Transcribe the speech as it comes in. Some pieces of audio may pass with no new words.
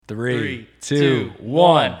Three, two,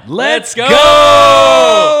 one. Let's go!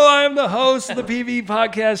 I'm the host of the PV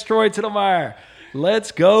podcast, Troy Tittlemeyer.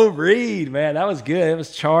 Let's go read, man. That was good. It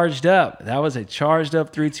was charged up. That was a charged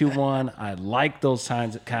up 3-2-1. I like those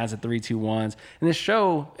kinds of 3-2-1s. And this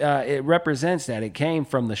show, it represents that. It came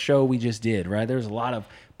from the show we just did, right? There's a lot of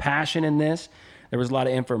passion in this. There was a lot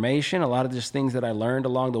of information, a lot of just things that I learned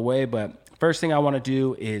along the way. But first thing I want to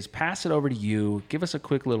do is pass it over to you. Give us a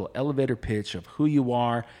quick little elevator pitch of who you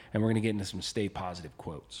are, and we're going to get into some stay positive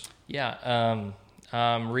quotes. Yeah,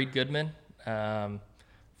 I'm Reed Goodman,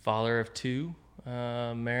 father of two,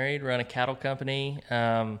 married, run a cattle company,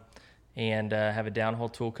 and have a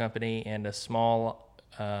downhole tool company and a small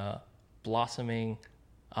blossoming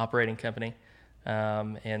operating company.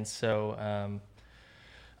 And so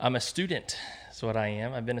I'm a student. That's what I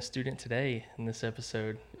am. I've been a student today in this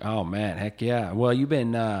episode. Oh man, heck yeah! Well, you've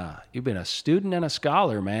been a student and a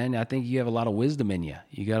scholar, man. I think you have a lot of wisdom in you.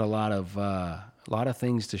 You got a lot of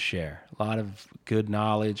things to share, a lot of good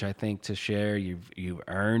knowledge, I think, to share. You've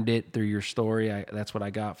earned it through your story. That's what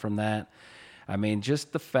I got from that. I mean,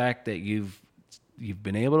 just the fact that you've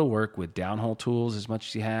been able to work with downhole tools as much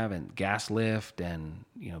as you have, and gas lift, and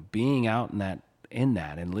being out in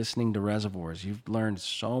that and listening to reservoirs. You've learned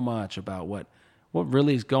so much about what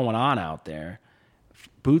really is going on out there.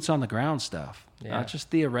 Boots on the ground stuff, not just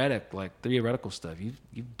theoretical stuff.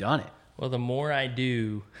 You've done it. Well, the more I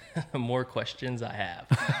do, the more questions I have.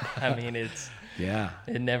 I mean,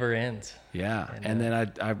 it never ends. Yeah. And then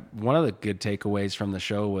I one of the good takeaways from the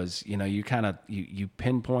show was, you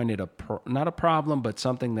pinpointed not a problem, but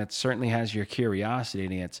something that certainly has your curiosity.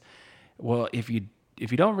 And it's, well, if you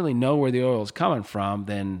don't really know where the oil is coming from,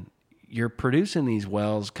 then you're producing these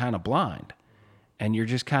wells kind of blind. And you're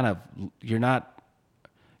just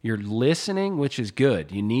you're listening, which is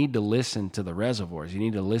good. You need to listen to the reservoirs. You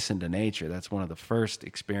need to listen to nature. That's one of the first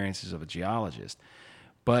experiences of a geologist.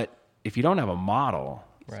 But if you don't have a model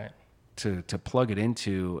right, to plug it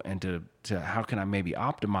into, and to how can I maybe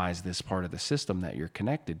optimize this part of the system that you're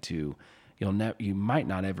connected to, you might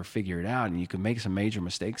not ever figure it out, and you can make some major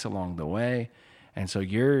mistakes along the way. And so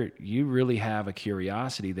you really have a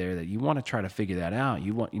curiosity there that you want to try to figure that out.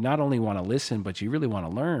 You not only want to listen, but you really want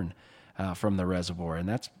to learn from the reservoir, and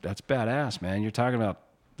that's badass, man. You're talking about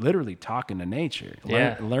literally talking to nature,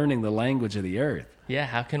 learning the language of the earth. Yeah,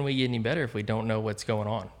 how can we get any better if we don't know what's going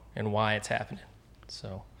on and why it's happening?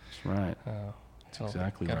 So that's right. That's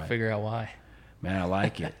exactly right. Got to figure out why. Man, I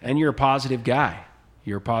like it. And you're a positive guy.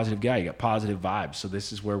 You got positive vibes. So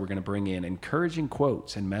this is where we're going to bring in encouraging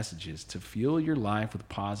quotes and messages to fuel your life with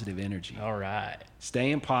positive energy. All right.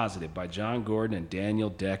 Staying Positive by John Gordon and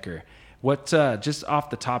Daniel Decker. What, just off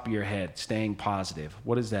the top of your head, staying positive,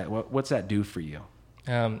 what is that? What's that do for you?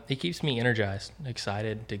 It keeps me energized,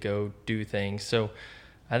 excited to go do things. So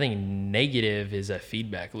I think negative is a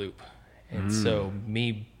feedback loop. And so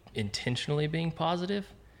me intentionally being positive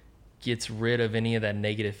gets rid of any of that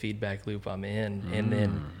negative feedback loop I'm in. And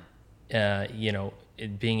then,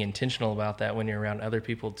 being intentional about that when you're around other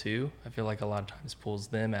people too, I feel like a lot of times pulls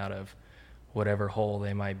them out of whatever hole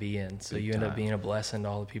they might be in. So you end up being a blessing to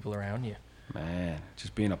all the people around you. Man,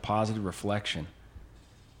 just being a positive reflection.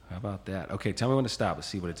 How about that? Okay, tell me when to stop. Let's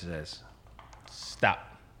see what it says.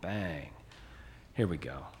 Stop. Bang. Here we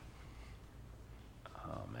go.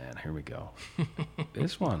 Oh, man, here we go.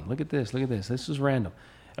 This one. Look at this. This is random.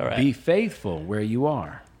 All right. Be faithful where you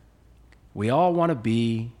are. We all want to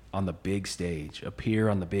be on the big stage, appear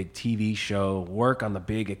on the big TV show, work on the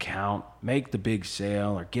big account, make the big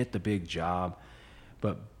sale, or get the big job.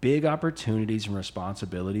 But big opportunities and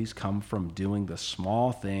responsibilities come from doing the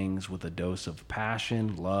small things with a dose of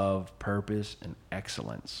passion, love, purpose, and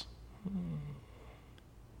excellence.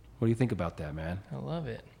 What do you think about that, man? I love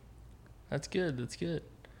it. That's good.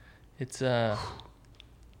 It's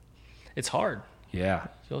hard. Yeah.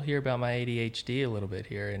 You'll hear about my ADHD a little bit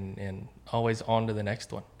here, and always on to the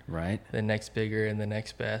next one. Right. The next bigger and the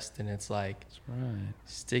next best. And it's like, that's right,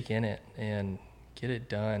 stick in it and get it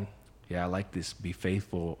done. Yeah, I like this. Be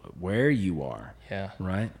faithful where you are. Yeah.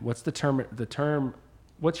 Right. What's the term,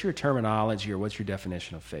 what's your terminology, or what's your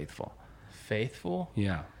definition of faithful? Faithful?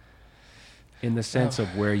 Yeah. In the sense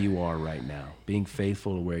of where you are right now, being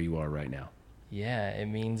faithful to where you are right now. Yeah, it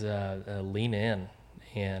means lean in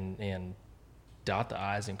and dot the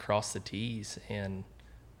I's and cross the T's. And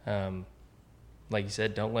like you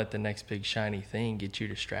said, don't let the next big shiny thing get you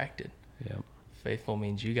distracted. Yep. Faithful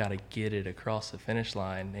means you got to get it across the finish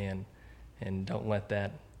line, and don't let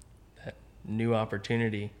that new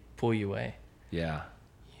opportunity pull you away. Yeah.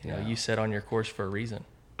 You know, you set on your course for a reason.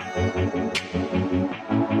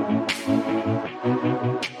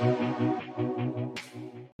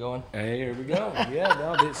 Going? Hey, here we go. Yeah,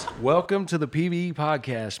 no, welcome to the PBE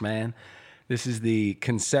podcast, man. This is the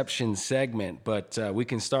conception segment, but we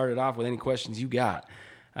can start it off with any questions you got.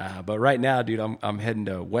 But right now, dude, I'm heading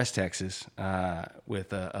to West Texas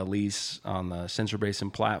with a lease on the Central Basin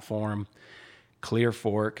platform, Clear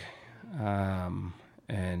Fork,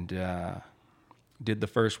 and did the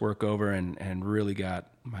first workover and really got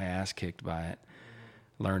my ass kicked by it.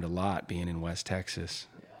 Learned a lot being in West Texas.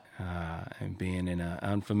 And being in an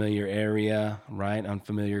unfamiliar area, right?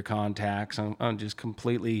 Unfamiliar contacts. I'm just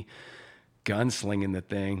completely gunslinging the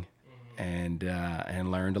thing, and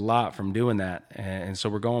learned a lot from doing that. And so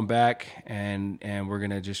we're going back, and we're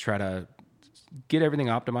gonna just try to get everything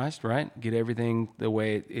optimized, right? Get everything the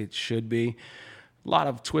way it should be. A lot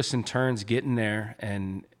of twists and turns getting there,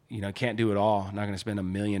 and can't do it all. I'm not gonna spend $1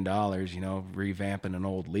 million, revamping an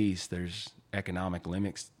old lease. There's economic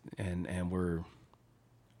limits, and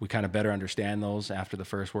we kind of better understand those after the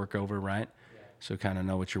first workover, right? Yeah. So kind of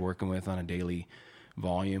know what you're working with on a daily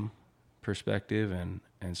volume perspective. And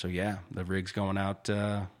so, yeah, the rig's going out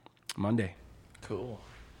Monday. Cool.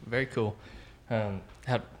 Very cool.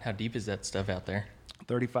 How deep is that stuff out there?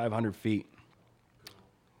 3,500 feet.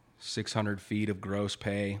 600 feet of gross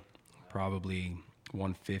pay, probably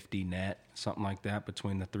 150 net, something like that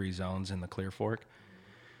between the three zones in the Clear Fork.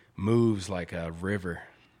 Moves like a river.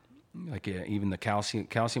 Like even the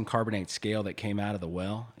calcium carbonate scale that came out of the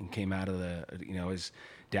well and came out of the, is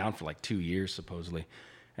down for like 2 years supposedly.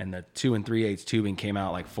 And the 2 3/8 tubing came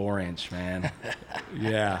out like 4-inch, man.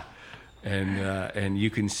 Yeah. And you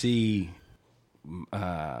can see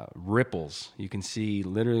ripples. You can see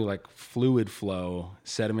literally like fluid flow,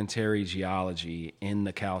 sedimentary geology in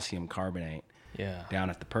the calcium carbonate down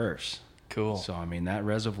at the purse. Cool. So, I mean, that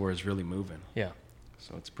reservoir is really moving. Yeah.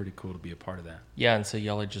 So it's pretty cool to be a part of that. Yeah, and so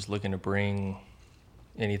y'all are just looking to bring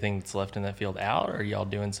anything that's left in that field out, or are y'all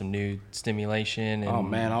doing some new stimulation? Oh,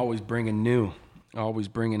 man, always bringing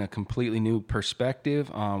a completely new perspective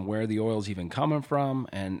on where the oil's even coming from,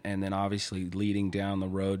 and then obviously leading down the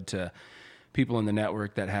road to people in the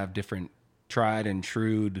network that have different tried and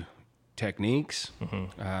true techniques,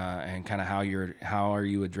 and kind of how are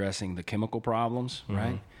you addressing the chemical problems,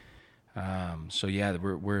 right? So yeah,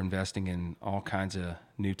 we're investing in all kinds of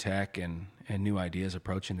new tech and new ideas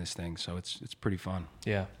approaching this thing. So it's pretty fun.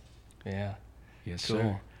 Yeah. Yes, cool.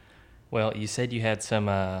 sir. Well, you said you had some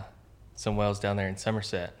wells down there in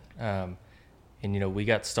Somerset, and we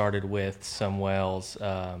got started with some wells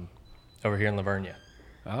over here in Lavernia.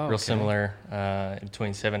 Oh, real similar,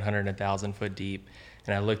 between 700 and 1,000 foot deep.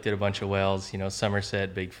 And I looked at a bunch of wells,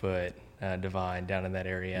 Somerset, Bigfoot, Divine, down in that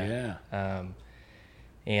area. Yeah.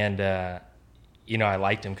 I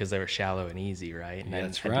liked them because they were shallow and easy, right? And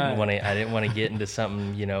That's I right. I didn't want to get into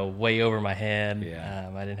something, way over my head.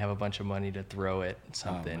 Yeah. I didn't have a bunch of money to throw at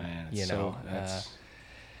something, Oh, man.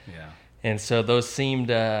 Yeah. And so those seemed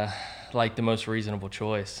like the most reasonable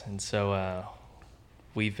choice. And so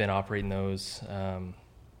we've been operating those,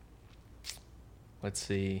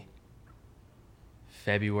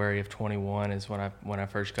 February of 21 is when I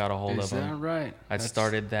first got a hold of them. Is that right? I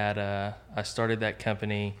started that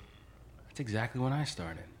company. That's exactly when I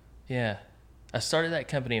started. Yeah. I started that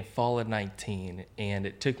company in fall of 19, and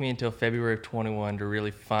it took me until February of 21 to really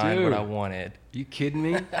find what I wanted. You kidding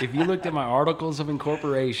me? If you looked at my articles of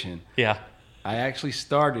incorporation, Yeah. I actually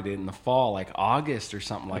started it in the fall, like August or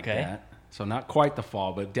something like that. So not quite the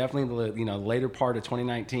fall, but definitely the later part of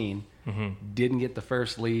 2019. Didn't get the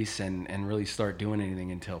first lease and really start doing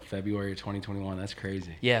anything until February of 2021. That's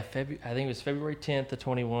crazy. Yeah, I think it was February 10th of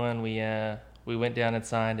 21. We went down and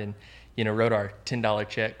signed and wrote our $10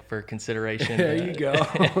 check for consideration. There you go.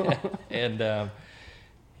 and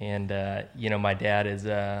my dad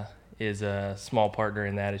is a small partner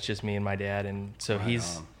in that. It's just me and my dad, and so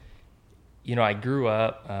he's. I grew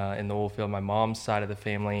up in the oil field. My mom's side of the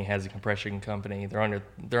family has a compression company. They're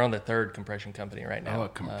on the third compression company right now. Oh, a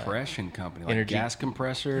compression company, like energy, gas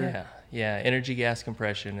compressor? Yeah. Energy gas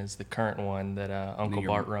compression is the current one that Uncle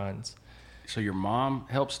Bart runs. So your mom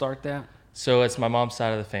helped start that? So it's my mom's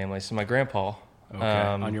side of the family. So my grandpa. Okay,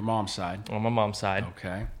 on your mom's side? On my mom's side.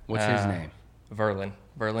 Okay. What's his name? Verlin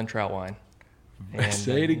Troutwine.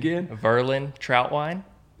 Say it again? Verlin Troutwine.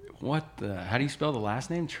 How do you spell the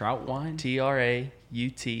last name? Troutwine? Trautwin.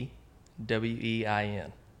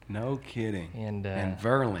 No kidding. And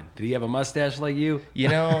Verlin. Did he have a mustache like you?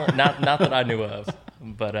 Not that I knew of,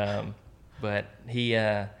 but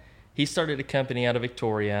he started a company out of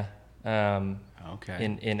Victoria, in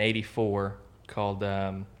 '84 called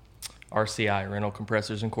RCI, Rental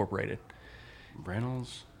Compressors Incorporated.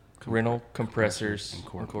 Rental Compressors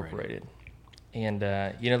Incorporated. And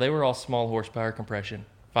they were all small horsepower compression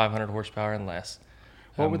 500 horsepower and less.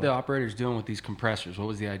 What were the operators doing with these compressors? What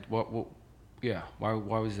was the yeah? Why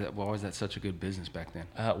was that? Why was that such a good business back then?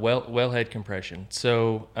 Wellhead compression.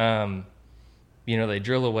 So they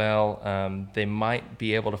drill a well. They might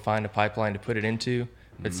be able to find a pipeline to put it into,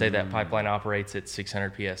 but say that pipeline operates at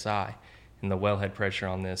 600 psi, and the wellhead pressure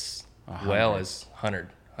on this well is 100,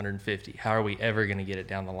 150. How are we ever going to get it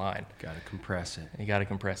down the line? Got to compress it. You got to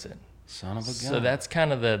compress it. Son of a gun. So that's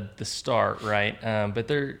kind of the start, right? But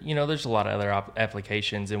there's a lot of other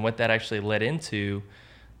applications, and what that actually led into,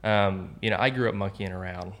 I grew up monkeying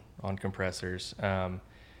around on compressors,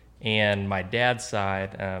 and my dad's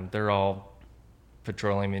side, they're all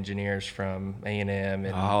petroleum engineers from A&M.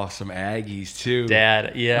 And some Aggies too.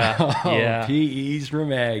 Dad, yeah. PEs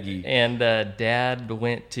from Aggie. And Dad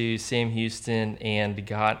went to Sam Houston and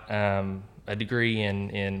got a degree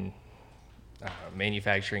in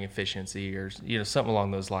manufacturing efficiency or something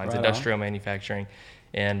along those lines, industrial manufacturing.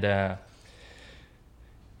 And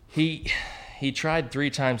he tried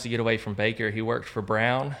 3 times to get away from Baker. He worked for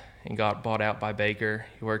Brown and got bought out by Baker.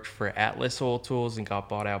 He worked for Atlas Oil Tools and got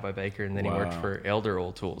bought out by Baker. And then he worked for Elder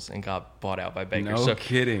Oil Tools and got bought out by Baker. No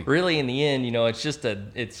kidding. Really, in the end, it's just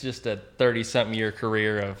a 30-something year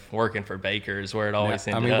career of working for Baker is where it always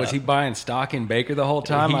ended up. Was he buying stock in Baker the whole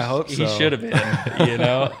time? I hope so. He should have been,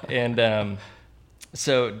 And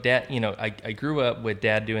so Dad, I grew up with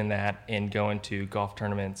Dad doing that and going to golf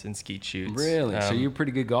tournaments and skeet shoots. Really? So you're a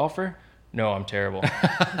pretty good golfer? No, I'm terrible.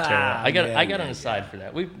 I got an aside for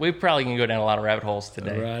that. We probably can go down a lot of rabbit holes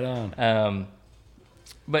today. Right on.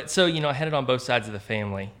 But so I had it on both sides of the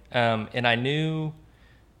family, and I knew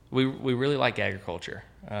we really like agriculture.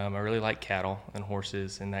 I really like cattle and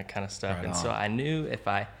horses and that kind of stuff. So I knew if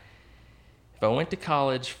I went to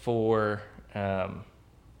college for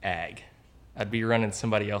ag, I'd be running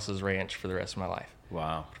somebody else's ranch for the rest of my life.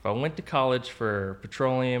 Wow. If I went to college for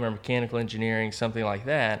petroleum or mechanical engineering, something like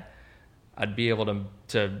that, I'd be able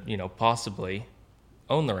to possibly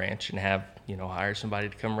own the ranch and have, hire somebody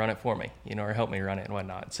to come run it for me, or help me run it and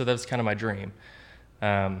whatnot. So that's kind of my dream.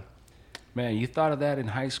 Man, you thought of that in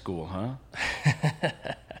high school, huh?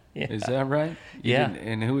 Yeah. Is that right? Yeah.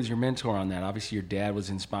 And who was your mentor on that? Obviously, your dad was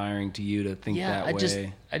inspiring to you to think that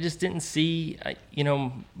way. I just didn't see,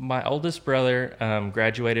 my oldest brother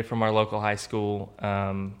graduated from our local high school.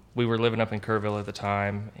 We were living up in Kerrville at the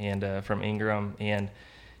time and from Ingram. And,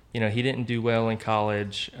 he didn't do well in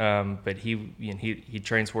college, but he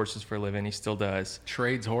trains horses for a living. He still does.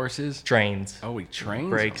 Trades horses? Trains. Oh, he trains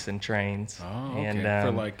Breaks and trains. Oh, okay. And,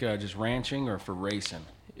 for just ranching or for racing?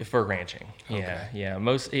 For ranching. Okay. Yeah.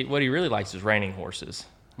 What he really likes is reining horses.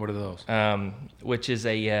 What are those? Which is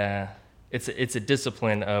it's a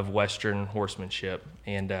discipline of Western horsemanship,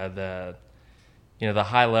 and the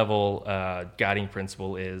high level guiding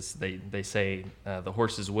principle is they say the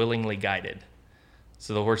horse is willingly guided.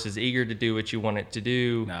 So the horse is eager to do what you want it to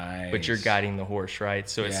do, but you're guiding the horse, right?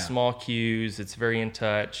 So it's small cues, it's very in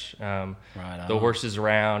touch. The horse is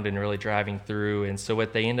around and really driving through. And so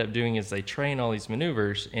what they end up doing is they train all these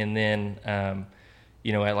maneuvers, and then,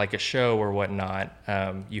 at like a show or whatnot,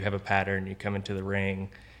 you have a pattern, you come into the ring,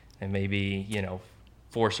 and maybe,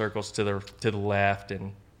 4 circles to the left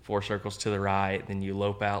and 4 circles to the right, then you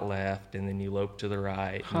lope out left, and then you lope to the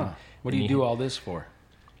right. Huh. What do you do all this for?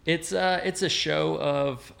 It's a show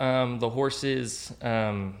of the horses,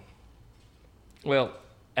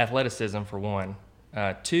 athleticism for one.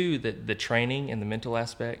 2, the training and the mental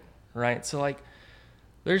aspect, right? So like,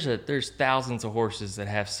 there's thousands of horses that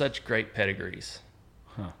have such great pedigrees,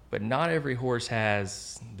 but not every horse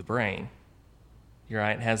has the brain,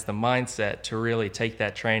 right? Has the mindset to really take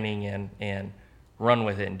that training and run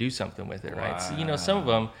with it and do something with it, right? So some of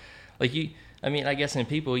them, like you. I guess in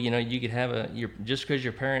people, you could have just because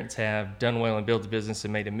your parents have done well and built a business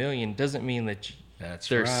and made $1 million doesn't mean that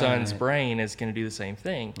their son's brain is going to do the same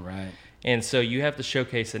thing. Right. And so you have to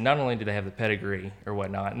showcase that not only do they have the pedigree or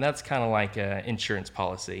whatnot, and that's kind of like an insurance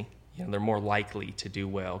policy. They're more likely to do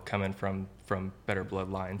well coming from better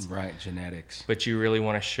bloodlines. Right, genetics. But you really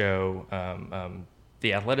want to show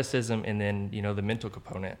the athleticism and then the mental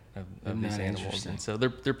component of these animals, and so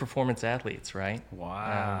they're performance athletes, right?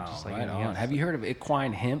 Wow, just like right on. else. Have you heard of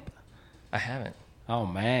equine hemp? I haven't. Oh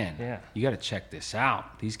man, yeah, you got to check this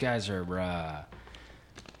out. These guys are.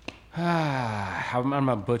 I'm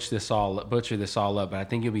gonna butcher this all up, but I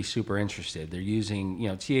think you'll be super interested. They're using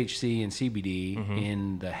THC and CBD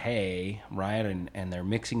in the hay, right, and they're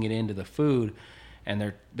mixing it into the food.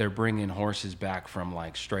 And they're bringing horses back from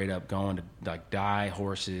like straight up going to like die.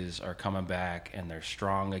 Horses are coming back and they're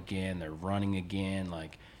strong again. They're running again.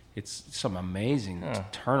 Like it's some amazing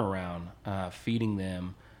turnaround. Feeding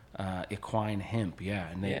them Equine hemp, yeah.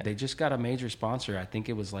 And Yeah. they just got a major sponsor. I think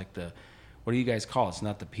it was like what do you guys call it? It's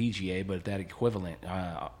not the PGA, but that equivalent.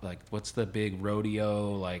 Like, what's the big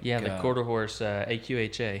rodeo? Like, Yeah, the quarter horse,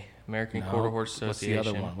 AQHA, American Quarter Horse Association. What's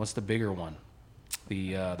the other one? What's the bigger one?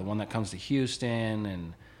 The one that comes to Houston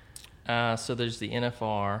and. So there's the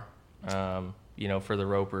NFR, for the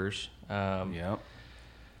ropers. Yep.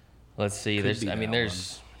 Let's see.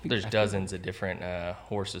 There's dozens of different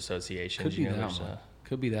horse associations. Could be that one.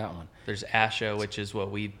 Could be that one. There's ASHA, which is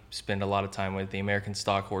what we spend a lot of time with, the American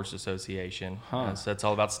Stock Horse Association. So that's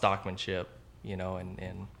all about stockmanship,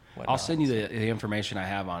 and whatnot. I'll send you the information I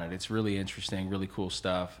have on it. It's really interesting, really cool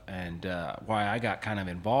stuff. And why I got kind of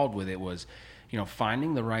involved with it was,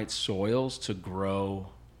 finding the right soils to grow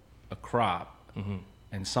a crop,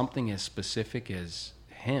 and something as specific as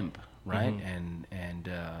hemp, right? And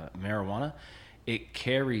marijuana, it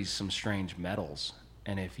carries some strange metals.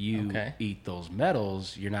 And if you eat those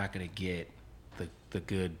metals, you're not going to get the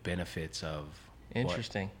good benefits of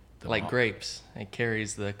interesting. Like grapes, it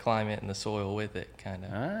carries the climate and the soil with it, kind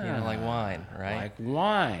of. Like wine, right? Like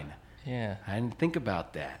wine. Yeah. I didn't think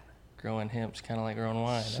about that. Growing hemp's kind of like growing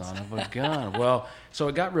wine. Son of a gun. Well, so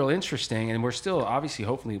it got real interesting, and we're still obviously,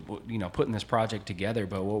 hopefully, putting this project together.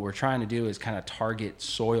 But what we're trying to do is kind of target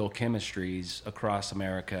soil chemistries across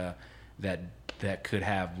America that could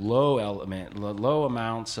have low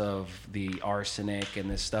amounts of the arsenic and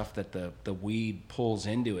this stuff that the weed pulls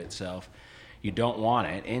into itself. You don't want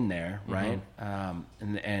it in there, right?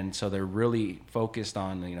 And so they're really focused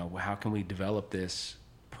on, how can we develop this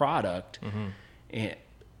product and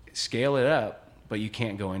scale it up, but you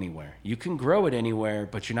can't go anywhere. You can grow it anywhere,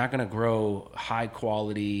 but you're not going to grow high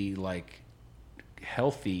quality, like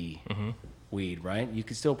healthy weed, right? You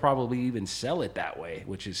can still probably even sell it that way,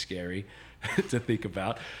 which is scary to think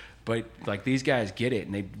about. But like these guys get it,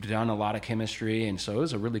 and they've done a lot of chemistry, and so it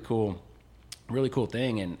was a really cool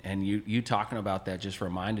thing. And you talking about that just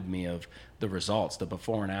reminded me of the results, the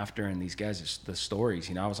before and after, and these guys, the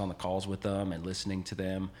stories. I was on the calls with them and listening to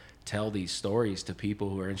them tell these stories to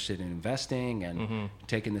people who are interested in investing and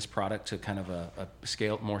taking this product to kind of a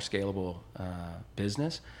more scalable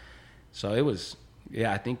business. So it was.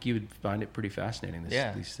 Yeah, I think you would find it pretty fascinating.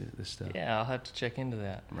 This stuff. Yeah, I'll have to check into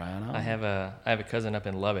that. Right on. I have a cousin up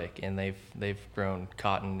in Lubbock, and they've grown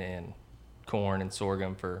cotton and corn and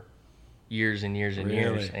sorghum for years and years and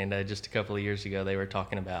years. And just a couple of years ago, they were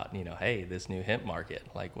talking about, hey, this new hemp market.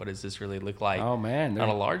 Like, what does this really look like? Oh man, on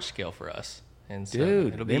a large scale for us. And so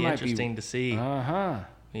dude, it'll be interesting to see.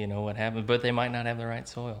 What happens. But they might not have the right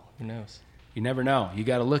soil. Who knows? You never know. You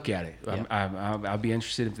got to look at it. Yep. I'd be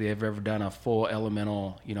interested if they've ever done a full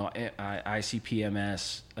elemental,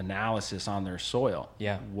 ICP-MS analysis on their soil.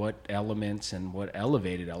 Yeah. What elements and what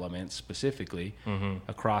elevated elements specifically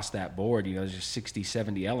across that board. There's just 60,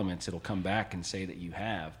 70 elements. It'll come back and say that you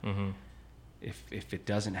have. If it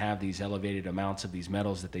doesn't have these elevated amounts of these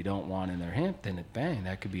metals that they don't want in their hemp, then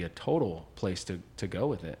that could be a total place to go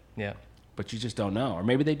with it. Yeah. But you just don't know. Or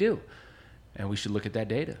maybe they do. And we should look at that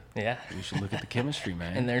data. Yeah. We should look at the chemistry,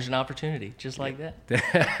 man. And there's an opportunity, just like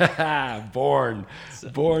that. Born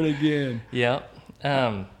again. Yeah.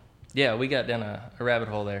 We got down a rabbit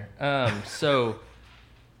hole there.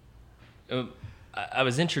 I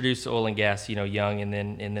was introduced to oil and gas, young, and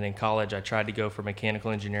then in college I tried to go for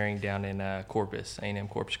mechanical engineering down in Corpus, A&M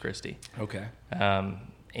Corpus Christi. Okay.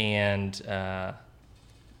 And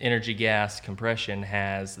Energy Gas Compression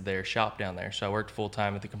has their shop down there, so I worked full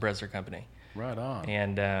time at the compressor company. Right on.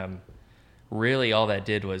 And really, all that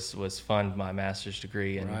did was fund my master's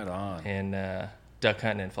degree in duck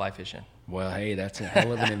hunting and fly fishing. Well, hey, that's a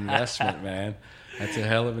hell of an investment, man. That's a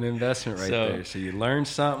hell of an investment there. So you learned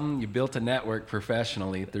something. You built a network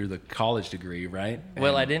professionally through the college degree, right?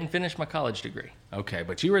 Well, I didn't finish my college degree. Okay,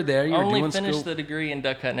 but you were there. You were only doing finished the degree in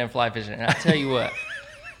duck hunting and fly fishing. And I tell you what,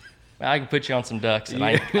 I can put you on some ducks, and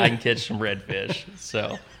I can catch some redfish.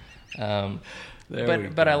 So,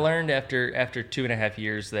 but I learned after 2.5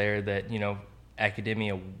 years there that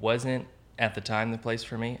academia wasn't at the time the place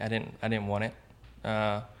for me. I didn't want it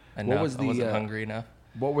enough. I wasn't hungry enough.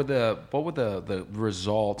 What were the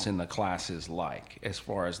results in the classes like, as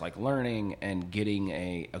far as like learning and getting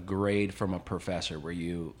a grade from a professor?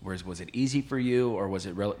 Was it easy for you, or was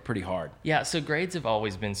it pretty hard? Yeah, so grades have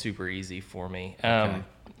always been super easy for me. Okay.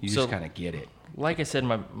 You just kind of get it. Like I said,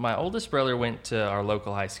 my oldest brother went to our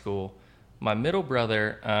local high school. My middle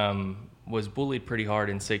brother was bullied pretty hard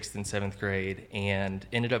in 6th and 7th grade and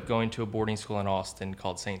ended up going to a boarding school in Austin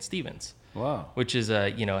called St. Stephen's. Wow. Which is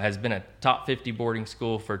has been a top 50 boarding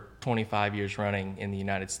school for 25 years running in the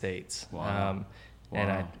United States. Wow. And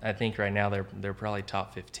Wow. I think right now they're probably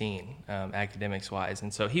top 15 academics wise.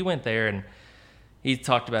 And so he went there and he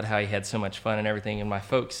talked about how he had so much fun and everything. And my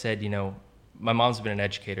folks said, my mom's been an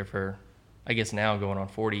educator for, I guess now going on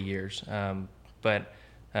 40 years, but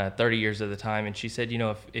 30 years at the time. And she said,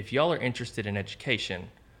 if y'all are interested in education,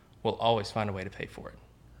 we'll always find a way to pay for it,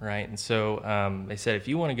 right? And so they said, if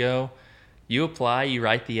you want to go, you apply, you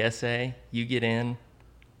write the essay, you get in,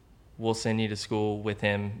 we'll send you to school with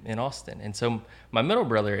him in Austin. And so my middle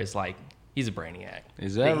brother is like, he's a brainiac.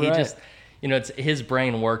 Is that he right? Just, his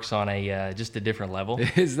brain works on a just a different level.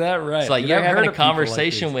 Is that right? It's like Dude, I've you're having heard a of people like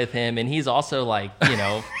conversation this. with him, and he's also like,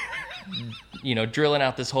 drilling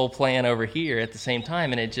out this whole plan over here at the same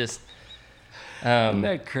time, and it just. Isn't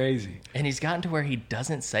that crazy? And he's gotten to where he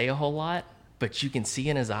doesn't say a whole lot, but you can see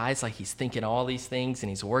in his eyes like he's thinking all these things and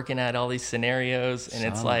he's working at all these scenarios, and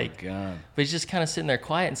it's like, God. but he's just kind of sitting there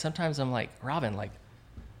quiet. And sometimes I'm like, Robin, like,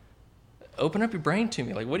 open up your brain to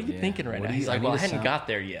me. Like, what are you thinking right now? He's like, well, I hadn't got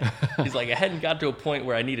there yet. He's like, I hadn't got to a point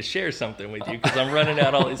where I need to share something with you because I'm running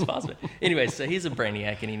out all these positive. Anyway, so he's a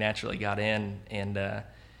brainiac, and he naturally got in, and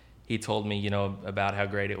he told me, about how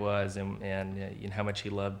great it was and how much he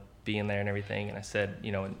loved being there and everything. And I said,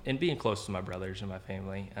 and being close to my brothers and my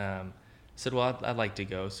family, I said, well, I'd like to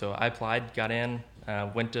go. So I applied, got in,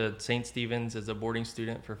 went to St. Stephen's as a boarding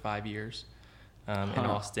student for 5 years in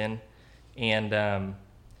Austin. And,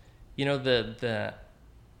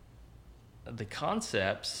 the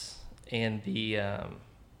concepts and the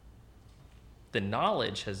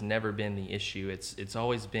knowledge has never been the issue. It's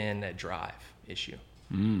always been a drive issue.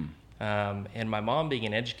 And my mom being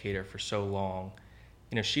an educator for so long,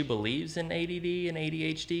 she believes in ADD and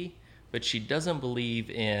ADHD, but she doesn't believe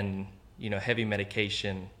in, heavy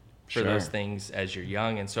medication for those things as you're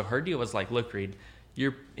young. And so her deal was like, look, Reed,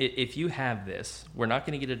 if you have this, we're not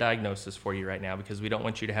going to get a diagnosis for you right now because we don't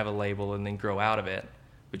want you to have a label and then grow out of it,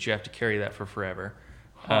 but you have to carry that for forever.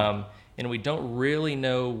 And we don't really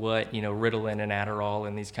know what, Ritalin and Adderall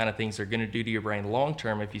and these kind of things are going to do to your brain long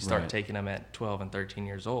term if you start taking them at 12 and 13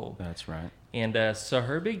 years old. That's right. And so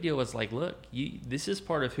her big deal was like, look, this is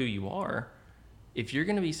part of who you are. If you're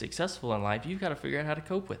going to be successful in life, you've got to figure out how to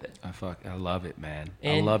cope with it. I love it, man.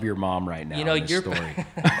 And, I love your mom right now. In this story.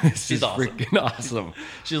 She's awesome. Freaking awesome.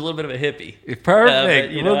 She's a little bit of a hippie.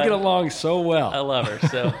 Perfect. We'll get along so well. I love her.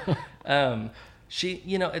 So, she,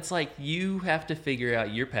 it's like you have to figure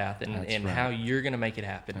out your path and how you're going to make it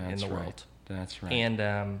happen in the world. That's right.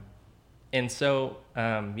 And so,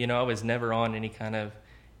 I was never on any kind of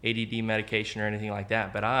ADD medication or anything like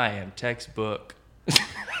that, but I am textbook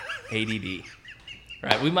ADD.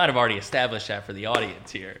 Right, we might have already established that for the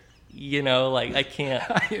audience here. I can't.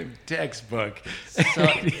 I am textbook. So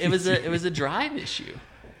it was a drive issue,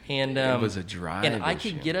 and it was a drive. And I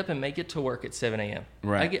could get up and make it to work at 7 a.m.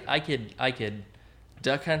 Right. I could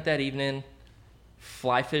duck hunt that evening,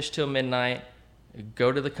 fly fish till midnight,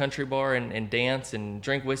 go to the country bar and dance and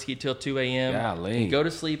drink whiskey till 2 a.m. And go to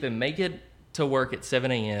sleep and make it to work at 7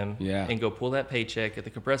 a.m. And go pull that paycheck at the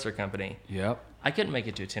compressor company. Yep. I couldn't make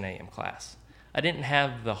it to a 10 a.m. class. I didn't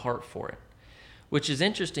have the heart for it, which is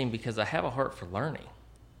interesting because I have a heart for learning.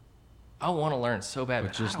 I want to learn so bad,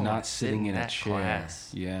 but just not sitting in a chair.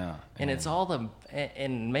 Class. Yeah. And it's all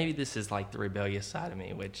and maybe this is like the rebellious side of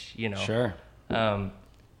me, which, Sure. I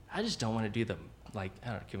just don't want to do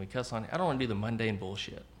can we cuss on it? I don't want to do the mundane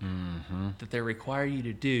bullshit that they require you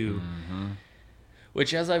to do,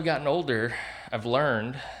 which as I've gotten older, I've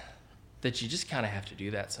learned that you just kind of have to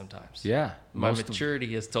do that sometimes. Yeah. My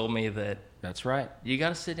maturity has told me that that's right. You got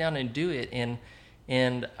to sit down and do it.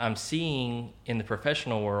 And I'm seeing in the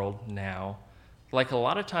professional world now, like a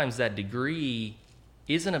lot of times that degree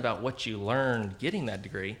isn't about what you learned getting that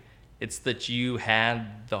degree. It's that you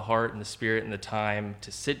had the heart and the spirit and the time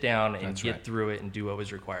to sit down and get through it and do what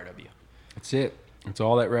was required of you. That's it. It's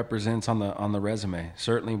all that represents on the resume.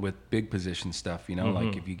 Certainly with big position stuff,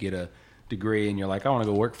 like if you get a degree and you're like, I want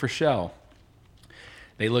to go work for Shell.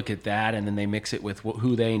 They look at that and then they mix it with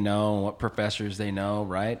who they know and what professors they know,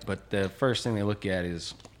 right? But the first thing they look at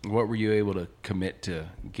is what were you able to commit to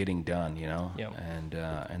getting done, Yep.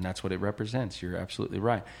 And that's what it represents. You're absolutely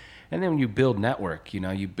right. And then when you build network,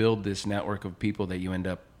 you build this network of people that you end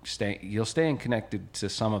up you'll stay connected to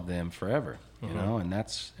some of them forever, and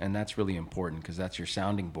that's really important because that's your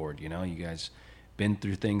sounding board. You guys been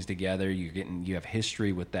through things together. You have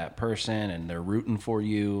history with that person, and they're rooting for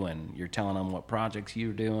you, and you're telling them what projects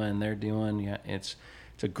you're doing, they're doing. Yeah, it's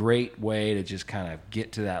a great way to just kind of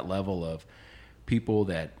get to that level of people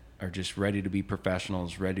that are just ready to be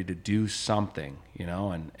professionals, ready to do something,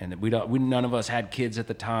 and none of us had kids at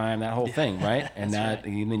the time, that whole thing, right? And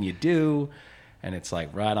and then you do, and it's like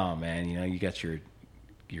right on, man. You got your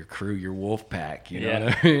your crew, your wolf pack. You know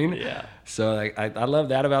what I mean? Yeah. So like, I love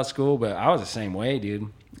that about school, but I was the same way, dude.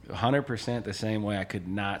 100% the same way. I could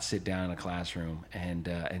not sit down in a classroom and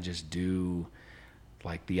just do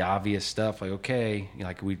like the obvious stuff. Like, okay,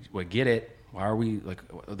 like we get it. Why are we like?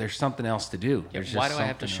 There's something else to do. Yeah, why do I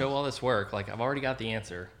have to show all this work? Like, I've already got the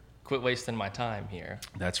answer. Quit wasting my time here.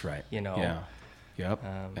 That's right. You know. Yeah. Yep.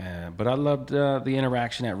 But I loved the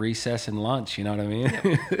interaction at recess and lunch. You know what I mean?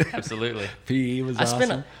 Yep, absolutely. PE was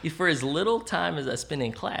awesome. For as little time as I spend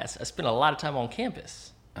in class, I spent a lot of time on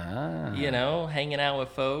campus. You know, hanging out with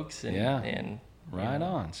folks. And right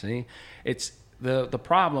on. See, it's the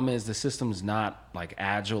problem is the system's not like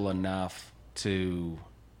agile enough to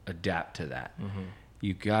adapt to that.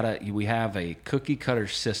 We have a cookie cutter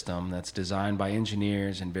system that's designed by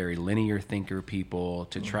engineers and very linear thinker people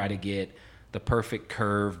to try to get the perfect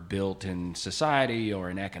curve built in society or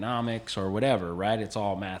in economics or whatever, right? It's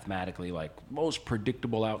all mathematically like most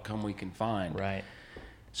predictable outcome we can find. Right.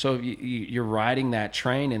 So you're riding that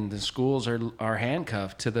train, and the schools are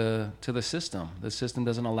handcuffed to the system. The system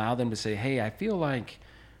doesn't allow them to say, hey, I feel like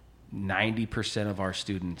 90% of our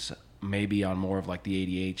students may be on more of like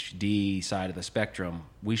the ADHD side of the spectrum.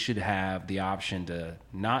 We should have the option to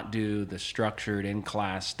not do the structured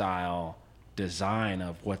in-class style design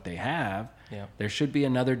of what they have. Yeah. There should be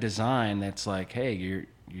another design that's like, hey, you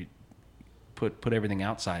put everything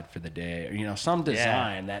outside for the day, or, you know, some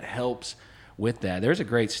design that helps with that. There's a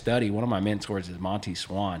great study. One of my mentors is Monty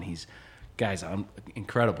Swan. He's an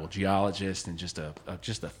incredible geologist and just a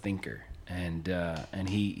thinker. And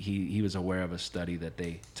he was aware of a study that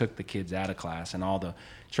they took the kids out of class, and all the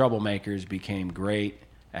troublemakers became great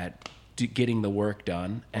at getting the work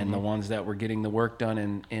done, and the ones that were getting the work done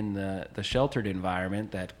in the sheltered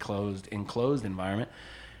environment, that enclosed environment,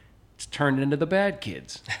 it's turned into the bad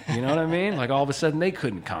kids. You know what I mean? Like all of a sudden they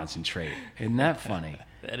couldn't concentrate. Isn't that funny?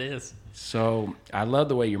 That is. So I love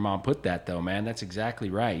the way your mom put that, though, man. That's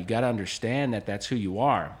exactly right. You got to understand that that's who you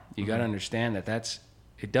are. You got to understand that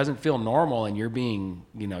it doesn't feel normal, and you're being,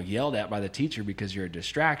 you know, yelled at by the teacher because you're a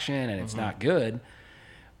distraction and it's not good.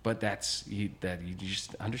 But you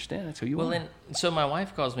just understand that's who you are. Well, so my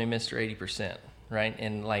wife calls me Mr. 80%, right?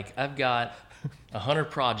 And like I've got 100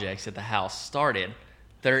 projects at the house started,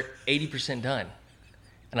 they're 80% done,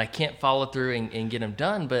 and I can't follow through and get them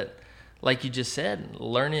done. But like you just said,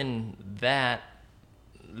 learning that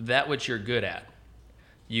what you're good at,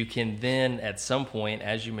 you can then at some point,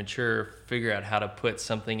 as you mature, figure out how to put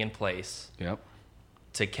something in place. Yep.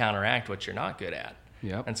 To counteract what you're not good at.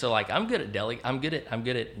 Yep. And so like I'm good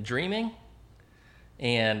at dreaming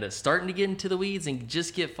and starting to get into the weeds and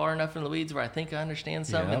just get far enough in the weeds where I think I understand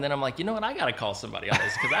something. Yep. And then I'm like, you know what? I got to call somebody on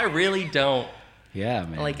this because I really don't. Yeah,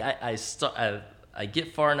 man. Like I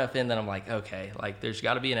get far enough in that I'm like, okay, like there's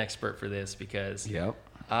got to be an expert for this because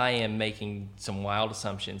I am making some wild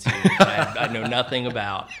assumptions here that I know nothing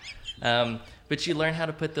about. But you learn how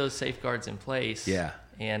to put those safeguards in place. Yeah.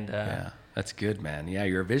 And that's good, man. Yeah,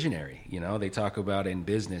 you're a visionary. You know, they talk about in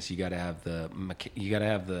business, you got to have the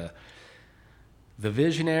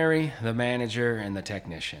visionary, the manager, and the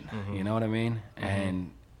technician. You know what I mean?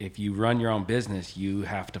 And if you run your own business, you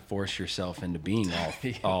have to force yourself into being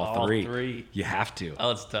all three. You have to.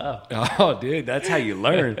 Oh, it's tough. Oh, dude, that's how you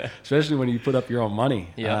learn, especially when you put up your own money.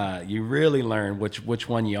 Yeah. You really learn which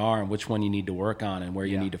one you are and which one you need to work on and where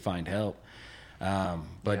you need to find help.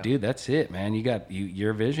 But dude, that's it, man.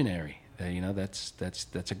 You're a visionary. You know, that's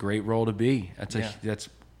a great role to be. That's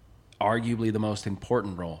arguably the most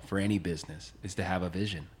important role for any business, is to have a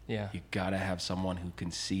vision. Yeah. You got to have someone who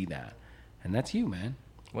can see that. And that's you, man.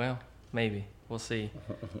 Well, maybe. We'll see.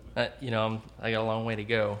 You know, I got a long way to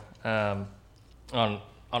go on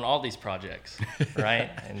all these projects, right?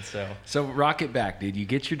 And So rock it back, dude. You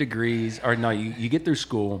get your degrees, or no, you get through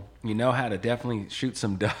school. You know how to definitely shoot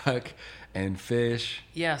some duck and fish.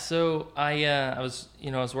 Yeah, so I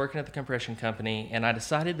was working at the compression company, and I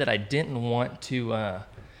decided that I didn't want to.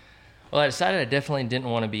 I decided I definitely didn't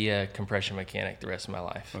want to be a compression mechanic the rest of my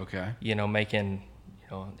life. Okay. You know, making,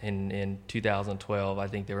 in 2012, I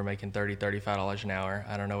think they were making $35 an hour.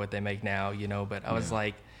 I don't know what they make now, but I was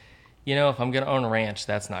like, if I'm going to own a ranch,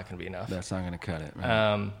 that's not going to be enough. That's not going to cut it.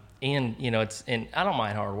 Right? And I don't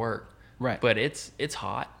mind hard work. Right. But it's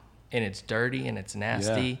hot, and it's dirty, and it's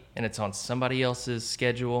nasty, and it's on somebody else's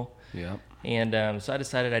schedule. Yeah. And so I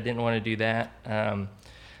decided I didn't want to do that.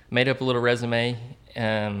 Made up a little resume,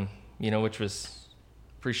 which was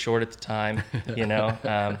pretty short at the time,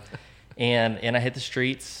 and I hit the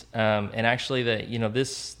streets. And actually,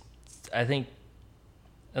 I think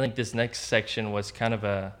this next section was kind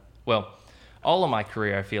of all of my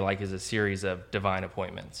career, I feel like, is a series of divine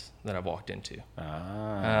appointments that I've walked into.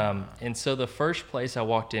 And so the first place I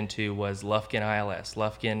walked into was Lufkin ILS,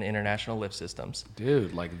 Lufkin International Lift Systems.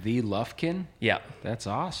 Dude, like the Lufkin? Yeah. That's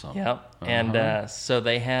awesome. Yep. And so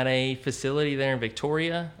they had a facility there in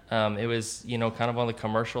Victoria. It was, you know, kind of on the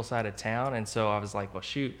commercial side of town. And so I was like, well,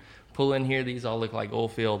 shoot, pull in here. These all look like oil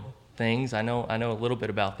field things. I know a little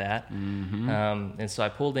bit about that. And so I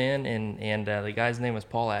pulled in, and the guy's name was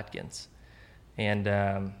Paul Atkins. And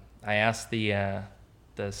I asked the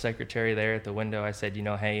secretary there at the window, I said, you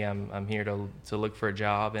know, hey, I'm here to look for a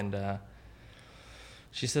job. And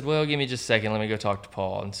she said, well, give me just a second. Let me go talk to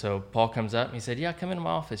Paul. And so Paul comes up and he said, yeah, come into my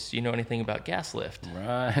office. Do you know anything about gas lift?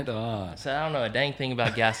 Right on. I said, I don't know a dang thing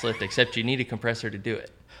about gas lift except you need a compressor to do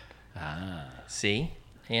it. See?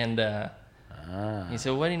 And he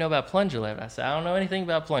said, well, what do you know about plunger lift? I said, I don't know anything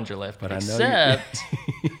about plunger lift, but except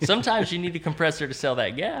sometimes you need a compressor to sell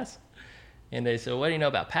that gas. And they said, what do you know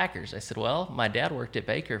about Packers? I said, well, my dad worked at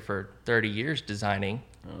Baker for 30 years designing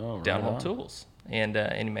downhole tools and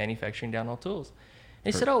manufacturing downhole tools.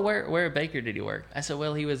 And he said, oh, where at Baker did he work? I said,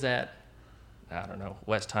 well, he was at, I don't know,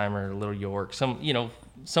 Westheimer, Little York,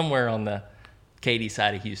 somewhere on the Katy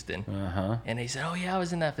side of Houston. And he said, oh, yeah, I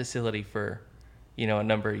was in that facility for, you know, a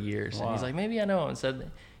number of years. Wow. And he's like, maybe I know him. And said, you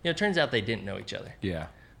know, it turns out they didn't know each other. Yeah.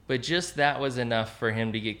 But just that was enough for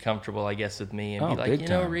him to get comfortable, I guess, with me and be like, you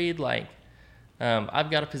know, Reed, like, I've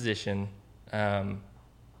got a position.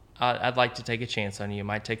 I'd like to take a chance on you. It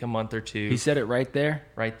might take a month or two. He said it right there?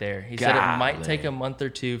 Right there. He said it might take a month or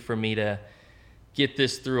two for me to get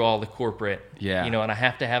this through all the corporate. Yeah. You know, and I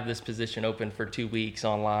have to have this position open for 2 weeks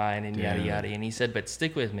online and yada, yada. And he said, but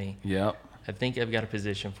stick with me. Yep. I think I've got a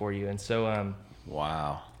position for you. And so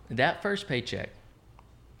wow. That first paycheck,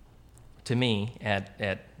 to me,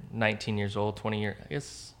 at 19 years old, 20 years, I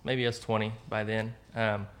guess maybe I was 20 by then,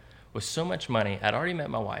 was so much money. I'd already met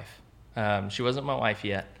my wife. She wasn't my wife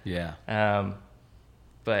yet. Yeah.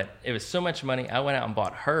 But it was so much money. I went out and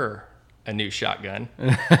bought her a new shotgun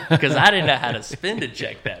because I didn't know how to spend a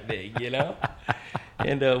check that big, you know?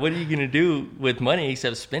 And what are you going to do with money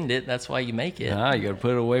except spend it? That's why you make it. Ah, you got to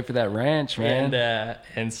put it away for that ranch, man.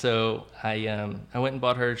 And so I went and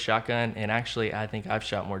bought her a shotgun, and actually I think I've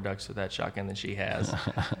shot more ducks with that shotgun than she has.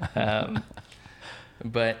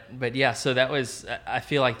 But yeah, so that was, I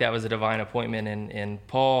feel like that was a divine appointment. And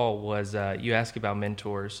Paul was, you ask about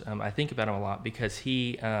mentors. I think about him a lot because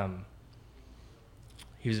he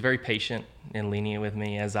was very patient and lenient with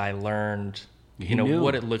me as I learned, you know,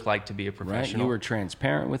 what it looked like to be a professional. Right? You were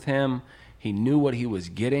transparent with him. He knew what he was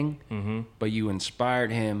getting, but you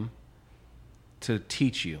inspired him to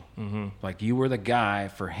teach you. Like you were the guy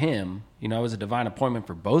for him. You know, it was a divine appointment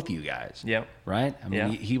for both you guys. Yep. Right? I mean,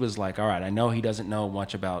 he was like, all right, I know he doesn't know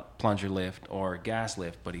much about plunger lift or gas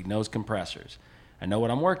lift, but he knows compressors. I know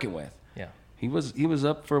what I'm working with. Yeah. He was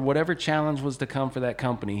up for whatever challenge was to come for that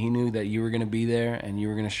company. He knew that you were going to be there and you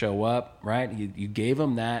were going to show up, right? You gave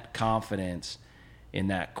him that confidence in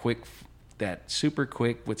that super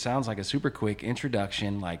quick, what sounds like a super quick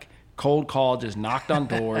introduction, like cold call, just knocked on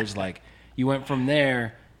doors, like you went from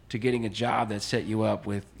there to getting a job that set you up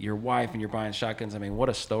with your wife and you're buying shotguns. I mean, what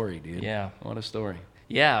a story, dude. Yeah. What a story.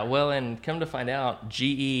 Yeah. Well, and come to find out,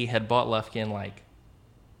 GE had bought Lufkin like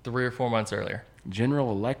 3 or 4 months earlier.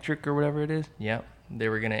 General Electric or whatever it is? Yep. They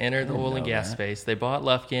were going to enter the oil and gas space. They bought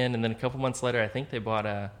Lufkin, and then a couple months later, I think they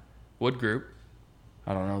bought Wood Group.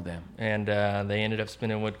 I don't know them. And they ended up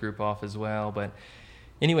spinning Wood Group off as well. But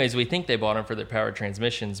anyways, we think they bought them for their power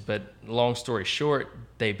transmissions. But long story short,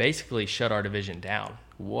 they basically shut our division down.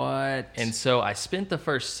 What? And so I spent the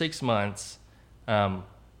first 6 months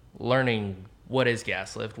learning what is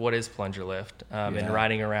gas lift, what is plunger lift, and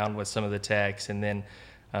riding around with some of the techs, and then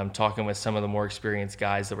talking with some of the more experienced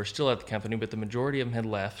guys that were still at the company, but the majority of them had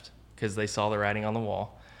left because they saw the writing on the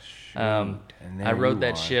wall. I rode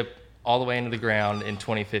that ship all the way into the ground in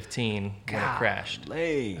 2015 when it crashed.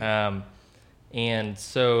 And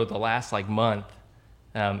so the last month,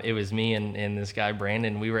 it was me and this guy,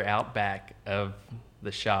 Brandon. We were out back of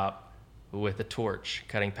the shop with a torch,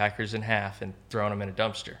 cutting Packers in half and throwing them in a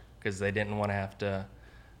dumpster because they didn't want to have to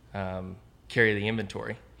carry the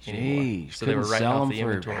inventory anymore. Jeez, so they were writing off the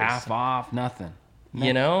inventory. Half off, nothing.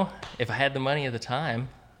 You know, if I had the money at the time,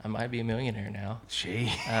 I might be a millionaire now. Jeez.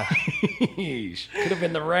 Could have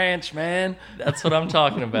been the ranch, man. That's what I'm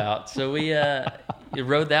talking about. So we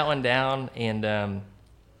rode that one down, and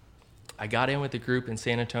I got in with a group in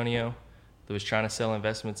San Antonio that was trying to sell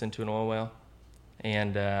investments into an oil well.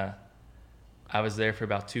 And I was there for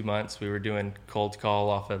about 2 months. We were doing cold call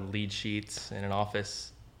off of lead sheets in an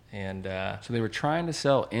office. And so they were trying to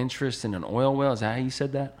sell interest in an oil well? Is that how you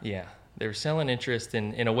said that? Yeah. They were selling interest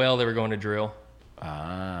in a well they were going to drill.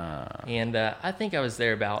 And I think I was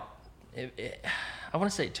there about, I want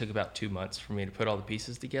to say it took about 2 months for me to put all the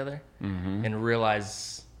pieces together and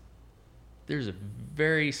realize there's a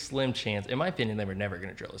very slim chance, in my opinion, they were never going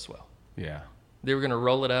to drill this well. Yeah. They were going to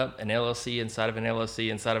roll it up, an LLC inside of an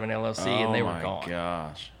LLC inside of an LLC, and they were gone. Oh, my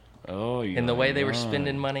gosh. Oh, yeah. And the way they were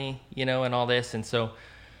spending money, you know, and all this. And so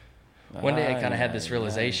one day I kind of had this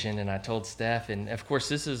realization, and I told Steph, and of course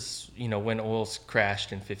this is, you know, when oil's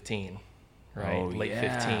crashed in 15, right? Oh, Late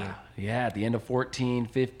yeah. 15. Yeah, at the end of 14,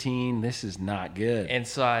 15, this is not good. And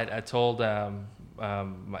so I told,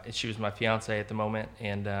 she was my fiance at the moment,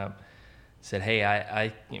 and said, hey,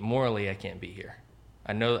 I morally I can't be here.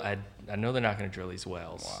 I know they're not going to drill these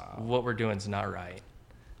wells. Wow. What we're doing is not right.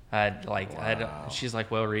 She's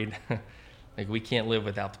like, well, Reed, like we can't live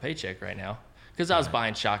without the paycheck right now. Because I was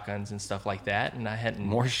buying shotguns and stuff like that, and I hadn't...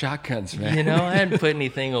 More shotguns, man. You know, I hadn't put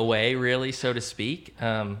anything away, really, so to speak.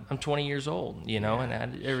 I'm 20 years old, you know, and I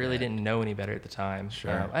really didn't know any better at the time.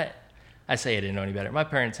 Sure. I say I didn't know any better. My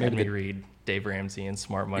parents had me read Dave Ramsey and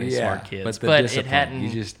Smart Money, Yeah, Smart Kids. but it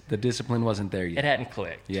hadn't... the discipline wasn't there yet. It hadn't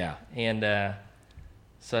clicked. Yeah. And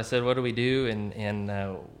so I said, what do we do? And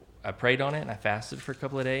I prayed on it, and I fasted for a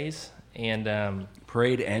couple of days. And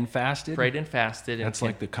prayed and fasted. That's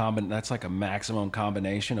like that's like a maximum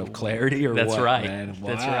combination of clarity, or that's what? Right. Man? Wow.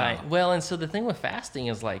 That's right. Well, and so the thing with fasting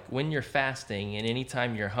is like when you're fasting, and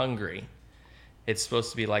anytime you're hungry, it's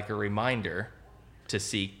supposed to be like a reminder to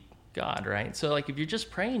seek God, right? So like if you're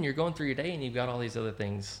just praying, you're going through your day, and you've got all these other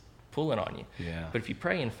things pulling on you. Yeah. But if you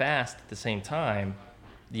pray and fast at the same time,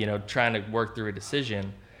 you know, trying to work through a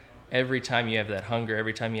decision, every time you have that hunger,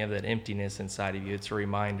 every time you have that emptiness inside of you, it's a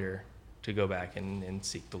reminder to go back and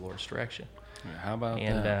seek the Lord's direction. How about that?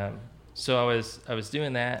 And so I was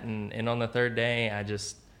doing that, and on the third day, I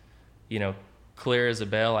just, you know, clear as a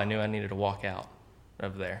bell, I knew I needed to walk out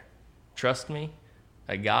of there. Trust me,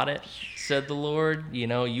 I got it, said the Lord. You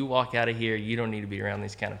know, you walk out of here, you don't need to be around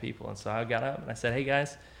these kind of people. And so I got up and I said, hey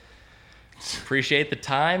guys, appreciate the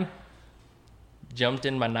time. Jumped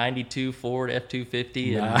in my 92 Ford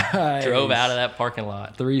F-250 and drove out of that parking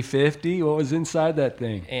lot. 350? What was inside that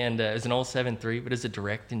thing? And it was an old 7.3, but it's a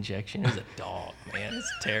direct injection. It was a dog, man.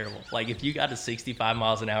 It's terrible. Like, if you got to 65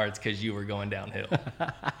 miles an hour, it's because you were going downhill.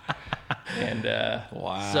 And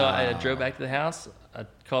wow. So I drove back to the house. I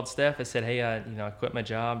called Steph. I said, hey, I quit my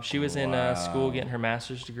job. She was in school getting her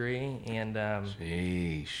master's degree and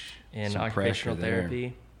in occupational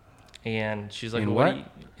therapy. And she's like, in well, what?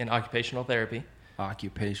 In occupational therapy.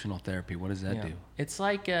 Occupational therapy. What does that do? It's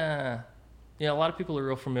like, a lot of people are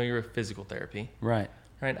real familiar with physical therapy. Right.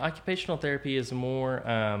 Occupational therapy is more,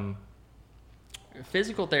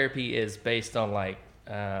 physical therapy is based on like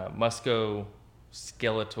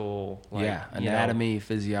musculoskeletal, anatomy,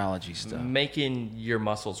 physiology stuff. Making your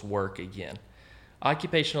muscles work again.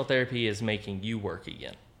 Occupational therapy is making you work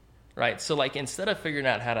again. Right. So like instead of figuring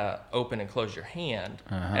out how to open and close your hand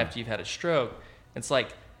after you've had a stroke, it's like,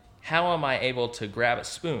 how am I able to grab a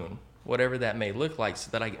spoon, whatever that may look like,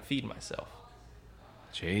 so that I can feed myself?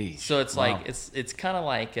 Jeez. So it's like it's kind of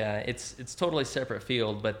like it's totally separate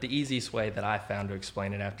field, but the easiest way that I found to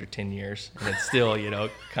explain it after 10 years, and it's still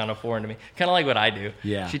kind of foreign to me, kind of like what I do.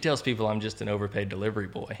 Yeah. She tells people I'm just an overpaid delivery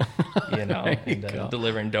boy, and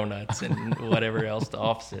delivering donuts and whatever else the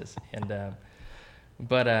office is, and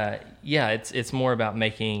it's more about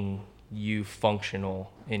making you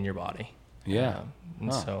functional in your body. Yeah.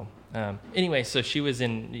 So anyway, so she was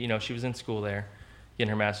in school there, getting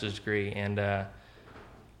her master's degree, and I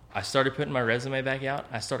started putting my resume back out.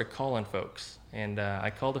 I started calling folks, and I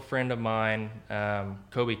called a friend of mine,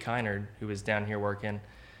 Kobe Kynard, who was down here working,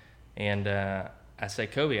 and I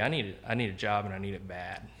said, Kobe, I need a job, and I need it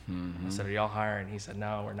bad. Mm-hmm. I said, are y'all hiring? He said,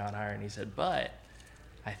 no, we're not hiring. He said, but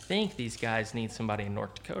I think these guys need somebody in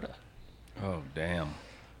North Dakota. Oh, damn.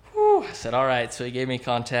 Whew. I said, all right. So he gave me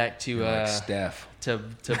contact to Steph. to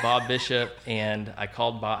Bob Bishop, and I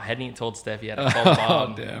called Bob. I hadn't even told Steph yet. I called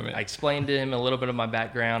Bob. Damn it. I explained to him a little bit of my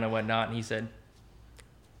background and whatnot, and he said,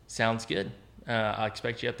 sounds good. I'll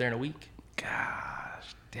expect you up there in a week.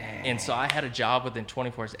 Gosh, dang. And so I had a job within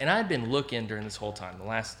 24 hours. And I had been looking during this whole time, the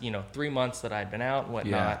last 3 months that I'd been out and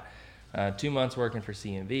whatnot. 2 months working for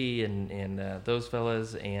CMV and those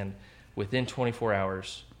fellas, and within 24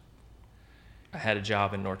 hours, I had a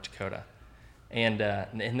job in North Dakota. And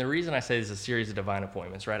the reason I say this is a series of divine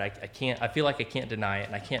appointments, right? I feel like I can't deny it,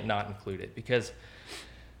 and I can't not include it, because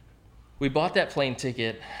we bought that plane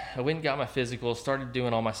ticket. I went and got my physical, started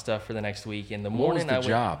doing all my stuff for the next week. In the morning, what was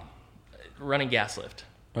the job? Running gas lift.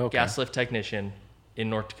 Okay. Gas lift technician in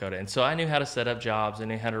North Dakota. And so I knew how to set up jobs. I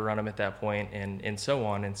knew how to run them at that point, and so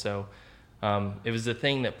on. And so It was the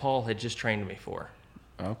thing that Paul had just trained me for.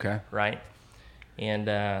 Okay. Right?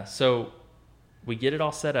 And so we get it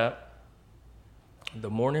all set up. The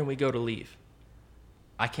morning we go to leave,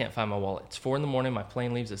 I can't find my wallet. It's 4 a.m. My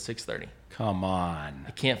plane leaves at 6:30. Come on.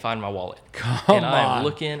 I can't find my wallet. Come on. I'm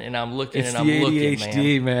looking and I'm looking it's and I'm the looking,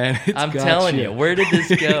 ADHD, man. I'm telling you, where did this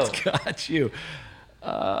go? It's got you.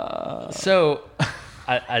 So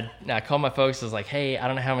I called my folks. I was like, hey, I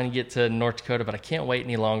don't know how I'm going to get to North Dakota, but I can't wait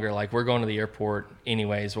any longer. Like, we're going to the airport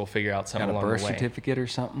anyways. We'll figure out something along the way. Got a birth certificate or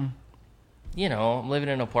something? You know, I'm living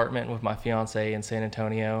in an apartment with my fiance in San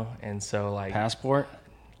Antonio. And so, like... Passport?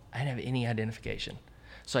 I didn't have any identification.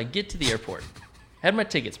 So I get to the airport. Had my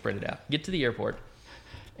tickets printed out. Get to the airport.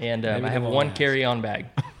 And I have one carry-on bag.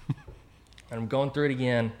 And I'm going through it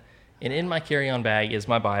again. And in my carry-on bag is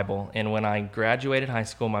my Bible. And when I graduated high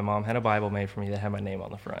school, my mom had a Bible made for me that had my name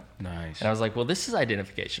on the front. Nice. And I was like, well, this is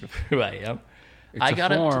identification of who I am. It's a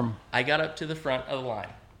form. I got up to the front of the line.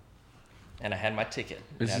 And I had my ticket.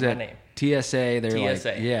 This is my at name. TSA. They're TSA.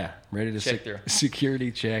 like, yeah, ready to check through.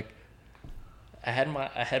 Security check. I had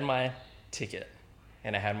my ticket.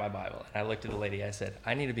 And I had my Bible. And I looked at the lady. I said,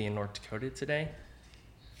 I need to be in North Dakota today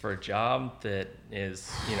for a job that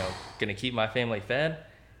is, you know, going to keep my family fed.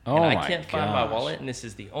 Oh, and I can't find my wallet. And this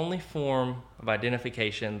is the only form of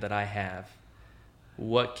identification that I have.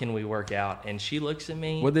 What can we work out? And she looks at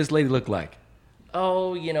me. What does this lady look like?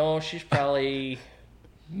 Oh, you know, she's probably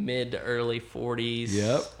mid to early 40s.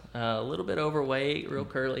 Yep. A little bit overweight, real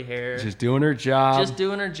curly hair. Just doing her job. Just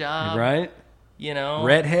doing her job. Right? You know.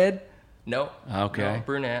 Redhead? Nope. Okay. No,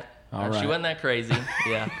 brunette. All right. She wasn't that crazy.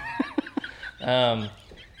 Yeah.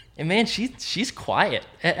 And man, she's quiet.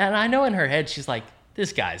 And I know in her head, she's like,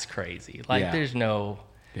 this guy's crazy. Like, there's no...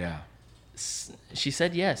 Yeah. She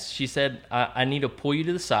said yes. She said, I need to pull you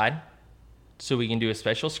to the side so we can do a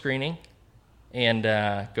special screening and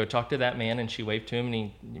go talk to that man. And she waved to him, and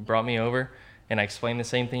he brought me over. And I explained the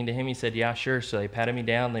same thing to him. He said, yeah, sure. So they patted me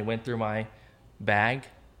down. They went through my bag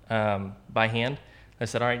by hand. I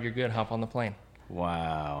said, all right, you're good. Hop on the plane.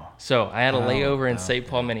 Wow. So I had a layover in St.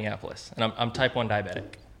 Paul, Minneapolis. And I'm type 1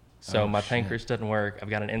 diabetic. So my pancreas doesn't work. I've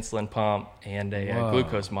got an insulin pump and a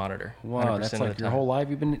glucose monitor. Wow, that's like your whole life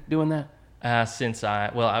you've been doing that? Since I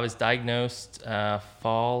was diagnosed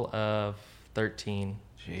fall of 13.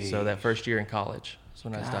 Jeez. So that first year in college is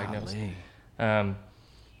when I was diagnosed.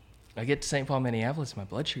 I get to St. Paul, Minneapolis, my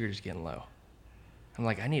blood sugar is getting low. I'm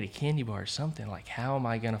like, I need a candy bar or something. Like, how am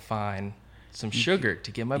I going to find some sugar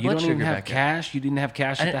to get my blood sugar back? You don't even have cash? You didn't have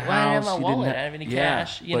cash at the house? I didn't have my wallet. I didn't have any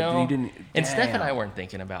cash, you know. And Steph and Damn. I weren't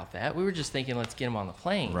thinking about that. We were just thinking, let's get him on the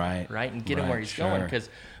plane. Right. And get him where he's going. Because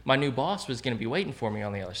my new boss was going to be waiting for me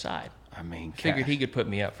on the other side. I mean, figured he could put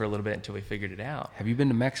me up for a little bit until we figured it out. Have you been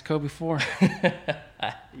to Mexico before?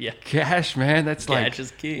 Yeah. Cash, man. That's like... Cash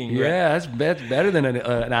is king. Yeah, right? that's better than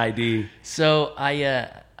an ID. So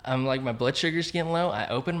I'm like, my blood sugar's getting low. I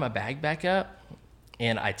open my bag back up,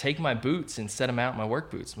 and I take my boots and set them out, my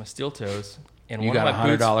work boots, my steel toes. And you got a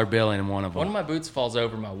 $100 bill in one of them. One of my boots falls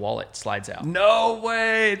over, my wallet slides out. No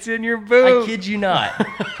way, it's in your boot. I kid you not.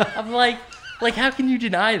 I'm like, how can you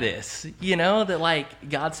deny this? You know, that like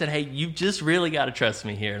God said, hey, you just really got to trust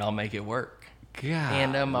me here and I'll make it work. God.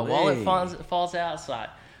 And my wallet falls out, so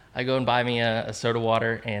I go and buy me a soda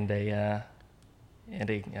water and a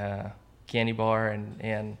candy bar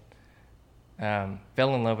and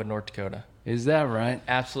fell in love with North Dakota. Is that right?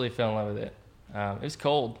 Absolutely fell in love with it. It was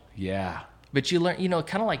cold. Yeah. But you learn, you know,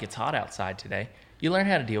 kind of like it's hot outside today. You learn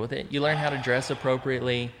how to deal with it. You learn how to dress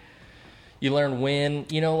appropriately. You learn when,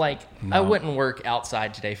 you know, like I wouldn't work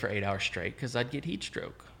outside today for 8 hours straight because I'd get heat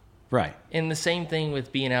stroke. Right. And the same thing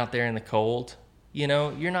with being out there in the cold. You know,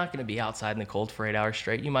 you're not going to be outside in the cold for 8 hours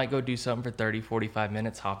straight. You might go do something for 30, 45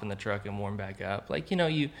 minutes, hop in the truck and warm back up. Like, you know,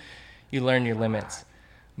 you learn your limits.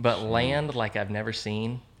 But land like I've never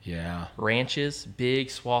seen. Yeah. Ranches, big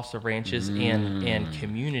swaths of ranches and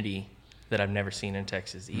community that I've never seen in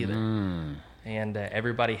Texas either. And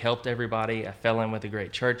everybody helped everybody. I fell in with a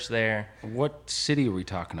great church there. What city are we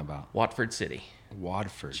talking about? Watford City.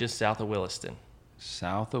 Watford. Just south of Williston.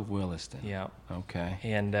 South of Williston. Yeah. Okay.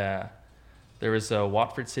 And there was a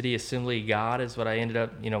Watford City Assembly of God is what I ended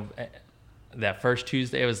up, you know, that first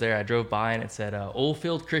Tuesday I was there, I drove by and it said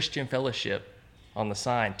Oldfield Christian Fellowship on the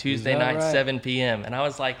sign, Tuesday night, right? 7 p.m. And I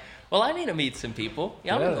was like, well, I need to meet some people.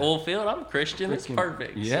 Yeah, I'm in Oldfield. I'm a Christian. It's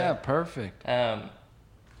perfect. Yeah, so, perfect.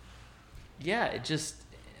 Yeah, it just,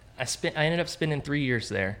 I ended up spending 3 years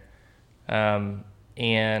there.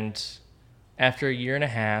 And after a year and a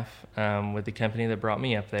half with the company that brought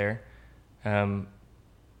me up there,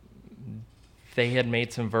 they had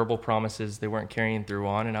made some verbal promises they weren't carrying through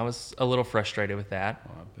on, and I was a little frustrated with that.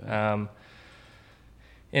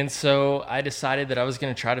 And so I decided that I was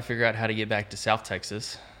going to try to figure out how to get back to South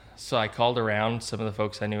Texas. So I called around some of the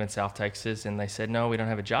folks I knew in South Texas, and they said, no, we don't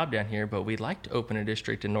have a job down here, but we'd like to open a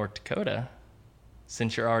district in North Dakota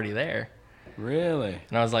since you're already there. Really?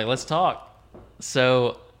 And I was like, let's talk.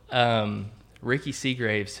 So Ricky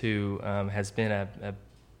Seagraves, who has been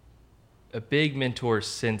a big mentor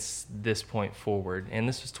since this point forward, and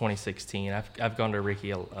this was 2016. I've gone to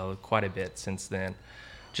Ricky quite a bit since then,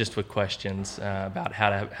 just with questions about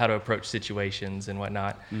how to approach situations and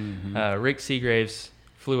whatnot. Mm-hmm. Rick Seagraves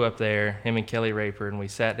flew up there, him and Kelly Raper, and we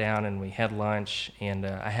sat down and we had lunch, and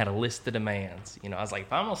I had a list of demands. You know, I was like,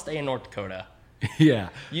 if I'm gonna stay in North Dakota, yeah,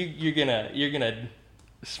 you're gonna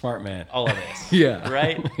smart man, all of this, yeah,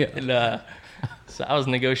 right? Yeah. And so I was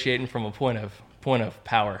negotiating from a point of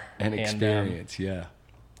power and experience. Yeah,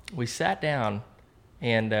 we sat down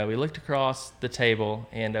and we looked across the table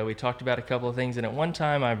and we talked about a couple of things. And at one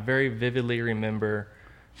time, I very vividly remember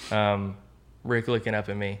Rick looking up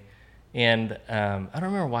at me. And I don't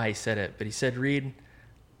remember why he said it, but he said, Reed,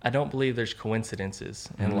 I don't believe there's coincidences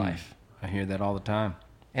in life. I hear that all the time.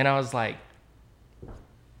 And I was like,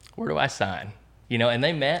 where do I sign? You know, and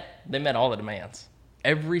they met all the demands,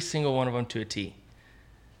 every single one of them to a T.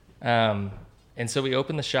 And so we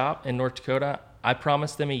opened the shop in North Dakota. I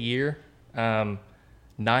promised them a year. 9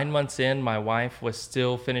 months in, my wife was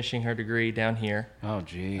still finishing her degree down here. Oh,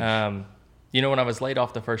 geez. You know, when I was laid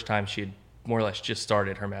off the first time, she had more or less just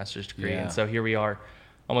started her master's degree. Yeah. And so here we are,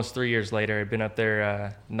 almost 3 years later. I've been up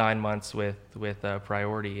there 9 months with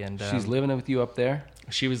Priority. And she's living with you up there?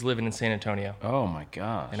 She was living in San Antonio. Oh, my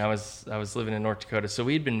gosh. And I was living in North Dakota. So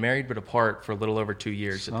we'd been married but apart for a little over 2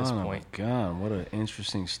 years at this point. Oh, my God. What an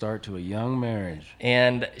interesting start to a young marriage.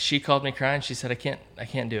 And she called me crying. She said, I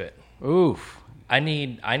can't do it. Oof. I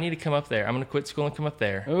need to come up there. I'm going to quit school and come up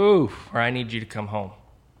there. Oof. Or I need you to come home.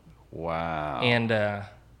 Wow. And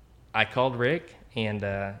I called Rick, and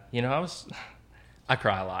you know, I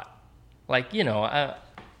cry a lot. Like, you know, I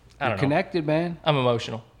don't know. Connected, man. I'm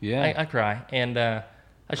emotional. Yeah. I cry, and I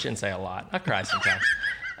shouldn't say a lot. I cry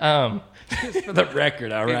sometimes. Just for the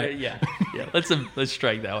record, all right. Yeah. Let's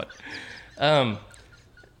strike that one.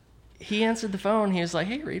 He answered the phone. He was like,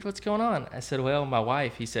 "Hey, Reed, what's going on?" I said, "Well, my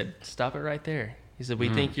wife." He said, "Stop it right there." He said, "We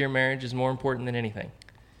think your marriage is more important than anything."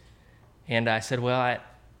 And I said, "Well, I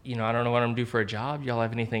don't know what I'm gonna do for a job. Y'all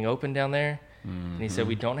have anything open down there?" Mm-hmm. And he said,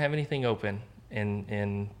 "We don't have anything open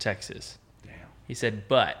in Texas." Damn. He said,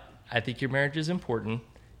 "But I think your marriage is important,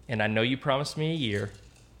 and I know you promised me a year.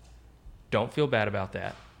 Don't feel bad about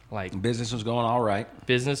that. Like, business was going all right.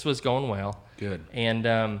 Business was going well. Good."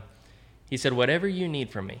 And he said, "Whatever you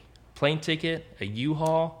need from me, plane ticket, a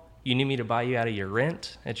U-Haul, you need me to buy you out of your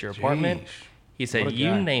rent at your apartment." He said,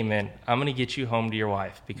 "You name it, I'm going to get you home to your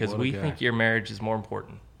wife because we think your marriage is more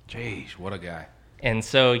important." Jeez, what a guy. And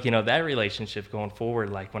so, you know, that relationship going forward,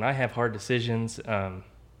 like when I have hard decisions,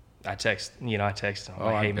 I text him,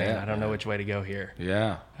 like, "Hey, man, I don't know which way to go here.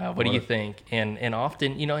 Yeah. What do you think?" And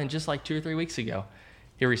often, you know, and just like 2 or 3 weeks ago,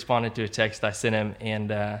 he responded to a text I sent him, and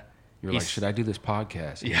you're like, "Should I do this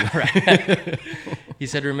podcast?" Yeah, right. He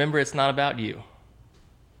said, "Remember, it's not about you."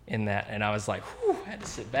 In that, and I was like, whew, I had to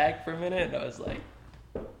sit back for a minute, and I was like,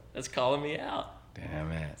 that's calling me out.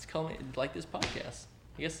 Damn it. It's calling me, like this podcast.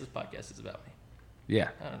 I guess this podcast is about me. Yeah.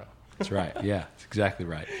 I don't know. That's right. Yeah, that's exactly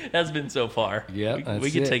right. That's been so far. Yeah,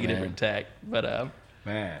 we could take a different tack, but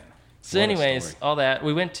man. So, anyways, all that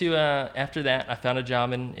we went to. After that, I found a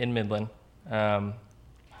job in Midland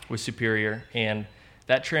with Superior, and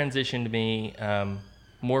that transitioned me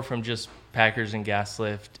more from just packers and gas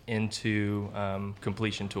lift into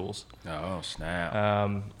completion tools. Oh, snap.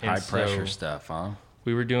 High pressure stuff, huh?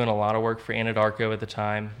 We were doing a lot of work for Anadarko at the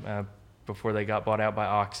time before they got bought out by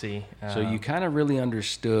Oxy. So you kind of really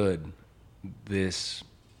understood this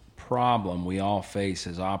problem we all face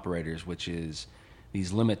as operators, which is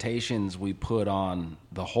these limitations we put on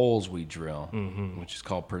the holes we drill, which is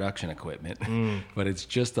called production equipment, but it's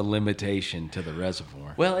just a limitation to the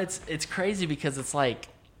reservoir. Well, it's crazy because it's like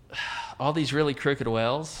all these really crooked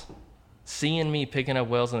wells, seeing me picking up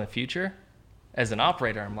wells in the future, as an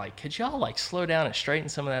operator, I'm like, could y'all like slow down and straighten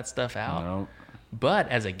some of that stuff out? No. But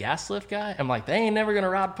as a gas lift guy, I'm like, they ain't never going to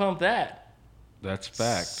rod pump that. That's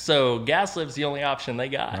fact. So gas lift's the only option they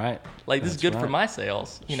got. Right. Like, this is good for my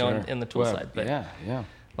sales, you know, in the tool side. But yeah.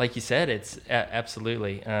 Like you said, it's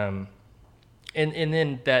absolutely. And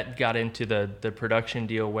then that got into the production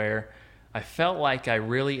deal where I felt like I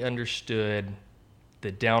really understood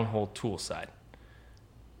the downhole tool side.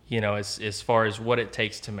 You know, as far as what it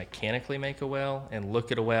takes to mechanically make a well and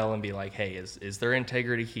look at a well and be like, hey, is there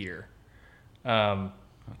integrity here?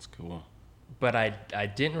 That's cool. but I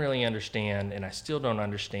didn't really understand, and I still don't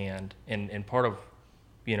understand. And part of,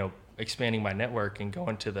 expanding my network and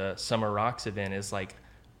going to the Summer Rocks event is like,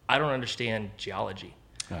 I don't understand geology.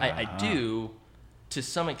 I do to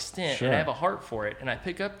some extent, Sure. and I have a heart for it, and I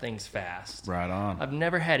pick up things fast. Right on. I've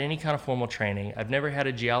never had any kind of formal training. I've never had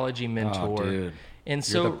a geology mentor. Oh, dude. And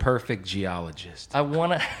so You're the perfect geologist. I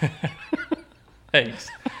want to thanks.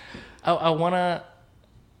 I want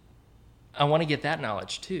to get that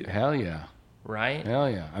knowledge too. Hell yeah. Right? Hell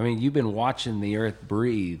yeah. I mean, you've been watching the earth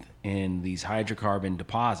breathe in these hydrocarbon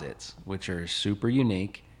deposits, which are super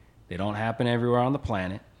unique. They don't happen everywhere on the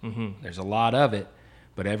planet. Mm-hmm. There's a lot of it,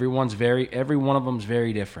 but every one of them's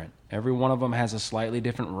very different. Every one of them has a slightly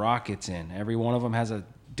different rock it's in. Every one of them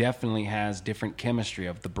definitely has different chemistry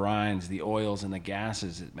of the brines, the oils, and the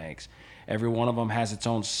gases it makes. Every one of them has its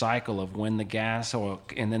own cycle of when the gas oil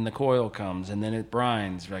and then the coil comes and then it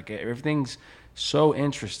brines. Like everything's so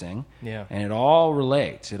interesting. Yeah. And it all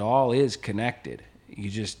relates. It all is connected. You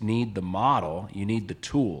just need the model. You need the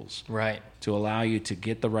tools. Right. To allow you to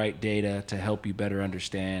get the right data to help you better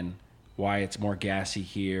understand why it's more gassy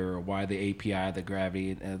here, or why the API, the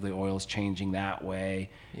gravity, the oil is changing that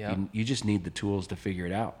way. Yeah. You just need the tools to figure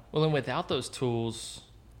it out. Well, and without those tools,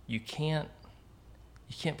 you can't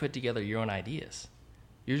put together your own ideas.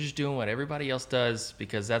 You're just doing what everybody else does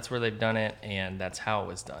because that's where they've done it and that's how it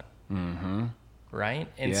was done. Mm-hmm. Right?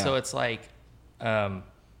 And so it's like,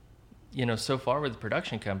 so far with the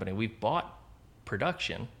production company, we've bought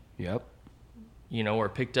production. Yep. Or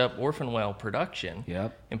picked up orphan well production.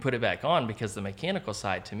 Yep. And put it back on because the mechanical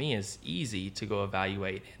side to me is easy to go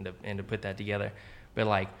evaluate and to put that together. But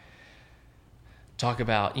like, talk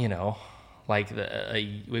about, like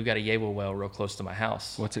we've got a Yewa well real close to my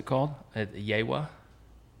house. What's it called? Yewa.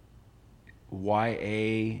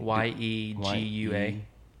 Yegua.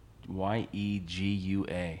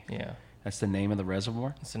 Yegua. Yeah. That's the name of the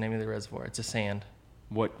reservoir? That's the name of the reservoir. It's a sand.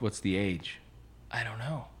 What's the age? I don't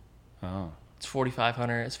know. Oh. It's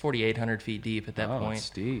 4,500. It's 4,800 feet deep at that point. Oh,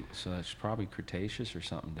 it's deep. So that's probably Cretaceous or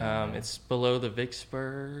something down there. It's below the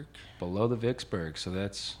Vicksburg. Below the Vicksburg. So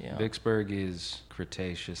that's Vicksburg is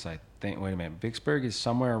Cretaceous, I think. Wait a minute. Vicksburg is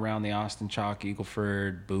somewhere around the Austin Chalk,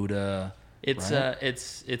 Eagleford, Buddha. It's right?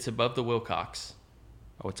 It's above the Wilcox.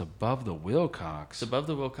 Oh, it's above the Wilcox. It's above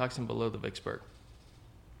the Wilcox and below the Vicksburg.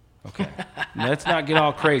 Okay. Let's not get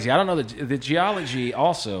all crazy. I don't know. The geology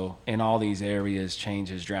also in all these areas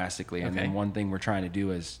changes drastically. And then one thing we're trying to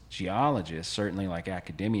do as geologists, certainly like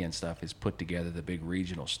academia and stuff, is put together the big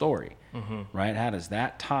regional story, right? How does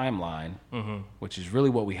that timeline, which is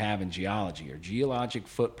really what we have in geology, or geologic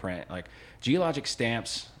footprint, like geologic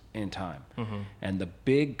stamps in time. And the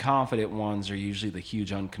big confident ones are usually the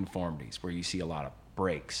huge unconformities where you see a lot of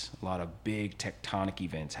breaks, a lot of big tectonic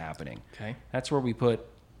events happening. Okay. That's where we put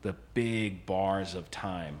the big bars of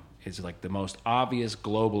time. Is like the most obvious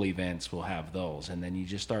global events will have those, and then you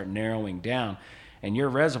just start narrowing down, and your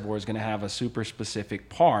reservoir is going to have a super specific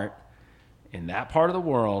part in that part of the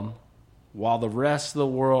world, while the rest of the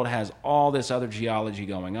world has all this other geology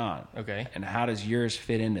going on. Okay. And how does yours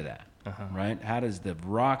fit into that? Right? How does the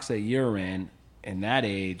rocks that you're in that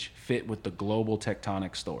age fit with the global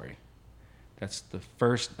tectonic story? That's the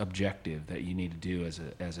first objective that you need to do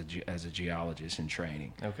as a geologist in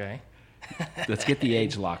training. Okay. Let's get the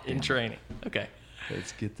age locked in. In training. Okay.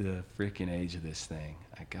 Let's get the freaking age of this thing.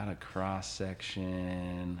 I got a cross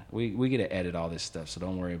section. We get to edit all this stuff, so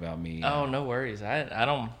don't worry about me. Oh, no worries. I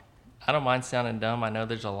don't mind sounding dumb. I know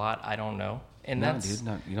there's a lot I don't know, and you don't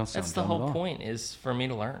sound that's the dumb whole at all. point, is for me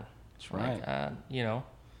to learn. That's right. Like,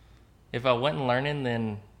 if I wasn't learning,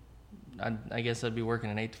 then I guess I'd be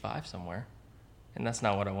working an 8 to 5 somewhere. And that's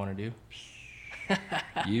not what I want to do.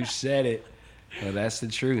 You said it. Well, that's the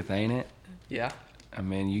truth, ain't it? Yeah. I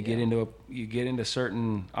mean, you get into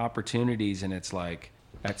certain opportunities, and it's like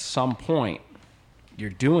at some point you're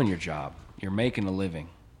doing your job, you're making a living,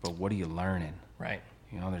 but what are you learning? Right.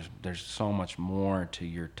 There's so much more to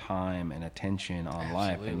your time and attention on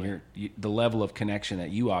life, and Absolutely. the level of connection that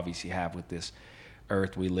you obviously have with this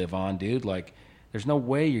earth we live on, dude. Like, there's no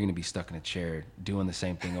way you're going to be stuck in a chair doing the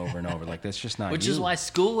same thing over and over. Like, that's just not Which you. is why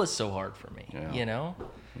school is so hard for me, Yeah.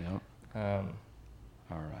 Yep.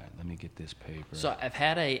 All right, let me get this paper. So I've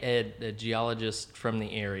had a geologist from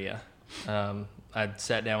the area. I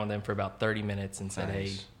sat down with him for about 30 minutes and said,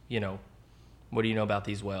 Nice. hey, what do you know about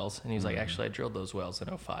these wells? And he was like, actually, I drilled those wells in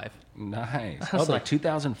 2005. Nice. I was They're like,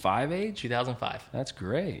 2005 age? 2005. That's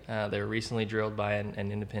great. They were recently drilled by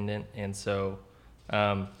an independent. And so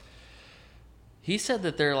he said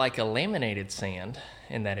that they're like a laminated sand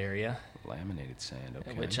in that area. Laminated sand,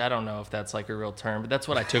 okay. Which I don't know if that's like a real term, but that's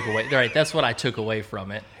what I took away. Right, that's what I took away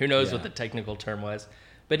from it. Who knows what the technical term was?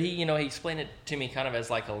 But he explained it to me kind of as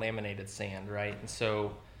like a laminated sand, right? And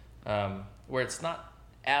so where it's not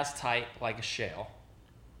as tight like a shale,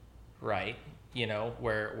 right?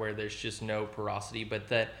 Where there's just no porosity, but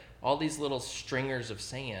that all these little stringers of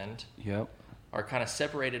sand are kind of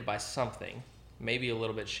separated by something, maybe a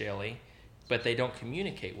little bit shaly, but they don't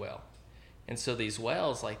communicate well. And so these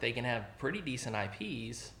wells, like, they can have pretty decent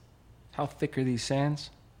IPs. How thick are these sands?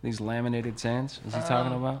 These laminated sands? Is he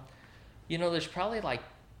talking about? There's probably like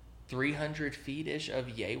 300 feet-ish of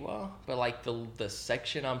Yewa, but like the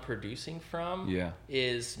section I'm producing from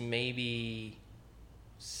is maybe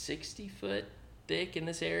 60 foot thick in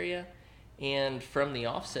this area. And from the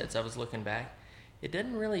offsets, I was looking back, it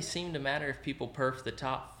doesn't really seem to matter if people perf the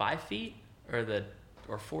top 5 feet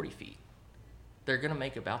or 40 feet. They're going to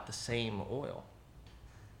make about the same oil.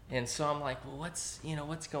 And so I'm like, well, what's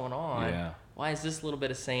going on? Yeah. Why is this little bit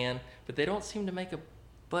of sand? But they don't seem to make a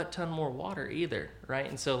butt ton more water either, right?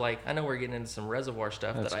 And so, like, I know we're getting into some reservoir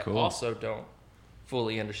stuff that I also don't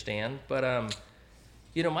fully understand. But,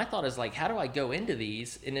 my thought is, like, how do I go into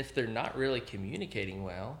these? And if they're not really communicating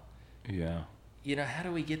well, how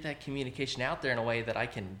do we get that communication out there in a way that I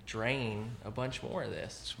can drain a bunch more of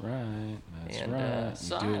this? That's right.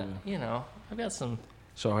 So, I've got some...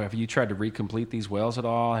 So have you tried to recomplete these wells at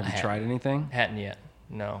all? Have you tried anything? Hadn't yet,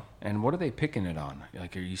 no. And what are they picking it on?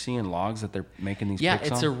 Like, are you seeing logs that they're making these picks on?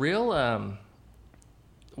 Yeah, it's a real...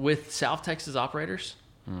 with South Texas operators,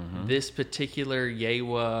 this particular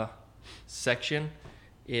Yewa section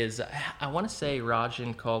is... I want to say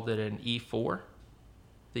Rajan called it an E4.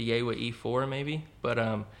 The Yewa E4 maybe.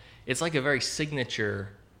 But it's like a very signature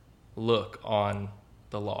look on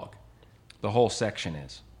the log. The whole section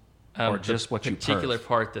is? Or just what you perf? The particular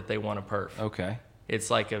part that they want to perf. Okay. It's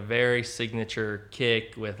like a very signature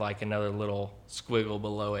kick with like another little squiggle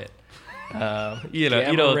below it. You know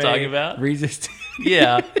what I'm talking about? Resist.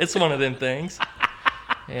 Yeah, it's one of them things.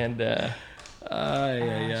 And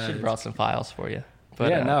I should have brought some files for you.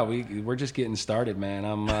 But, we're just getting started, man.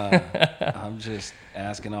 I'm just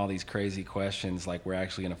asking all these crazy questions like we're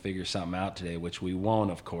actually going to figure something out today, which we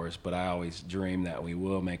won't, of course, but I always dream that we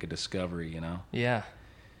will make a discovery, Yeah.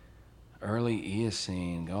 Early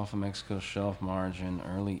Eocene, Gulf of Mexico shelf margin,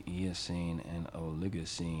 early Eocene, and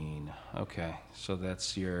Oligocene. Okay, so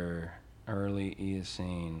that's your early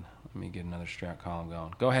Eocene. Let me get another strat column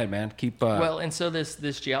going. Go ahead, man. Keep. Well, and so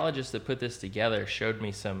this geologist that put this together showed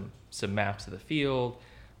me some maps of the field,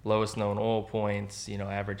 lowest known oil points,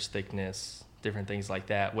 average thickness, different things like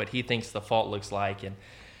that. What he thinks the fault looks like, and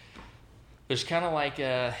there's kind of like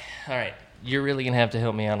all right. You're really going to have to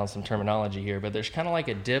help me out on some terminology here, but there's kind of like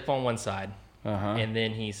a dip on one side, and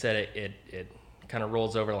then he said it kind of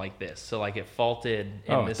rolls over like this. So like it faulted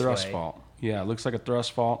in this way. Thrust fault. Yeah, it looks like a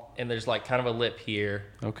thrust fault. And there's like kind of a lip here.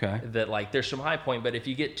 Okay. That like there's some high point, but if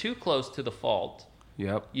you get too close to the fault,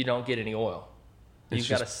 you don't get any oil. You've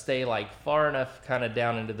got to stay like far enough kind of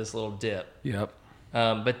down into this little dip. Yep.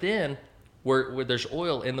 But then where there's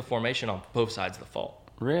oil in the formation on both sides of the fault.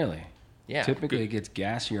 Really? Yeah. Typically, it gets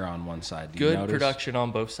gassier on one side. Good production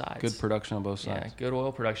on both sides. Good production on both sides. Yeah, good oil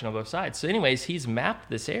production on both sides. So anyways, he's mapped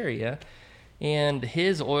this area, and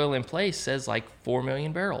his oil in place says like 4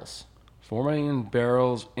 million barrels. 4 million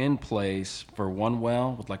barrels in place for one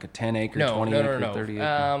well with like a 10-acre, 20-acre,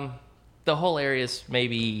 30-acre? The whole area is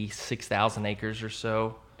maybe 6,000 acres or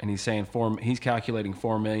so. And he's saying he's calculating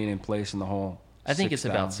 4 million in place in the whole I think it's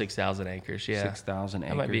about 6,000 acres, yeah. 6,000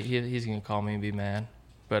 acres. He's going to call me and be mad.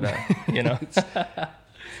 But, it's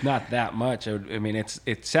not that much. I mean,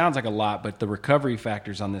 it sounds like a lot, but the recovery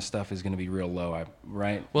factors on this stuff is going to be real low,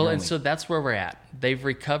 right? Well, and so that's where we're at. They've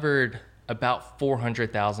recovered about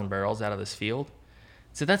 400,000 barrels out of this field.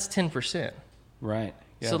 So that's 10%. Right.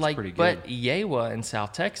 Yeah, so that's pretty good. But Yewa in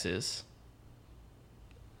South Texas,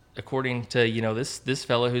 according to, this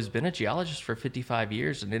fellow who's been a geologist for 55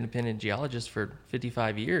 years, an independent geologist for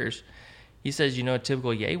 55 years, he says, a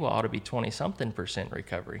typical Yewa ought to be 20-something%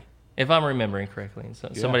 recovery, if I'm remembering correctly. And so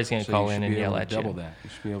somebody's going to call in and yell at you. Double that.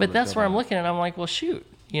 But that's where I'm looking at. I'm like, well, shoot,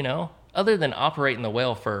 other than operating the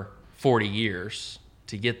well for 40 years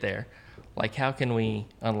to get there, like, how can we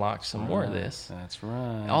unlock some more of this? That's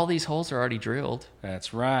right. All these holes are already drilled.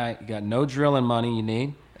 That's right. You got no drilling money you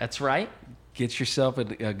need. That's right. Get yourself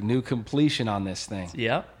a new completion on this thing.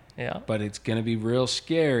 Yeah. But it's going to be real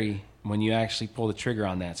scary when you actually pull the trigger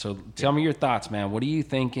on that. So tell me your thoughts, man. What are you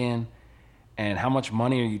thinking, and how much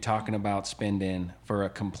money are you talking about spending for a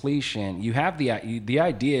completion? You have the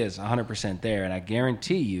idea is 100% there, and I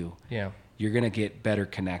guarantee you you're going to get better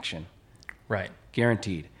connection. Right.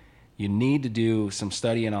 Guaranteed. You need to do some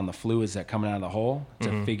studying on the fluids that coming out of the hole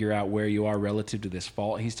to figure out where you are relative to this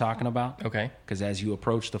fault he's talking about. Okay. Because as you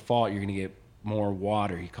approach the fault, you're going to get more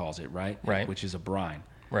water, he calls it, right? Right. Which is a brine.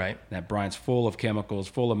 Right. That brine's full of chemicals,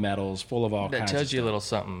 full of metals, full of all That kinds of tells you a stuff. little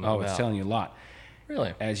something. Oh, about, it's telling you a lot.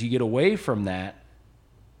 Really? As you get away from that,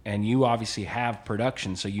 and you obviously have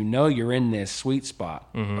production, so you know you're in this sweet spot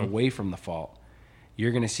away from the fault, you're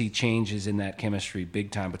going to see changes in that chemistry big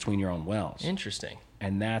time between your own wells. Interesting.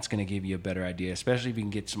 And that's going to give you a better idea, especially if you can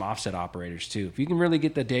get some offset operators too. If you can really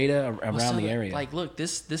get the data around the area. Like, look,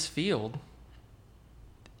 this field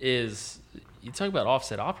is, you talk about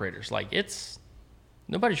offset operators, like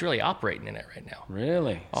nobody's really operating in it right now.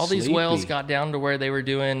 Really? All these wells got down to where they were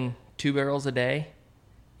doing 2 barrels a day.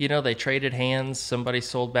 You know, they traded hands. Somebody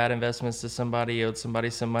sold bad investments to somebody, owed somebody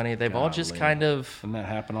some money. They've all just kind of... Doesn't that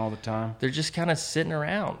happen all the time? They're just kind of sitting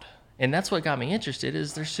around. And that's what got me interested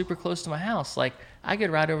is they're super close to my house. Like, I could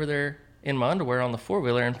ride over there in my underwear on the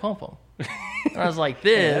 4-wheeler and pump them. And I was like,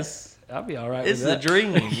 this... I'll be all right It's with that. the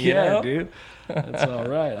dream, you yeah, know? dude. That's all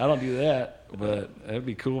right. I don't do that, but it'd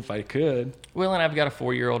be cool if I could. Well, and I've got a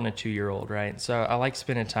 4-year-old and a 2-year-old, right? So I like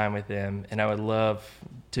spending time with them, and I would love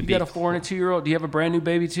to be... You got a 4 and a 2-year-old? Do you have a brand new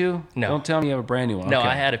baby too? No. Don't tell me you have a brand new one. No, Okay.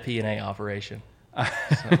 I had a P&A operation.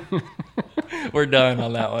 So, we're done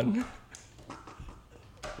on that one.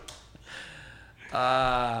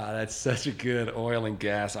 That's such a good oil and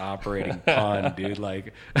gas operating pun, dude.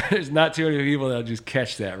 Like, there's not too many people that'll just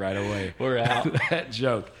catch that right away. We're out. That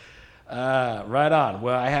joke. Right on.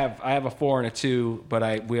 Well, I have a 4 and a 2,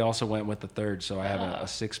 but we also went with the 3rd, so I have a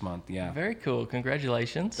 6-month. Yeah. Very cool.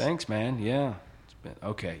 Congratulations. Thanks, man. Yeah.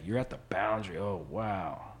 Okay, you're at the boundary. Oh,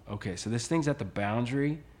 wow. Okay, so this thing's at the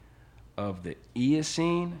boundary of the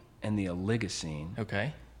Eocene and the Oligocene,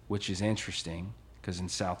 Okay. which is interesting because in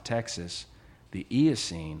South Texas, the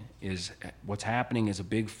Eocene is what's happening is a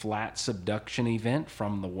big flat subduction event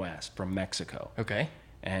from the west, from Mexico. Okay.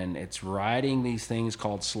 And it's riding these things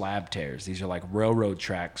called slab tears. These are like railroad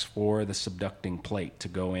tracks for the subducting plate to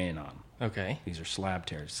go in on. Okay. These are slab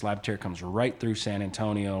tears. Slab tear comes right through San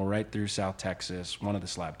Antonio, right through South Texas, one of the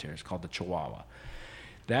slab tears called the Chihuahua.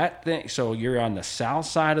 That thing, so you're on the south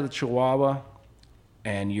side of the Chihuahua,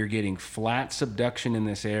 and you're getting flat subduction in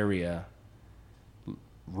this area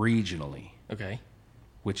regionally, Okay.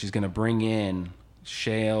 which is going to bring in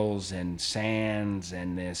shales and sands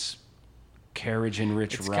and this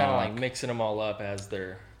carriage-enriched It's rock. kind of like mixing them all up as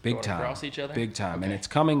they're Big going time. across each other. Big time. Okay. And it's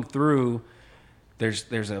coming through.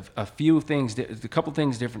 There's a few things, a couple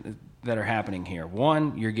things different that are happening here.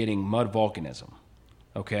 One, you're getting mud volcanism.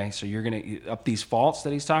 Okay, so you're going to, up these faults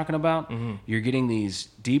that he's talking about, you're getting these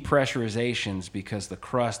depressurizations because the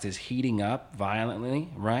crust is heating up violently,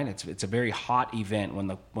 right? It's a very hot event.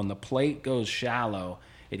 When the plate goes shallow,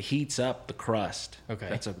 it heats up the crust.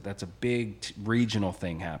 Okay. That's a big regional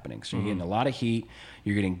thing happening. So you're getting a lot of heat.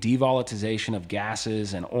 You're getting devolatilization of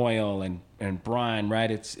gases and oil and brine,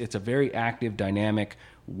 right? It's a very active, dynamic,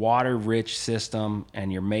 water-rich system,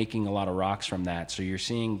 and you're making a lot of rocks from that. So you're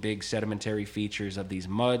seeing big sedimentary features of these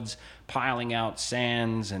muds piling out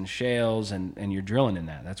sands and shales, and you're drilling in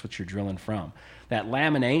that. That's what you're drilling from. That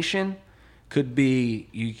lamination could be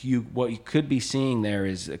what you could be seeing there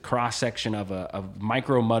is a cross section of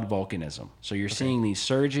micro mud volcanism. So you're seeing these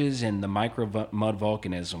surges in the micro mud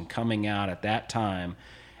volcanism coming out at that time,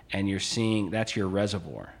 and you're seeing that's your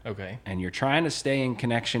reservoir. Okay. And you're trying to stay in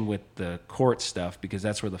connection with the quartz stuff because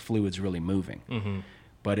that's where the fluid's really moving. Mm-hmm.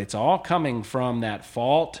 But it's all coming from that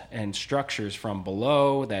fault and structures from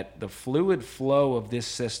below. That the fluid flow of this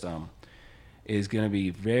system is going to be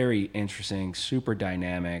very interesting, super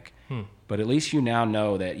dynamic. But at least you now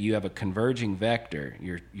know that you have a converging vector.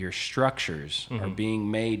 Your structures are being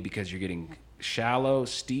made because you're getting shallow,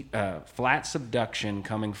 steep, flat subduction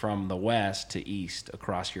coming from the west to east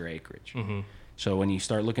across your acreage. So when you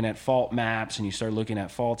start looking at fault maps and you start looking at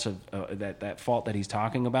faults of that fault that he's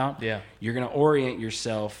talking about, you're going to orient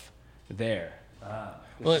yourself there.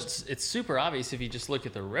 Well, it's super obvious if you just look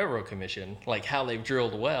at the Railroad Commission, like how they've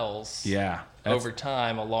drilled wells over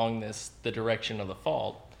time along the direction of the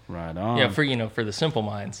fault. Right on. Yeah, for the simple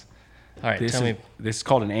minds. All right, This is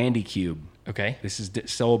called an Andy Cube. Okay. This is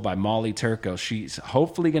sold by Molly Turco. She's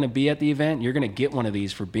hopefully going to be at the event. You're going to get one of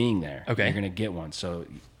these for being there. Okay. You're going to get one. So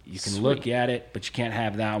you can look at it, but you can't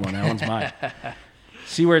have that one. That one's mine.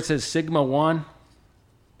 See where it says Sigma 1?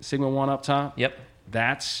 Sigma 1 up top? Yep.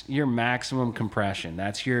 That's your maximum compression.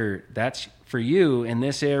 That's for you in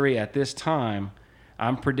this area at this time.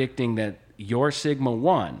 I'm predicting that your Sigma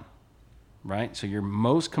 1 right? So your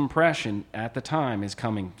most compression at the time is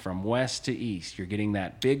coming from west to east. You're getting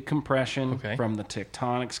that big compression from the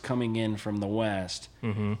tectonics coming in from the west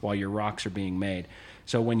while your rocks are being made.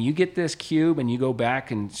 So when you get this cube and you go back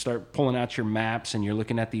and start pulling out your maps and you're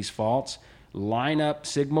looking at these faults, line up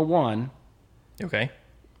sigma 1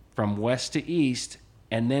 from west to east,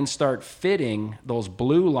 and then start fitting those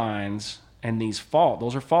blue lines and these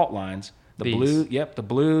those are fault lines. The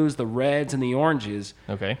blues, the reds, and the oranges.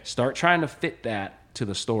 Start trying to fit that to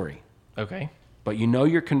the story. But you know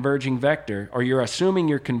your converging vector, or you're assuming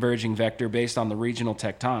your converging vector based on the regional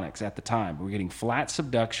tectonics at the time. We're getting flat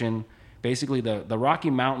subduction. Basically, the Rocky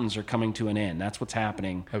Mountains are coming to an end. That's what's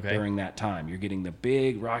happening during that time. You're getting the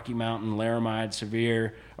big Rocky Mountain laramide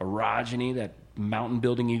severe orogeny, that mountain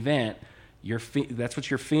building event. That's what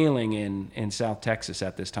you're feeling in South Texas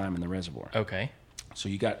at this time in the reservoir. So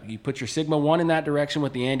you put your sigma 1 in that direction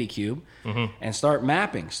with the Andy cube and start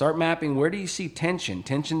mapping. Start mapping, where do you see tension?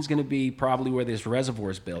 Tension's going to be probably where this reservoir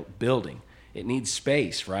is building. It needs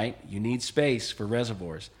space, right? You need space for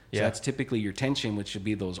reservoirs. So that's typically your tension, which should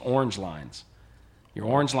be those orange lines. Your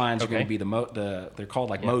orange lines are going to be they're called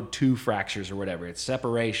like mode 2 fractures or whatever. It's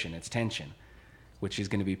separation, it's tension, which is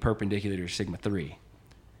going to be perpendicular to sigma 3,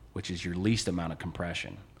 which is your least amount of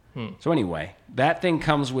compression. So anyway, that thing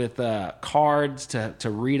comes with cards to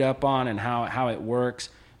read up on and how it works,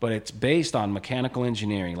 but it's based on mechanical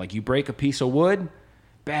engineering. Like you break a piece of wood,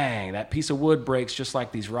 bang, that piece of wood breaks just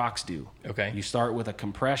like these rocks do. You start with a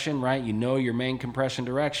compression, right? You know your main compression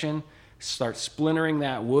direction, start splintering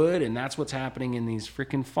that wood, and that's what's happening in these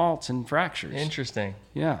freaking faults and fractures. Interesting.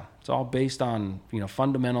 Yeah, it's all based on,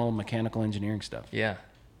 fundamental mechanical engineering stuff. Yeah.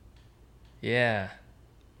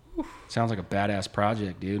 Sounds like a badass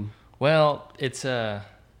project, dude. Well, it's like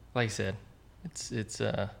I said, it's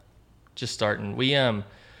just starting. We where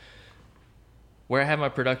I have my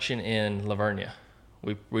production in Lavernia,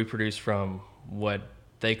 we produce from what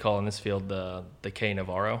they call in this field the K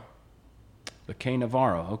Navarro. The K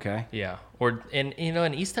Navarro, okay. Yeah,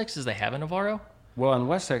 in East Texas they have a Navarro. Well, in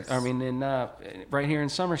West Texas, right here in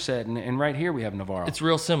Somerset, and right here we have Navarro. It's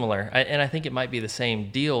real similar, and I think it might be the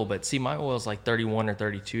same deal, but see, my oil is like 31 or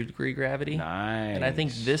 32 degree gravity. Nice. And I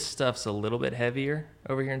think this stuff's a little bit heavier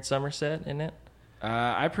over here in Somerset, isn't it?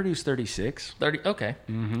 I produce 36. 30, okay,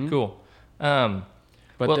 cool. But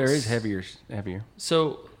there is heavier.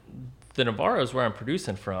 So the Navarro is where I'm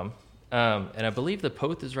producing from, and I believe the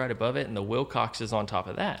Poth is right above it, and the Wilcox is on top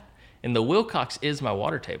of that. And the Wilcox is my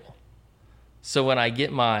water table. So when I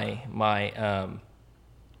get my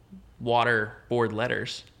water board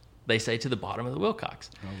letters, they say to the bottom of the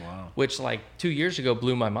Wilcox. Oh, wow. Which like 2 years ago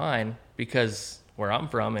blew my mind, because where I'm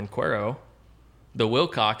from in Cuero, the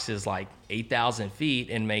Wilcox is like 8,000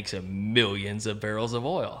 feet and makes millions of barrels of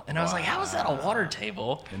oil. And I was like, how is that a water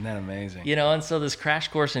table? Isn't that amazing? And so this crash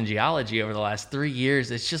course in geology over the last 3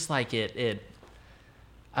 years, it's just like I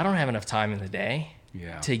don't have enough time in the day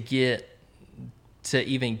to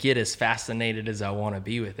even get as fascinated as I want to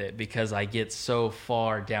be with it, because I get so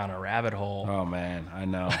far down a rabbit hole. Oh man, I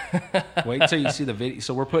know. Wait till you see the video.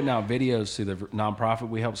 So we're putting out videos to the nonprofit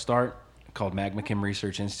we helped start called Magma Chem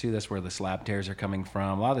Research Institute. That's where the slab tears are coming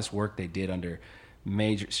from. A lot of this work they did under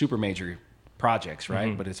super major projects,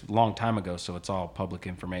 right? But it's a long time ago, so it's all public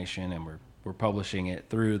information, and we're publishing it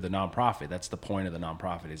through the nonprofit. That's the point of the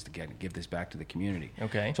nonprofit, is to give this back to the community.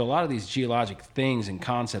 Okay. So a lot of these geologic things and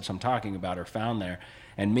concepts I'm talking about are found there.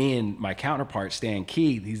 And me and my counterpart, Stan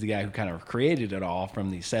Keith, he's the guy who kind of created it all from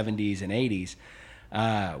the 70s and 80s.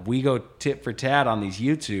 We go tit for tat on these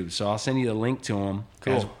YouTubes, so I'll send you the link to them.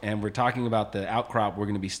 Cool. And we're talking about the outcrop we're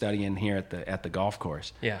going to be studying here at the golf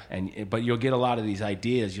course. Yeah. But you'll get a lot of these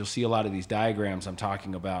ideas. You'll see a lot of these diagrams I'm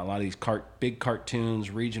talking about. A lot of these big cartoons,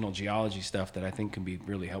 regional geology stuff that I think can be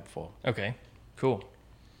really helpful. Okay. Cool.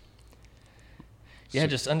 Yeah,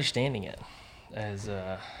 just understanding it as.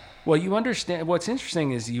 Well, you understand. What's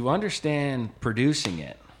interesting is you understand producing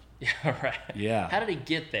it. Yeah, right. Yeah. How did it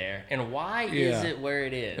get there, and why is it where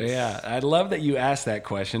it is? Yeah, I love that you asked that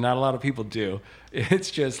question. Not a lot of people do.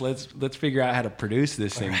 It's just let's figure out how to produce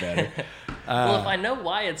this thing better. Well, if I know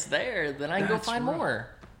why it's there, then I can go find more.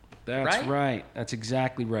 That's right. That's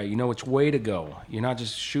exactly right. You know which way to go. You're not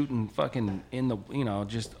just shooting fucking in the,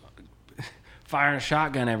 just firing a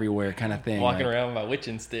shotgun everywhere kind of thing. Walking around with my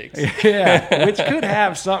witching sticks. Yeah, which could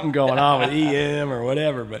have something going on with EM or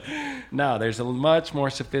whatever. But no, there's a much more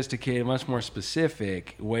sophisticated, much more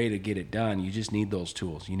specific way to get it done. You just need those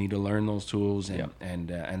tools. You need to learn those tools, and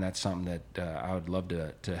that's something that I would love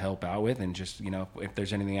to help out with. And just, if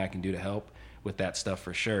there's anything I can do to help with that stuff,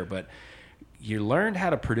 for sure. But you learned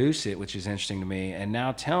how to produce it, which is interesting to me. And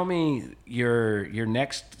now tell me your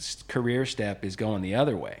next career step is going the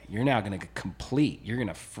other way. You're now going to complete. You're going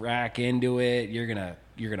to frack into it. You're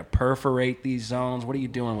going to perforate these zones. What are you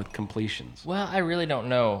doing with completions? Well, I really don't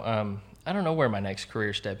know. I don't know where my next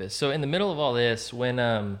career step is. So in the middle of all this, when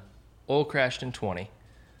oil crashed in 20,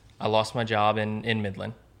 I lost my job in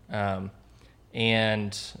Midland.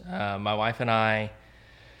 And my wife and I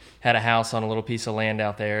had a house on a little piece of land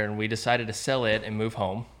out there, and we decided to sell it and move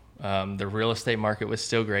home. The real estate market was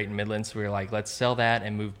still great in Midland, so we were like, let's sell that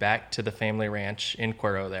and move back to the family ranch in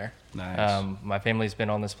Cuero there. Nice. My family's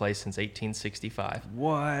been on this place since 1865.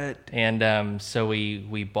 What? And so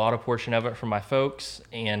we bought a portion of it from my folks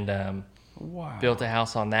and Wow. built a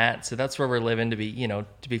house on that. So that's where we're living, to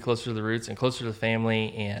be closer to the roots and closer to the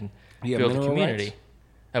family and You have build a mineral community.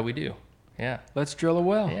 rights? We do. Yeah. Let's drill a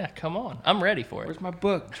well. Yeah, come on. I'm ready for it. Where's my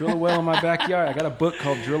book? Drill a well in my backyard. I got a book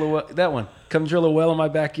called Drill a Well. That one. Come drill a well in my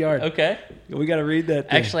backyard. Okay. We got to read that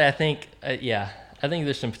thing. Actually, I think I think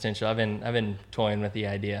there's some potential. I've been toying with the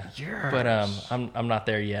idea. Yes. But I'm not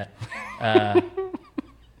there yet.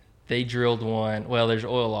 They drilled one. Well, there's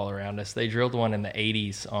oil all around us. They drilled one in the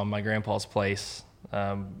 80s on my grandpa's place.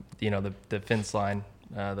 The fence line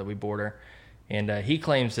that we border. And he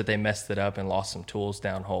claims that they messed it up and lost some tools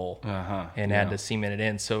downhole and had to cement it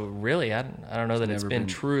in. So really, I don't know that it's been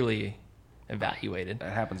truly evaluated.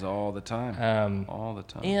 That happens all the time. All the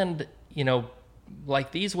time. And,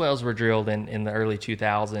 like these wells were drilled in the early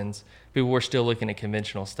 2000s, people were still looking at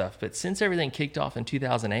conventional stuff. But since everything kicked off in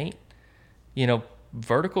 2008,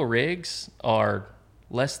 vertical rigs are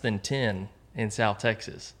less than 10 in South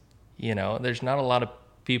Texas. There's not a lot of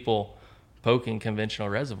people poking conventional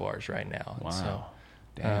reservoirs right now. Wow. So,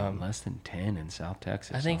 damn, less than 10 in South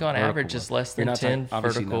Texas. I think on average it's less than 10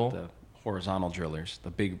 obviously vertical. Not the horizontal drillers,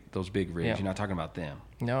 those big rigs. Yeah. You're not talking about them.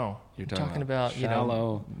 No, You're I'm talking about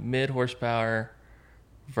shallow, mid horsepower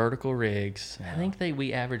vertical rigs. Yeah. I think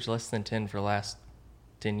we averaged less than 10 for the last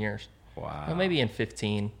 10 years. Wow. Well, maybe in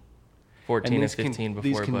 14 and 15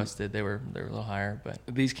 before it busted, they were a little higher. But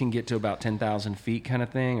these can get to about 10,000 feet kind of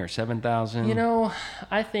thing, or 7,000.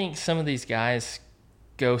 I think some of these guys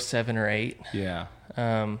go 7 or 8. Yeah.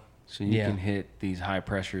 So you can hit these high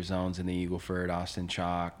pressure zones in the Eagle Ford, Austin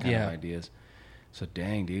Chalk kind of ideas. So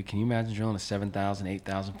dang, dude, can you imagine drilling a 7,000,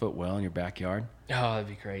 8,000 foot well in your backyard? Oh, that'd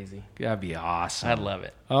be crazy. That'd be awesome. I'd love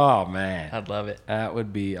it. Oh man, I'd love it. That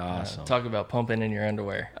would be awesome. Talk about pumping in your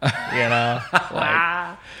underwear.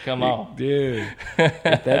 Come on, dude.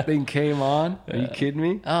 If that thing came on, are you kidding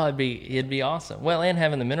me? Oh, it'd be awesome. Well, and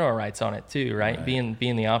having the mineral rights on it too, right? Being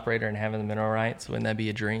the operator and having the mineral rights, wouldn't that be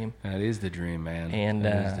a dream? That is the dream, man. And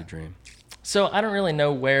that is the dream. So I don't really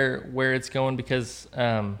know where it's going because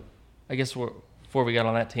I guess before we got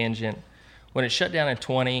on that tangent, when it shut down in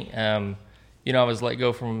 20, I was let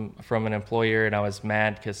go from an employer, and I was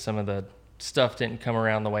mad because some of the stuff didn't come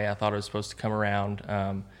around the way I thought it was supposed to come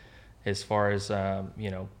around. As far as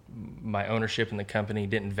my ownership in the company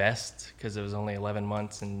didn't vest because it was only 11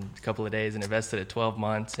 months and a couple of days, and it vested at 12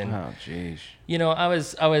 months. And oh, jeez. I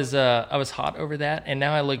was hot over that, and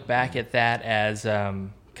now I look back at that as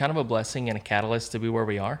kind of a blessing and a catalyst to be where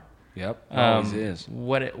we are. Yep, always is.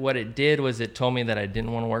 What it did was it told me that I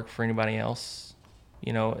didn't want to work for anybody else,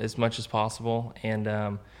 as much as possible.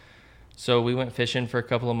 And so we went fishing for a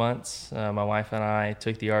couple of months. My wife and I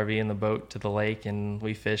took the RV and the boat to the lake, and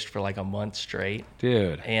we fished for like a month straight.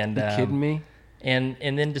 Dude, and you kidding me? And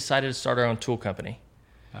then decided to start our own tool company.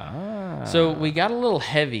 Ah. So we got a little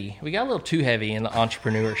heavy. We got a little too heavy in the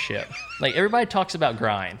entrepreneurship. Like everybody talks about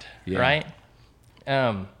grind, right?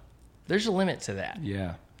 There's a limit to that.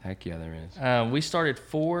 Yeah. Heck yeah, there is. We started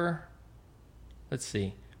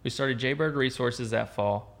we started Jaybird Resources that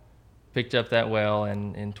fall, picked up that well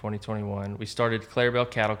in 2021. We started Clarabelle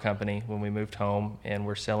Cattle Company when we moved home, and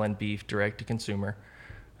we're selling beef direct to consumer,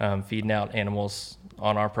 feeding out animals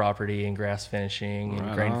on our property and grass finishing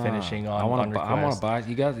and grain finishing on request. I want to buy it.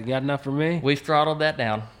 You got enough for me? We've throttled that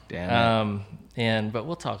down. Damn it. But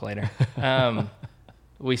we'll talk later.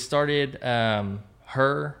 We started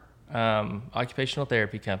her occupational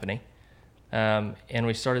therapy company, and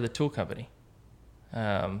we started the tool company,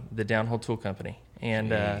 the downhole tool company, and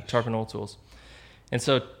Tarpon Oil Tools. And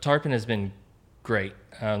so Tarpon has been great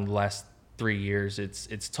the last 3 years.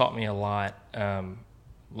 It's taught me a lot,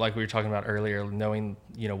 like we were talking about earlier, knowing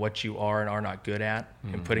what you are and are not good at,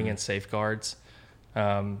 and putting in safeguards,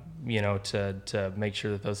 to make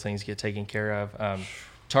sure that those things get taken care of.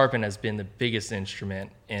 Tarpon has been the biggest instrument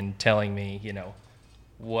in telling me,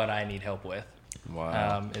 what I need help with.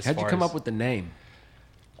 Wow. How'd you come up with the name?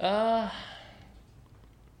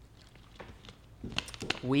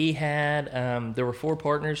 We had, there were 4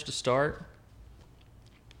 partners to start.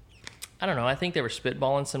 I don't know. I think they were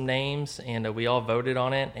spitballing some names, and we all voted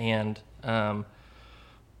on it. And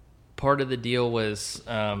part of the deal was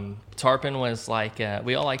Tarpon was like,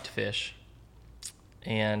 we all like to fish,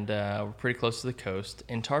 and we're pretty close to the coast.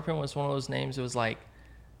 And Tarpon was one of those names that was like,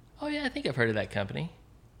 oh, yeah, I think I've heard of that company.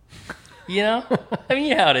 You know? I mean,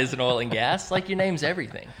 you know how it is in oil and gas. Like, your name's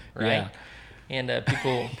everything, right? Yeah. And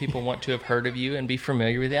people want to have heard of you and be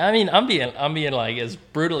familiar with you. I mean, I'm being like as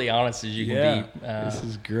brutally honest as you can be. This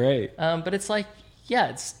is great. But it's like,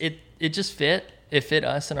 yeah, it just fit. It fit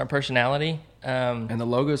us and our personality. And the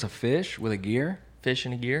logo's a fish with a gear? Fish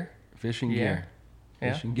and a gear. Fish and gear.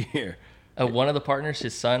 Yeah. Fish and gear. One of the partners,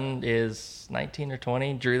 his son is 19 or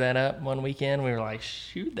 20, drew that up one weekend. We were like,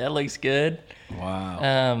 shoot, that looks good.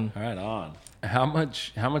 Wow. Right on. How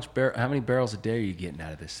many barrels a day are you getting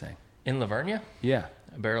out of this thing? In Lavernia? Yeah.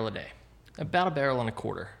 A barrel a day. About a barrel and a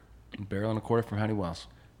quarter. A barrel and a quarter from how many wells?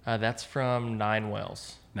 That's from 9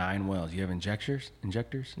 wells. 9 wells. You have injectors?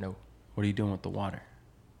 No. What are you doing with the water?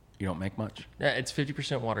 You don't make much? Yeah, it's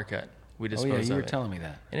 50% water cut. We dispose of it. Oh, yeah, you were telling me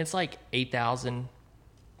that. And it's like 8,000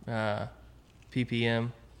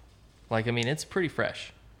 ppm. Like, I mean, it's pretty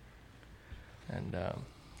fresh. And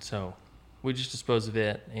so we just dispose of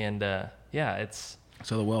it. And, yeah, it's...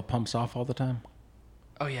 So the well pumps off all the time?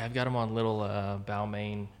 Oh, yeah, I've got them on little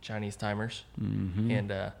Balmain Chinese timers. Mm-hmm.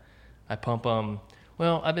 And I pump them.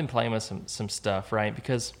 Well, I've been playing with some stuff, right?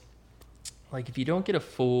 Because, like, if you don't get a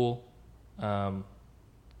full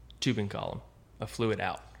tubing column of fluid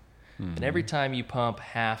out, and every time you pump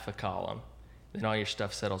half a column, then all your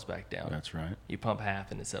stuff settles back down. That's right. You pump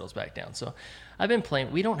half and it settles back down. So I've been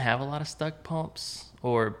playing. We don't have a lot of stuck pumps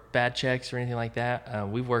or bad checks or anything like that.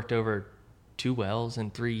 We've worked over 2 wells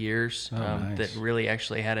in 3 years nice. that really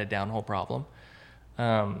actually had a downhole problem.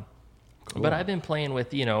 Cool. But I've been playing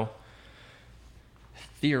with,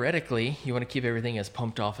 theoretically, you want to keep everything as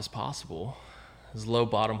pumped off as possible, as low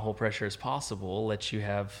bottom hole pressure as possible, lets you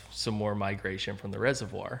have some more migration from the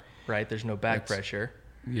reservoir, right? There's no back pressure.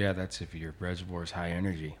 Yeah, that's if your reservoir is high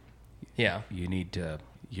energy. Yeah. You need to,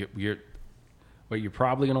 what you're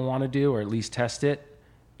probably going to want to do, or at least test it,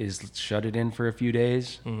 is shut it in for a few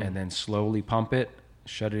days and then slowly pump it,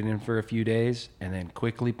 shut it in for a few days, and then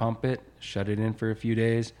quickly pump it, shut it in for a few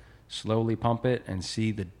days, slowly pump it, and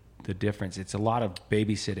see the difference. It's a lot of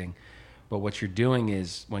babysitting, but what you're doing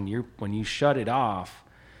is when you shut it off,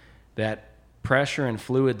 that pressure and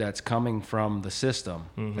fluid that's coming from the system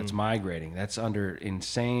that's migrating, that's under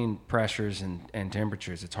insane pressures and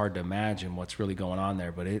temperatures. It's hard to imagine what's really going on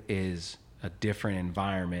there, but it is a different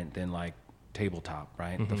environment than like tabletop,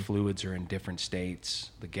 right? The fluids are in different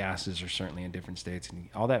states. The gases are certainly in different states, and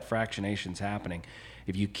all that fractionation's happening.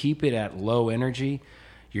 If you keep it at low energy,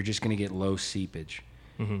 you're just going to get low seepage.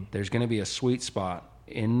 There's going to be a sweet spot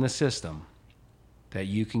in the system that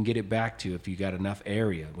you can get it back to if you got enough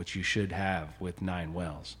area, which you should have with 9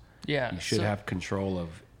 wells. Yeah. You should have control of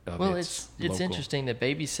well, its it's interesting that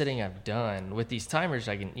babysitting I've done with these timers.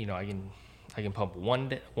 I can pump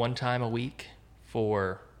one time a week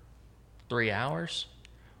for 3 hours,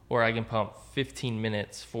 or I can pump 15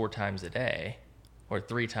 minutes 4 times a day, or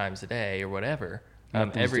 3 times a day, or whatever,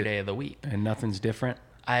 every day of the week. And nothing's different?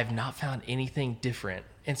 I have not found anything different.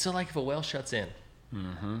 And so, like, if a well shuts in,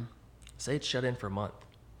 say it's shut in for a month,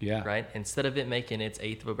 right? Instead of it making its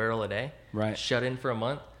 1/8 of a barrel a day, right? Shut in for a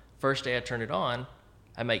month. First day I turn it on,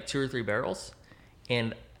 I make 2 or 3 barrels,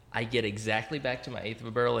 and I get exactly back to my 1/8 of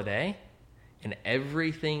a barrel a day, and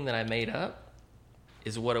everything that I made up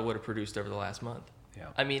is what I would have produced over the last month. Yeah.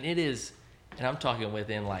 I mean, it is, and I'm talking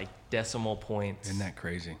within like decimal points. Isn't that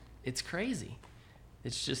crazy? It's crazy.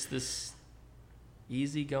 It's just this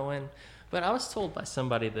easy going. But I was told by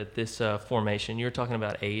somebody that this formation, you were talking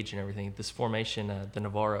about age and everything, this formation, the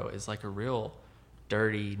Navarro, is like a real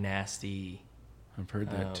dirty, nasty... I've heard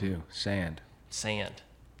that too. Sand. It's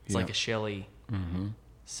like a shelly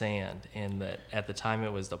sand. And that at the time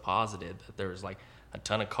it was deposited, that there was like a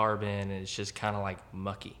ton of carbon, and it's just kind of like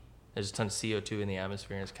mucky. There's a ton of CO2 in the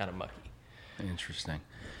atmosphere, and it's kind of mucky. Interesting.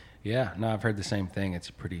 Yeah, no, I've heard the same thing. It's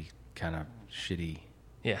a pretty kind of shitty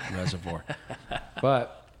reservoir.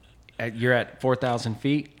 But you're at 4,000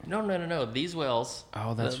 feet? No. These wells that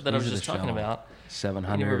I was just talking about,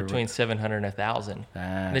 700. Anywhere between 700 and 1,000.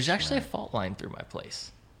 There's actually a fault line through my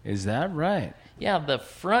place. Is that right? Yeah, the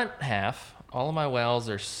front half, all of my wells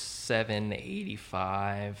are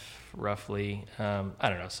 785 roughly. I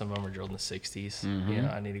don't know, some of them are drilled in the 60s.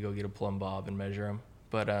 I need to go get a plumb bob and measure them.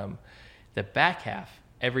 But the back half,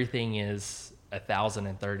 everything is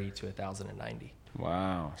 1,030 to 1,090.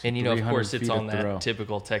 Wow. So and of course it's on that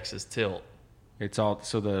typical Texas tilt. It's all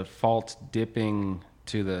so the fault's dipping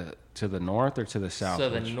to the north or to the south? So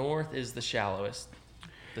the north is the shallowest,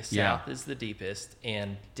 the south is the deepest,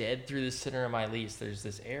 and dead through the center of my lease, there's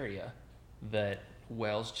this area that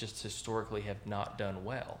wells just historically have not done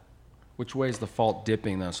well. Which way is the fault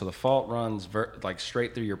dipping though? So the fault runs like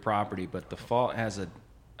straight through your property, but the fault has an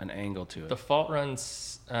angle to it. The fault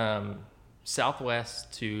runs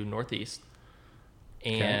southwest to northeast,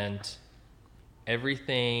 and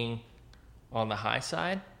everything on the high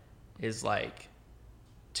side is like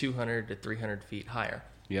 200 to 300 feet higher.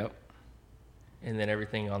 Yep. And then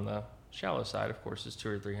everything on the shallow side, of course, is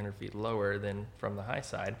 200 or 300 feet lower than from the high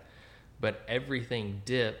side. But everything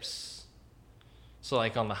dips. So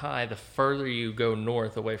like on the high, the further you go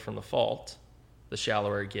north away from the fault, the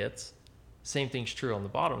shallower it gets. Same thing's true on the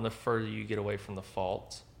bottom. The further you get away from the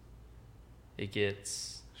fault, it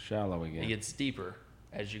gets shallow again. It gets deeper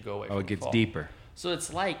as you go away from the fault. Oh, it gets deeper. So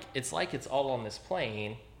it's like it's all on this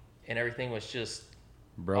plane, and everything was just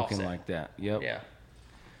broken offset. Like that. Yep. Yeah.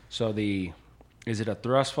 So is it a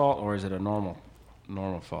thrust fault or is it a normal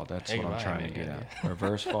fault? That's what I'm trying to get at.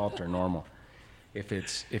 Reverse fault or normal.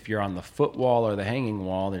 If you're on the footwall or the hanging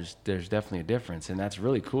wall, there's definitely a difference, and that's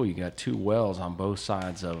really cool. You got two wells on both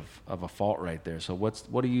sides of a fault right there. So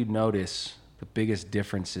what do you notice the biggest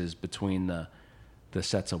differences between the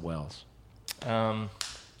sets of wells?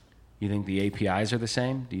 You think the APIs are the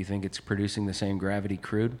same? Do you think it's producing the same gravity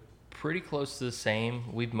crude? Pretty close to the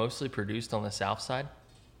same. We've mostly produced on the south side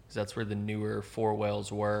because that's where the newer 4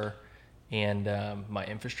 wells were, and my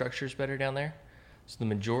infrastructure is better down there. So the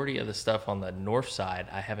majority of the stuff on the north side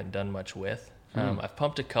I haven't done much with. I've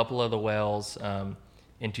pumped a couple of the wells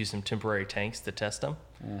into some temporary tanks to test them.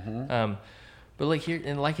 Mm-hmm. But like here,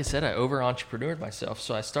 and like I said, I over-entrepreneured myself.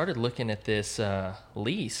 So I started looking at this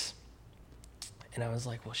lease, and I was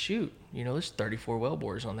like, well, shoot, there's 34 well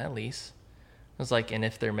bores on that lease. I was like, and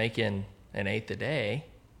if they're making an eighth a day,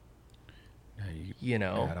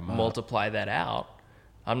 multiply that out,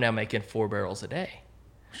 I'm now making 4 barrels a day.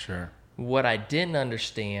 Sure. What I didn't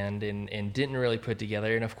understand and didn't really put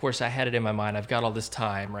together, and of course I had it in my mind, I've got all this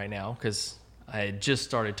time right now because I had just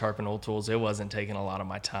started Tarpon Oil Tools. It wasn't taking a lot of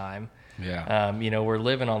my time. Yeah. We're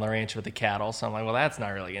living on the ranch with the cattle, so I'm like, well, that's not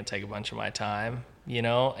really going to take a bunch of my time,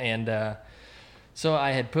 and so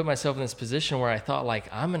I had put myself in this position where I thought,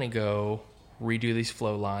 like, I'm going to go redo these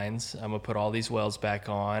flow lines. I'm going to put all these wells back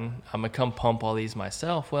on. I'm going to come pump all these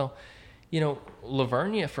myself. Well,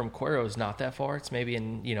 Lavernia from Cuero is not that far. It's maybe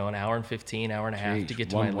in, an hour and 15, hour and a half to get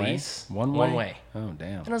to my lease. One way? Oh,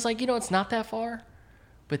 damn. And I was like, it's not that far.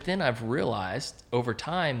 But then I've realized over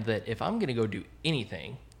time that if I'm going to go do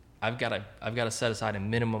anything, I've got to set aside a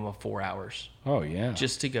minimum of 4 hours. Oh, yeah.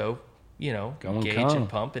 Just to go, gauge come. and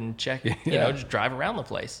pump and check, just drive around the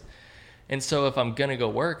place. And so if I'm going to go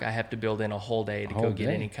work, I have to build in a whole day to go get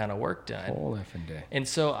any kind of work done. Whole effing day. And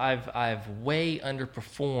so I've way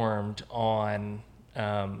underperformed on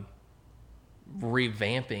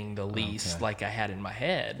revamping the lease like I had in my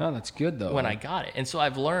head. No, that's good though. When I got it. And so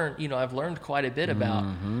I've learned quite a bit about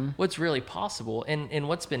what's really possible. And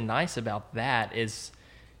what's been nice about that is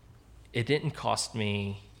it didn't cost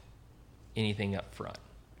me anything up front.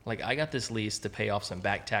 Like I got this lease to pay off some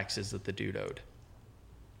back taxes that the dude owed.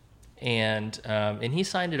 And he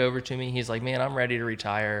signed it over to me. He's like, man, I'm ready to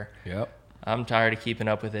retire. Yep. I'm tired of keeping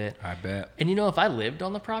up with it. I bet. And if I lived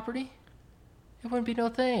on the property, it wouldn't be no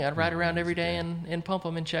thing. I'd ride around every day and pump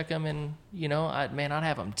them and check them. And, I'd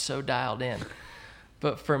have them so dialed in.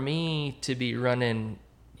 But for me to be running,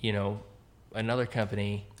 another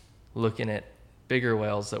company, looking at bigger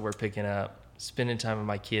wells that we're picking up, spending time with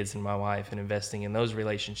my kids and my wife and investing in those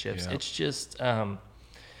relationships, it's just...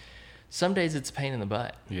 some days it's a pain in the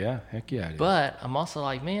butt. Yeah, heck yeah. But I'm also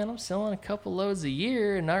like, man, I'm selling a couple loads a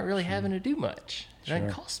year and not really having to do much. It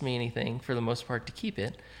doesn't cost me anything for the most part to keep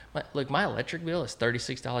it. My electric bill is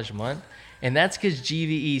 $36 a month, and that's because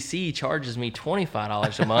GVEC charges me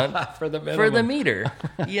 $25 a month for the meter.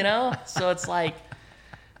 So it's like,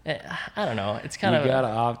 I don't know. It's kind of you got to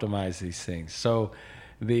optimize these things. So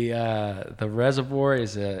the reservoir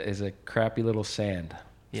is a crappy little sand.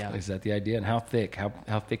 Yeah. Is that the idea? And how thick?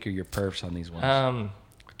 How thick are your perfs on these ones?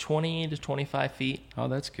 20 to 25 feet. Oh,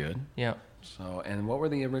 that's good. Yeah. So, and what were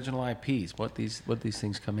the original IPs? What these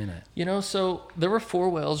things come in at? So there were 4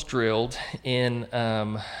 wells drilled in, 2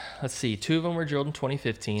 of them were drilled in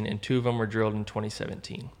 2015 and 2 of them were drilled in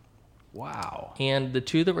 2017. Wow. And the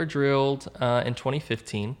 2 that were drilled in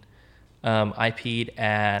 2015 IP'd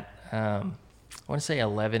at, I want to say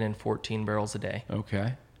 11 and 14 barrels a day.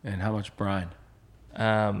 Okay. And how much brine?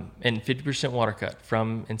 And 50% water cut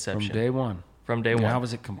from inception. From day one. From day one. How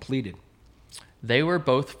was it completed? They were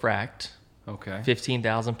both fracked. Okay.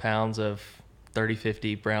 15,000 pounds of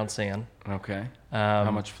 30/50 brown sand. Okay.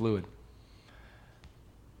 How much fluid?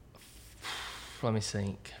 Let me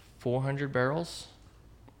think. 400 barrels.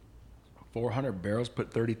 400 barrels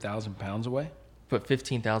put 30,000 pounds away? Put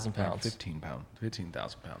 15,000 pounds.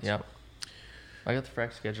 15,000 pounds. Yep. I got the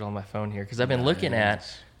frac schedule on my phone here because I've been looking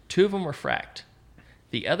at 2 of them were fracked.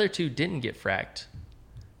 The other 2 didn't get fracked.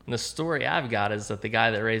 And the story I've got is that the guy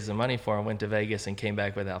that raised the money for him went to Vegas and came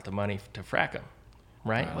back without the money to frack them.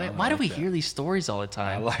 Right? Why do we hear these stories all the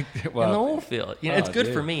time? I like it. In the oil field. It's good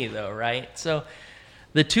for me, though, right? So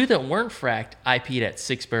the 2 that weren't fracked, I IP'd at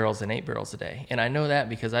 6 barrels and 8 barrels a day. And I know that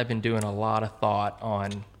because I've been doing a lot of thought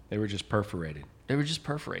on... They were just perforated.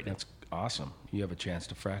 That's awesome. You have a chance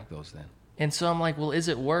to frack those then. And so I'm like, well, is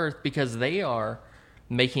it worth... Because they are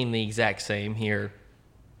making the exact same here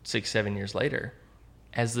 6-7 years later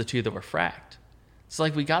as the 2 that were fracked. So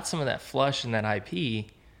like we got some of that flush in that IP,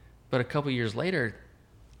 but a couple years later,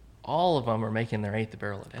 all of them are making their 1/8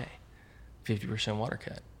 barrel a day, 50% water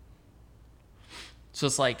cut. So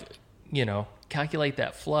it's like, calculate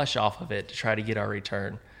that flush off of it to try to get our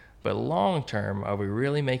return. But long term, are we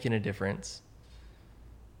really making a difference?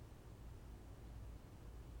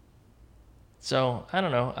 So I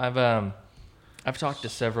don't know. I've talked to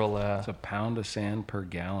several. It's a pound of sand per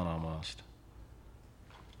gallon almost.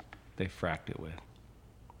 They fracked it with.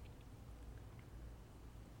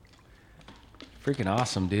 Freaking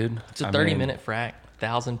awesome, dude. It's a 30-minute frac,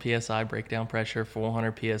 1,000 psi breakdown pressure,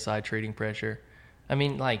 400 psi treating pressure. I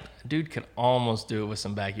mean, like, dude could almost do it with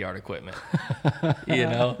some backyard equipment.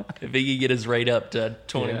 If he could get his rate up to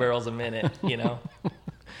 20 barrels a minute,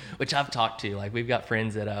 Which I've talked to. Like, we've got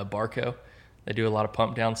friends at Barco. They do a lot of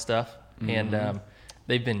pump down stuff, and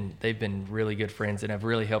they've been really good friends and have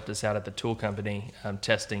really helped us out at the tool company,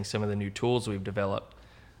 testing some of the new tools we've developed.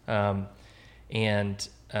 I've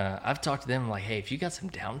talked to them like, hey, if you got some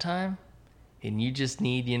downtime and you just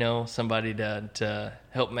need, somebody to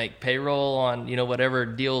help make payroll on, whatever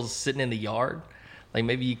deal's sitting in the yard, like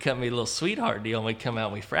maybe you cut me a little sweetheart deal and we come out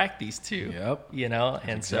and we frack these 2. Yep.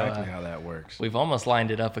 That's exactly how that works. We've almost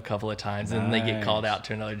lined it up a couple of times and then they get called out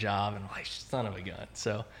to another job and I'm like, son of a gun.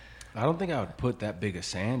 So I don't think I would put that big of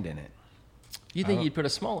sand in it. You think you'd put a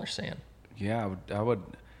smaller sand? Yeah, I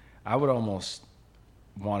would almost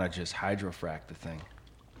want to just hydrofrack the thing.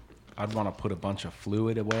 I'd want to put a bunch of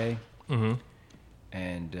fluid away. Mm-hmm.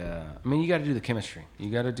 And, you got to do the chemistry. You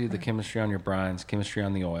got to do the chemistry on your brines, chemistry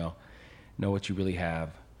on the oil, know what you really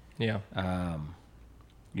have. Yeah.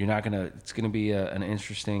 You're not going to, it's going to be an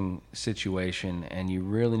interesting situation, and you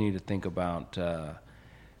really need to think about how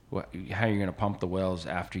you're going to pump the wells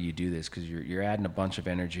after you do this, because you're adding a bunch of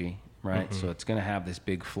energy, right? Mm-hmm. So it's going to have this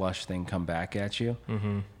big flush thing come back at you.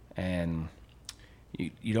 Mm-hmm. And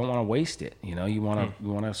you don't want to waste it. You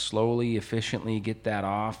want to slowly, efficiently get that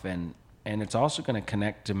off, and it's also going to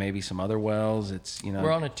connect to maybe some other wells. It's we're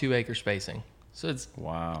on a 2-acre spacing, so it's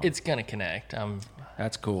going to connect.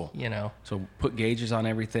 That's cool. So put gauges on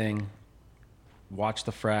everything. Watch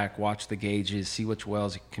the frac, watch the gauges, see which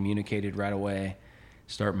wells communicated right away.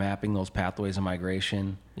 Start mapping those pathways of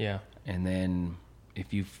migration. Yeah, and then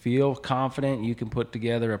if you feel confident, you can put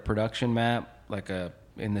together a production map,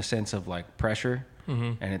 in the sense of like pressure.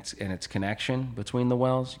 Mm-hmm. and its connection between the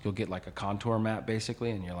wells. You'll get like a contour map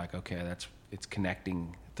basically, and you're like, okay, it's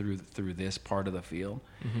connecting through this part of the field.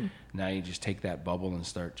 Mm-hmm. Now you just take that bubble and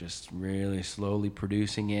start just really slowly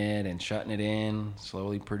producing it and shutting it in,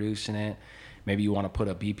 slowly producing it. Maybe you want to put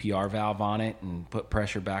a BPR valve on it and put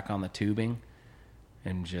pressure back on the tubing,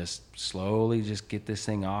 and just slowly just get this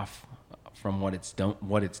thing off from what it's done.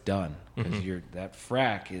 Because mm-hmm. that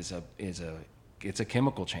frac is it's a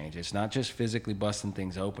chemical change. It's not just physically busting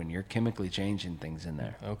things open. You're chemically changing things in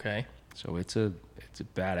there. Okay. So it's a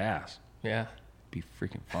badass. Yeah. It'd be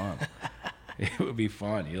freaking fun. It would be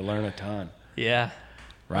fun. You'll learn a ton. Yeah.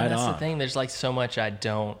 Right. That's the thing. There's like so much I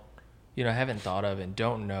don't, haven't thought of and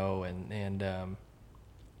don't know. And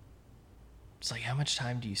it's like, how much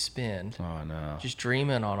time do you spend? Oh, no. Just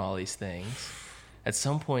dreaming on all these things. At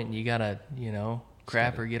some point you gotta,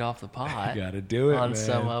 crap or get off the pot. You gotta do it on man.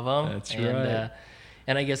 Some of them. That's right.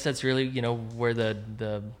 And I guess that's really where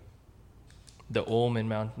the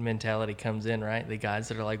oilman mentality comes in, right? The guys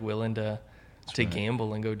that are like willing to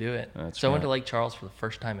gamble and go do it. I went to Lake Charles for the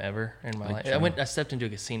first time ever in my life. I stepped into a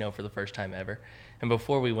casino for the first time ever, and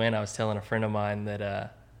before we went, I was telling a friend of mine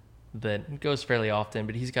that goes fairly often,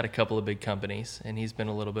 but he's got a couple of big companies, and he's been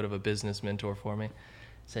a little bit of a business mentor for me.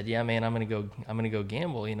 Said, yeah, man, I'm gonna go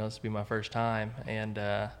gamble. This will be my first time. And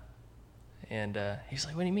he's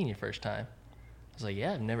like, what do you mean your first time? I was like,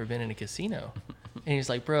 yeah, I've never been in a casino. And he's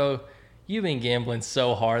like, bro, you've been gambling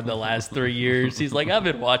so hard the last 3 years. He's like, I've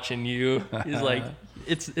been watching you. He's like,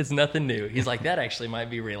 it's nothing new. He's like, that actually might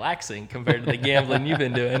be relaxing compared to the gambling you've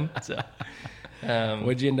been doing. So,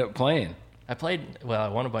 what'd you end up playing? I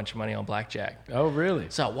won a bunch of money on blackjack. Oh, really?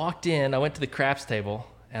 So I walked in, I went to the craps table,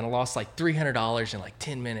 and I lost like $300 in like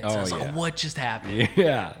 10 minutes. I was like, what just happened?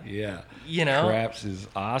 Yeah. You know? Craps is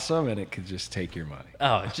awesome, and it could just take your money.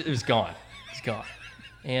 Oh, it was gone. It's gone.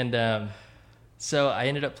 And so I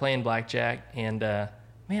ended up playing blackjack, and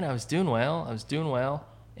man, I was doing well.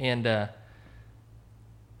 And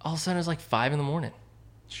all of a sudden, it was like 5 a.m.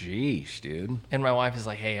 Jeez, dude. And my wife is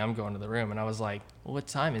like, hey, I'm going to the room. And I was like, well, what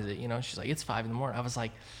time is it? You know, she's like, it's 5 a.m. I was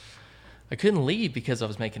like, I couldn't leave because I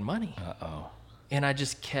was making money. Uh-oh. And I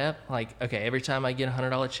just kept like, okay, every time I get a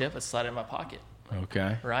 $100 chip, I slide it in my pocket.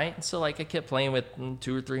 Okay. Right? And so like I kept playing with $200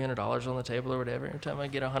 or $300 on the table or whatever. Every time I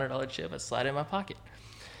get a $100 chip, I slide it in my pocket.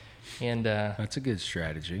 And that's a good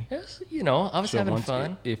strategy. Yes, you know, I was having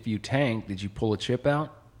fun. If you tanked, did you pull a chip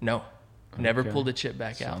out? No. Never pulled the chip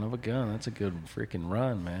back out. Son of a gun. That's a good freaking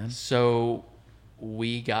run, man. So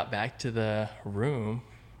we got back to the room,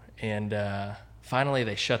 and finally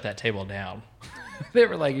they shut that table down. They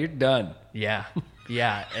were like, you're done. Yeah.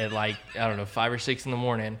 At like, I don't know, 5 or 6 in the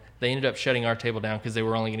morning, they ended up shutting our table down because they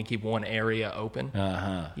were only going to keep one area open.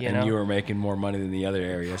 Uh-huh. And you were making more money than the other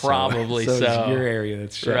area. Probably so. So it's your area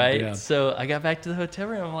that's shut right? down. So I got back to the hotel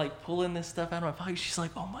room. I'm like pulling this stuff out of my pocket. She's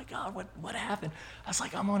like, oh my God, what happened? I was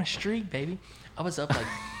like, I'm on a streak, baby. I was up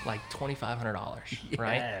like $2,500, yes.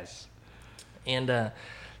 right? And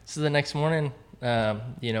so the next morning,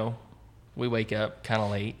 you know, we wake up kind of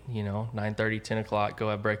late, you know, 9:30, 10 o'clock, go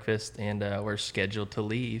have breakfast, and we're scheduled to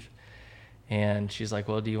leave. And she's like,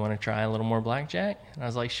 well, do you want to try a little more blackjack? And I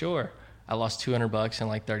was like, sure. I lost $200 in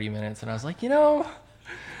like 30 minutes. And I was like, you know,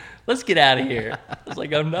 let's get out of here. I was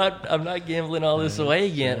like, I'm not gambling all this away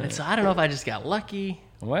again. And so I don't know if I just got lucky.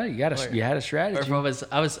 Well, you had a strategy. Or if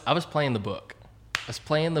I was playing the book. I was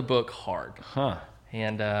playing the book hard. Huh.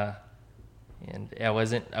 And I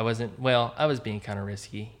was being kind of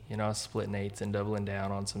risky. You know, I was splitting eights and doubling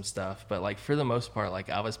down on some stuff. But like for the most part, like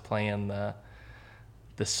I was playing the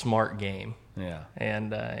smart game. Yeah.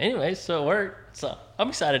 And anyway, so it worked. So I'm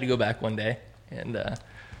excited to go back one day and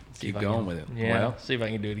keep going with it. Yeah. Well, See if I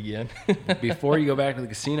can do it again. before you go back to the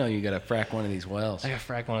casino, you got to frack one of these wells. I got to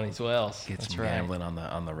frack one of these wells. Get That's some gambling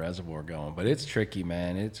on the reservoir going. But it's tricky,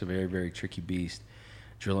 man. It's a very, very tricky beast.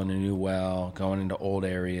 Drilling a new well, going into old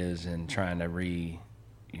areas and trying to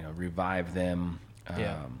revive them.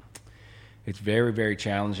 It's very, very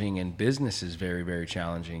challenging, and business is very, very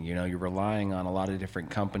challenging. You know, you're relying on a lot of different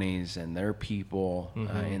companies and their people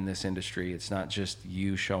in this industry. It's not just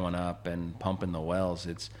you showing up and pumping the wells.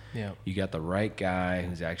 It's you got the right guy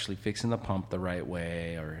who's actually fixing the pump the right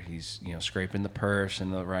way, or he's scraping the purse in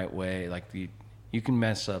the right way. Like you can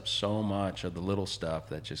mess up so much of the little stuff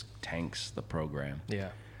that just tanks the program. Yeah.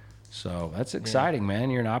 So that's exciting, man.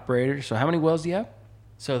 You're an operator. So how many wells do you have?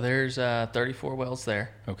 So there's 34 wells there.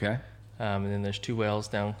 Okay. And then there's 2 wells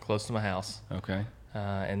down close to my house. Okay.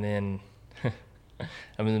 And then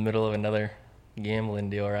I'm in the middle of another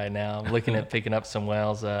gambling deal right now. I'm looking at picking up some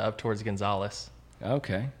wells up towards Gonzales.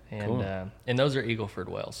 Okay. And cool. And those are Eagleford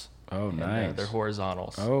wells. Oh, nice. And, they're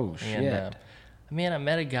horizontals. Oh, shit. And, man, I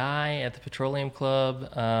met a guy at the Petroleum Club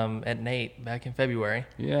at Nate back in February.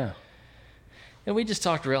 Yeah. And we just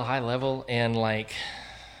talked real high level, and like,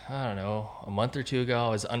 I don't know, a month or 2 ago, I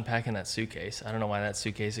was unpacking that suitcase. I don't know why that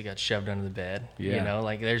suitcase got shoved under the bed. Yeah. You know,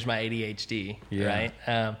 like there's my ADHD, yeah. right?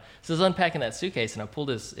 So I was unpacking that suitcase, and I pulled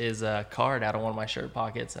his card out of one of my shirt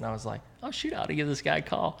pockets, and I was like, oh, shoot, I ought to give this guy a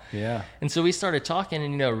call. Yeah. And so we started talking,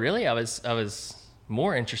 and, really I was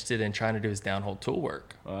more interested in trying to do his downhole tool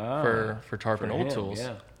work for Tarpon Old Tools.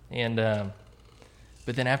 Yeah. And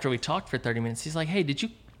but then after we talked for 30 minutes, he's like, hey, did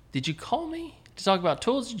you call me to talk about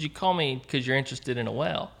tools? Did you call me because you're interested in a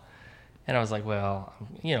well? And I was like, well,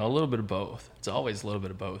 a little bit of both. It's always a little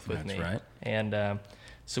bit of both with me. That's right. And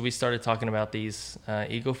so we started talking about these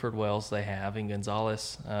Eagleford wells they have in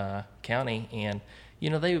Gonzales County. And,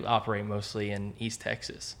 they operate mostly in East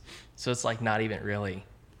Texas. So it's like not even really,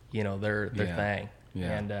 their thing.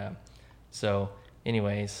 Yeah. And so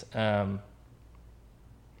anyways,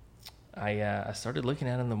 I started looking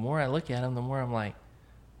at them. The more I look at them, the more I'm like,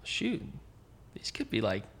 shoot, this could be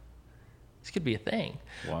a thing.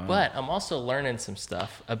 Wow. But I'm also learning some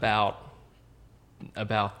stuff about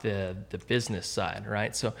the business side,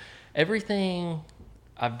 right? So everything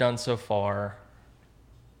I've done so far,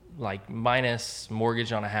 like minus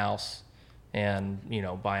mortgage on a house and,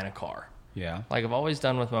 buying a car. Yeah. Like I've always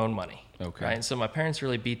done with my own money. Okay. Right. So my parents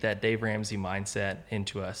really beat that Dave Ramsey mindset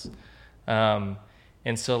into us.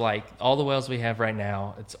 And so like all the wells we have right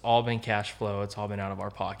now, it's all been cash flow. It's all been out of our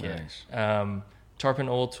pocket. Nice. Tarpon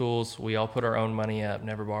Oil Tools, we all put our own money up,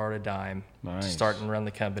 never borrowed a dime to start and run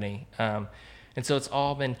the company. And so it's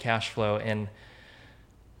all been cash flow. And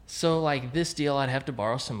so like this deal, I'd have to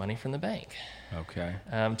borrow some money from the bank. Okay.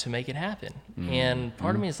 To make it happen. And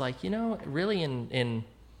part of me is like, really in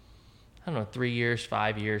I don't know, 3 years,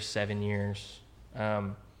 5 years, 7 years,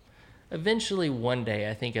 eventually one day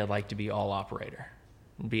I think I'd like to be all operator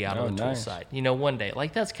and be out on the tool side. One day.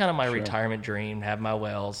 Like that's kind of my retirement dream, have my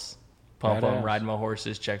wells, pump them, ride my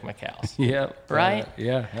horses, check my cows. Yep. Right?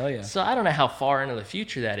 Yeah, hell yeah. So I don't know how far into the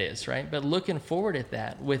future that is, right? But looking forward at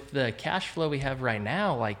that, with the cash flow we have right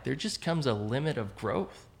now, like there just comes a limit of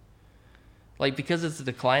growth. Like because it's a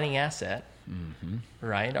declining asset,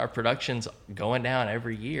 right? Our production's going down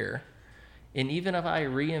every year. And even if I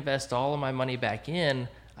reinvest all of my money back in,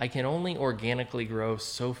 I can only organically grow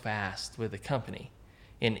so fast with a company.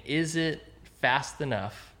 And is it fast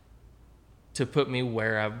enough to put me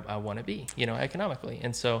where I want to be, economically?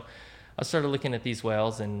 And so I started looking at these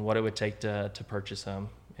wells and what it would take to purchase them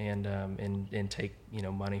and take,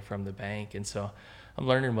 money from the bank. And so I'm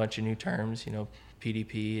learning a bunch of new terms,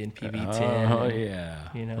 PDP and PV10. Oh, yeah.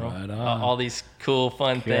 Right on. All these cool,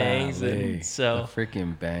 fun things. And so the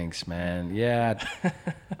freaking banks, man. Yeah.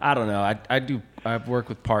 I don't know. I've worked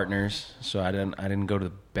with partners, so I didn't go to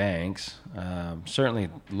the banks. Certainly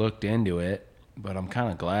looked into it, but I'm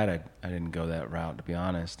kind of glad I didn't go that route, to be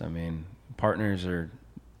honest. I mean, partners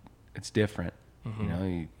it's different.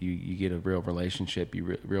 You get a real relationship,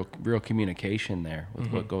 real communication there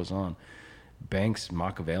with what goes on. Banks,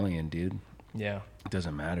 Machiavellian, dude. Yeah. It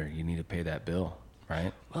doesn't matter. You need to pay that bill,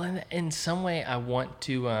 right? Well, in some way, I want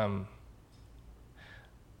to.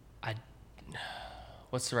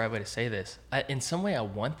 What's the right way to say this? In some way, I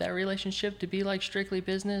want that relationship to be like strictly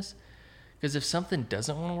business, because if something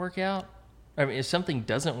doesn't want to work out, if something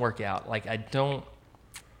doesn't work out, like I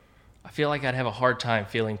feel like I'd have a hard time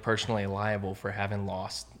feeling personally liable for having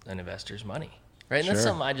lost an investor's money, right? And that's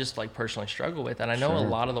something I just like personally struggle with, and I know a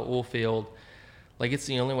lot of the oil field. Like, it's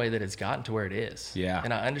the only way that it's gotten to where it is. Yeah.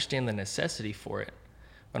 And I understand the necessity for it.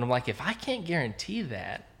 But I'm like, if I can't guarantee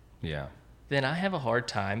that, then I have a hard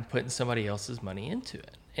time putting somebody else's money into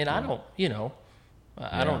it. And I don't,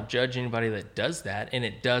 I don't judge anybody that does that, and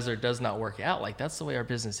it does or does not work out. Like, that's the way our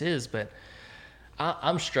business is. But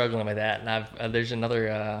I'm struggling with that. And there's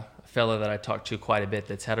another fellow that I talked to quite a bit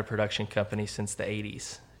that's had a production company since the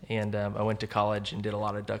 80s. And I went to college and did a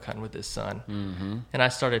lot of duck hunting with his son. Mm-hmm. And I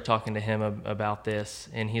started talking to him about this.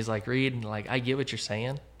 And he's like, Reed, like, I get what you're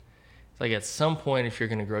saying. It's like, at some point, if you're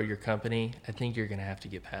going to grow your company, I think you're going to have to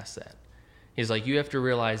get past that. He's like, you have to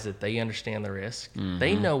realize that they understand the risk. Mm-hmm.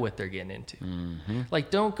 They know what they're getting into. Mm-hmm. Like,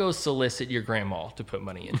 don't go solicit your grandma to put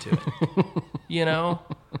money into it,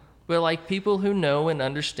 But, like, people who know and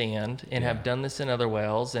understand and have done this in other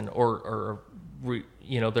wells and or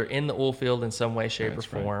they're in the oil field in some way, shape, or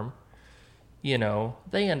form. Right.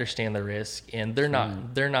 They understand the risk, and they're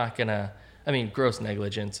not gonna. I mean, gross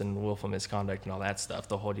negligence and willful misconduct and all that stuff,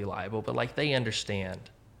 they'll hold you liable. But like, they understand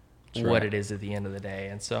what it is at the end of the day,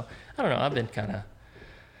 and so I don't know. I've been kind of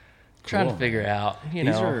trying to figure out.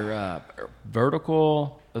 These are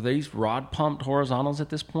vertical. Are these rod pumped horizontals at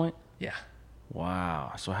this point? Yeah.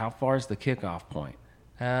 Wow. So how far is the kickoff point?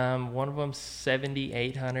 One of them's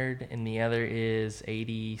 7,800 and the other is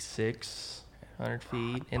 8,600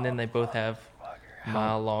 feet. And then they both have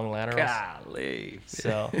mile-long laterals. Golly.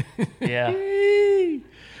 So, yeah.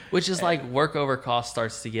 Which is like work over cost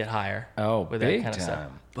starts to get higher. Oh, with big that kind time. of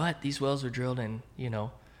stuff. But these wells were drilled in,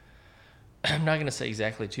 I'm not going to say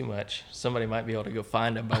exactly too much. Somebody might be able to go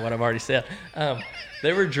find them by what I've already said.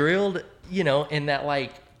 They were drilled, in that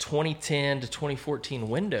like 2010 to 2014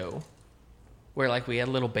 window, where like we had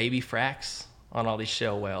little baby fracs on all these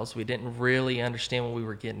shale wells. We didn't really understand what we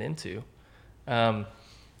were getting into. And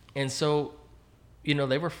so,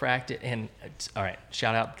 they were fracked it. And all right,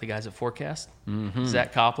 shout out to the guys at Forecast,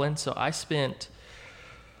 Zach Copland. So I spent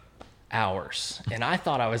hours and I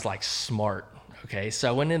thought I was like smart. Okay. So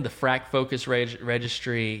I went in the frac focus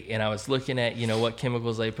registry and I was looking at, what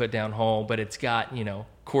chemicals they put down hole, but it's got,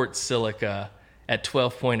 quartz silica at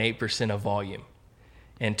 12.8% of volume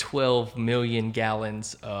and 12 million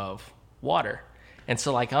gallons of water. And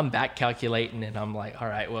so like I'm back calculating and I'm like, all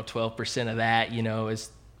right, well, 12% of that,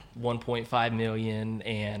 is 1.5 million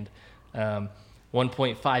and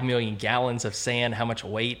 1.5 million gallons of sand. How much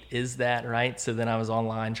weight is that, right? So then I was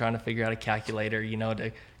online trying to figure out a calculator,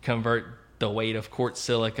 to convert the weight of quartz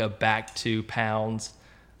silica back to pounds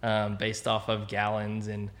based off of gallons.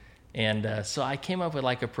 And so I came up with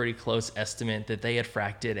like a pretty close estimate that they had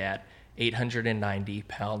fracked it at 890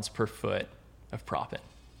 pounds per foot of proppant.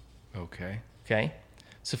 Okay. Okay.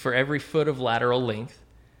 So for every foot of lateral length,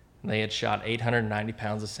 they had shot 890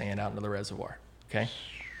 pounds of sand out into the reservoir. Okay.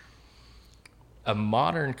 A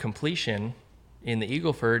modern completion in the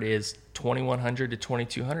Eagleford is 2,100 to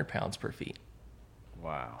 2,200 pounds per feet.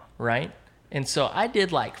 Wow. Right? And so I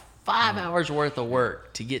did like 5 hours worth of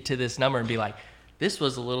work to get to this number and be like, this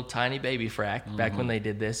was a little tiny baby frac back when they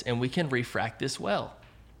did this, and we can refract this well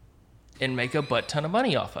and make a butt ton of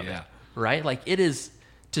money off of it. Right? Like it is,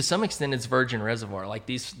 to some extent, it's virgin reservoir. Like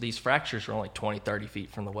these fractures are only 20, 30 feet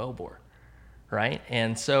from the wellbore. Right?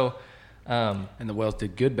 And so... and the wells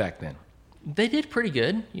did good back then. They did pretty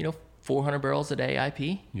good. 400 barrels a day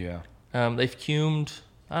IP. Yeah. They've cumed,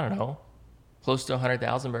 I don't know, close to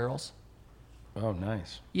 100,000 barrels. Oh,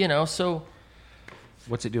 nice. So...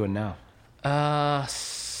 What's it doing now?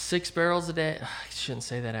 6 barrels a day. I shouldn't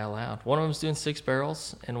say that out loud. One of them's doing 6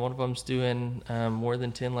 barrels, and one of them's doing more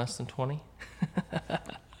than 10, less than 20.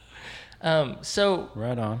 So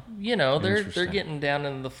right on. They're getting down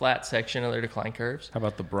into the flat section of their decline curves. How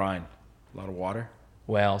about the brine? A lot of water?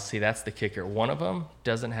 Well, see, that's the kicker. One of them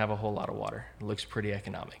doesn't have a whole lot of water. It looks pretty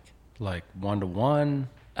economic. Like 1-to-1?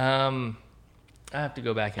 I have to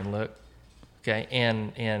go back and look. Okay,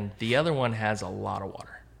 and the other one has a lot of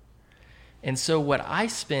water. And so what I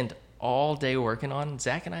spent all day working on,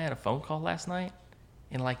 Zach and I had a phone call last night.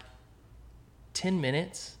 In like 10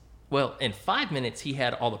 minutes, well, in 5 minutes, he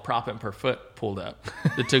had all the proppant per foot pulled up.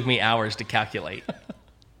 That took me hours to calculate.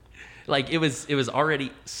 Like it was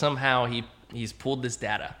already, somehow he's pulled this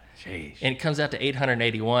data. Jeez. And it comes out to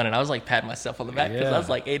 881, and I was like patting myself on the back because I was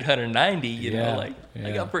like 890, I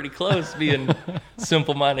got pretty close being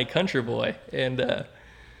simple-minded country boy. And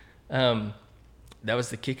that was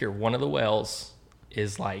the kicker. One of the wells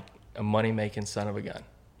is like a money-making son of a gun.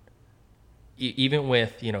 Even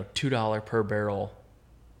with, $2 per barrel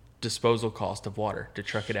disposal cost of water to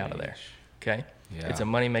truck it out of there. Okay? Yeah. It's a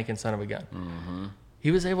money-making son of a gun. Mm-hmm. He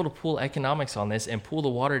was able to pull economics on this and pull the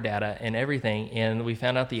water data and everything, and we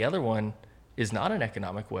found out the other one is not an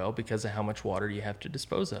economic well because of how much water you have to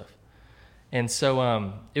dispose of. And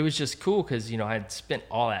so it was just cool because, I had spent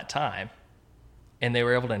all that time, and they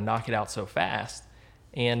were able to knock it out so fast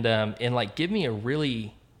and like give me a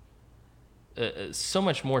really so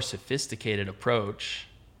much more sophisticated approach,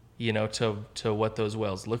 to what those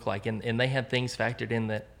wells look like. And they had things factored in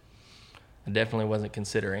that I definitely wasn't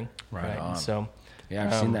considering. Right on. So... Yeah,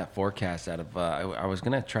 I've seen that forecast out of. I was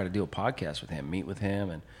gonna try to do a podcast with him, meet with him,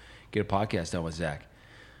 and get a podcast done with Zach.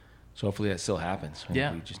 So hopefully that still happens.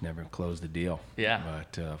 Yeah, we just never closed the deal. Yeah,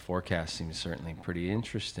 but forecast seems certainly pretty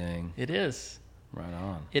interesting. It is. Right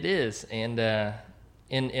on. It is, and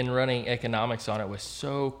in running economics on it was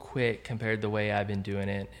so quick compared to the way I've been doing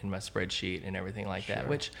it in my spreadsheet and everything like that.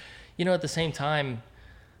 Which, at the same time,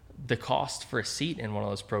 the cost for a seat in one of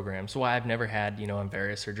those programs, why I've never had,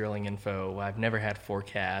 Enverus or Drilling Info, why I've never had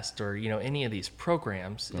Forecast or, any of these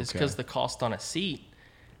programs is because the cost on a seat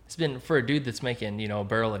has been, for a dude that's making, a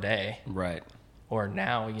barrel a day. Right. Or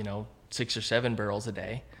now, 6 or 7 barrels a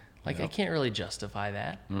day. Like, I can't really justify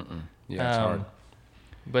that. Yeah, it's hard.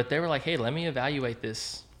 But they were like, hey, let me evaluate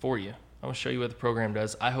this for you. I'm going to show you what the program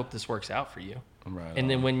does. I hope this works out for you. Right. And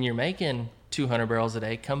then when you're making 200 barrels a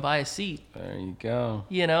day, come buy a seat. There you go.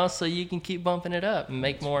 So you can keep bumping it up and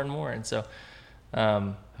make more and more. And so,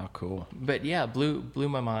 how cool. But yeah, blew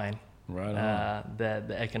my mind. Right on.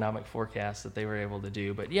 The economic forecast that they were able to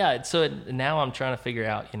do. But yeah, so now I'm trying to figure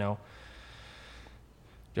out, do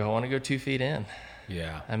I want to go 2 feet in?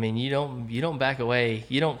 Yeah. I mean, you don't back away.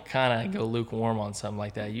 You don't kind of go lukewarm on something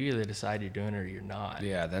like that. You either decide you're doing it or you're not.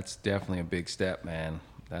 Yeah, that's definitely a big step, man.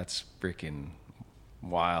 That's freaking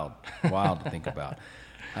wild to think about.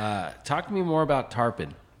 Talk to me more about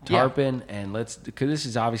Tarpon, and because this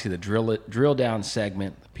is obviously the drill down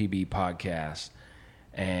segment, the PB podcast,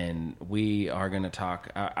 and we are going to talk.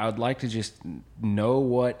 I would like to just know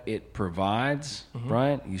what it provides.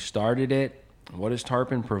 Right? You started it. What does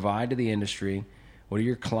Tarpon provide to the industry? What are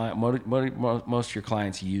your What are most of your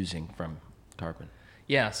clients using from Tarpon?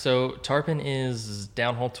 Yeah, so Tarpon is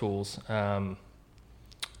downhole tools.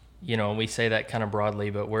 We say that kind of broadly,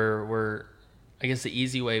 but we're I guess the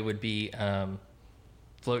easy way would be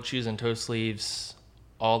float shoes and toe sleeves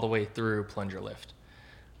all the way through plunger lift.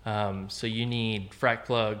 So you need frac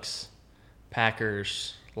plugs,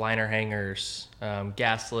 packers, liner hangers,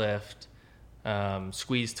 gas lift,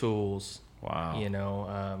 squeeze tools.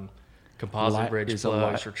 Wow. Composite bridge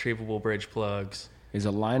plugs, retrievable bridge plugs. Is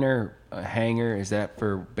a liner hanger, is that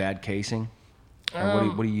for bad casing? Or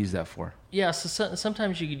what do you use that for? Yeah, so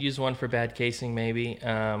sometimes you could use one for bad casing maybe,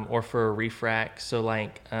 or for a refrac. So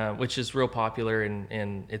like, which is real popular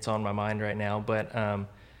and it's on my mind right now. But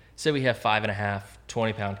say we have 5.5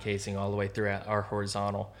 20-pound casing all the way throughout our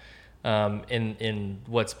horizontal. In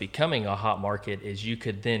what's becoming a hot market is you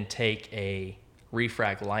could then take a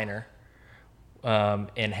refrac liner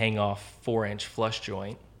and hang off 4-inch flush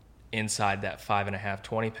joint inside that 5.5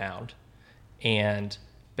 20-pound, and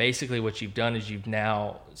basically what you've done is you've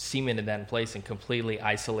now cemented that in place and completely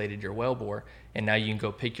isolated your wellbore, and now you can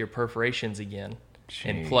go pick your perforations again. Jeez.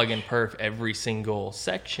 And plug and perf every single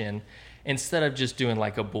section instead of just doing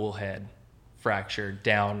like a bullhead fracture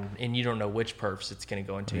down and you don't know which perfs it's going to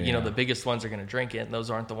go into. Yeah. You know, the biggest ones are going to drink it, and those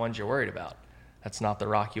aren't the ones you're worried about. That's not the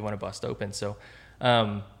rock you want to bust open. So,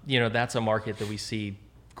 you know, that's a market that we see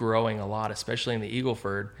growing a lot, especially in the Eagle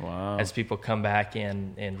Ford. Wow. As people come back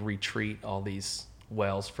and retreat all these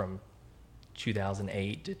wells from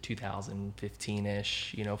 2008 to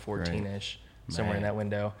 2015-ish, you know, 14-ish, right. Somewhere in that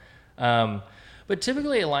window. But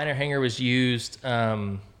typically a liner hanger was used, you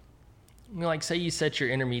know, like say you set your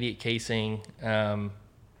intermediate casing,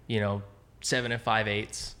 you know, 7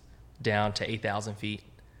 5/8 down to 8,000 feet.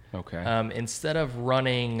 Okay. Instead of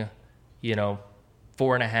running, you know,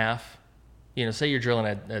 4.5, you know, say you're drilling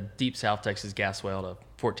a deep South Texas gas well to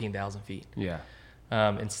 14,000 feet. Yeah.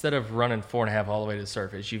 Instead of running 4.5 all the way to the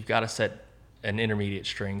surface, you've got to set an intermediate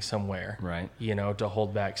string somewhere, right? You know, to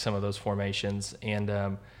hold back some of those formations.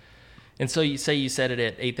 And so you say you set it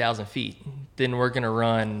at 8,000 feet, then we're going to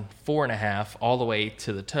run 4.5 all the way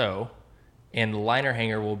to the toe, and the liner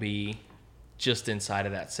hanger will be just inside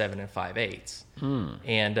of that 7 5/8.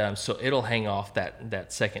 And so it'll hang off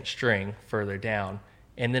that second string further down,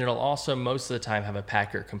 and then it'll also most of the time have a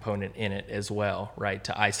packer component in it as well, right,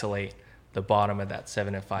 to isolate the bottom of that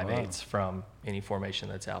 7 5/8 from any formation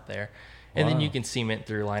that's out there. And then you can cement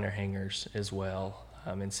through liner hangers as well,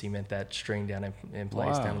 and cement that string down in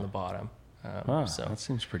place down at the bottom. So that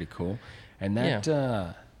seems pretty cool. And that,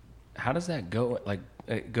 how does that go? Like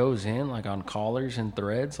it goes in like on collars and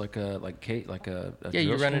threads, like a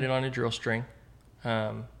you're running it on a drill string.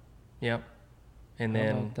 Yep. And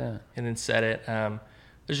then set it.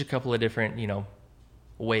 There's a couple of different, you know,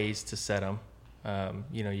 ways to set them.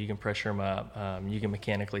 You know, you can pressure them up. You can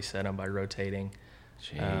mechanically set them by rotating.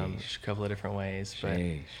 There's a couple of different ways. But,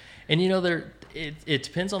 and, you know, it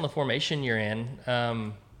depends on the formation you're in.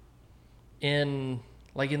 In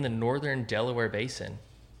the northern Delaware Basin,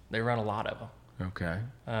 they run a lot of them. Okay.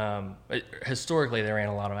 Historically, they ran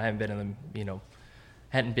a lot of them. I haven't been in them, you know,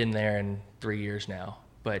 hadn't been there in 3 years now.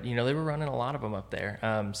 But, you know, they were running a lot of them up there.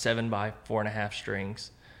 7 by 4.5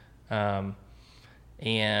 strings.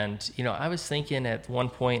 And, you know, I was thinking at one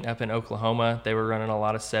point up in Oklahoma, they were running a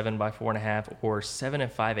lot of 7 by 4.5 or 7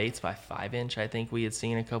 5/8 by 5-inch. I think we had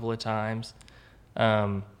seen a couple of times.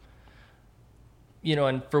 You know,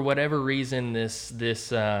 and for whatever reason, this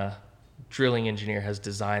drilling engineer has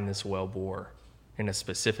designed this well bore in a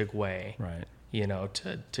specific way, right? You know,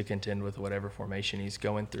 to contend with whatever formation he's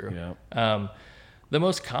going through. Yeah. The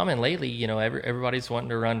most common lately, you know, everybody's wanting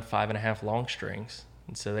to run 5.5 long strings.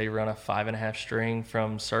 And so they run a 5.5 string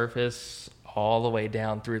from surface all the way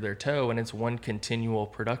down through their toe, and it's one continual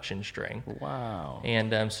production string. Wow.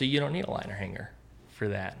 And so you don't need a liner hanger for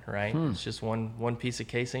that, right? It's just one piece of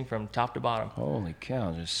casing from top to bottom. Holy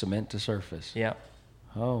cow, just cement to surface. Yeah.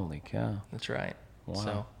 Holy cow. That's right. Wow.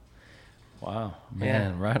 So, wow,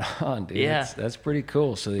 man, right on, dude. Yeah. That's pretty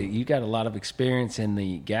cool. So you got a lot of experience in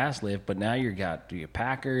the gas lift, but now you got your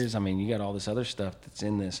packers. I mean, you got all this other stuff that's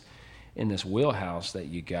in this wheelhouse that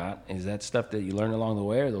you got. Is that stuff that you learned along the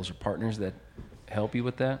way, or those are partners that help you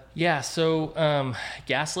with that? Yeah, so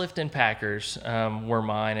gas lift and packers were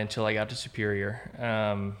mine until I got to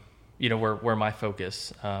Superior. You know, were my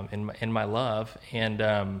focus and my love.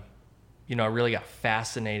 And, you know, I really got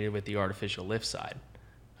fascinated with the artificial lift side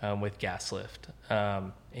with gas lift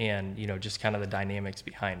and, you know, just kind of the dynamics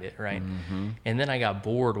behind it, right? Mm-hmm. And then I got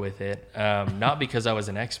bored with it, not because I was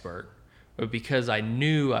an expert, but because I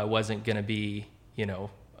knew I wasn't going to be, you know,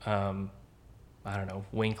 I don't know,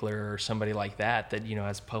 Winkler or somebody like that, you know,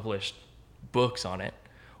 has published books on it,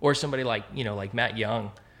 or somebody like, you know, like Matt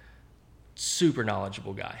Young, super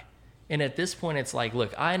knowledgeable guy. And at this point, it's like,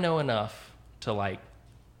 look, I know enough to like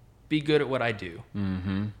be good at what I do.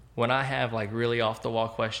 Mm-hmm. When I have like really off the wall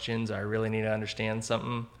questions, I really need to understand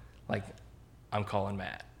something, like I'm calling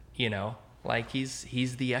Matt, you know, like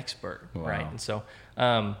he's the expert. Wow. Right. And so,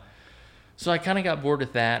 so I kind of got bored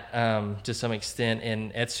with that to some extent.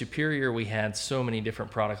 And at Superior, we had so many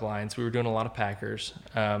different product lines. We were doing a lot of packers,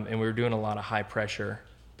 and we were doing a lot of high pressure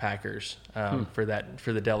packers for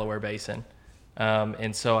the Delaware Basin.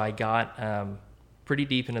 And so I got pretty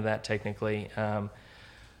deep into that technically,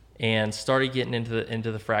 and started getting into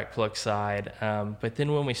the frac plug side. But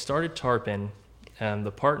then when we started Tarpon,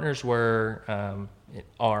 the partners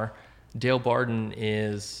are Dale Barden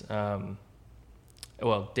is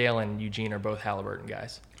Dale and Eugene are both Halliburton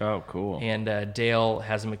guys. Oh, cool. And Dale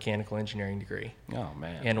has a mechanical engineering degree. Oh,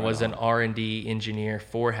 man. And was an R&D engineer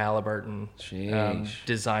for Halliburton,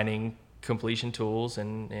 designing completion tools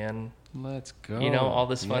and let's go. all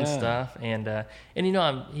this fun stuff. And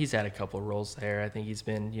he's had a couple of roles there. I think he's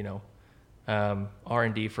been,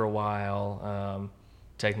 R&D for a while,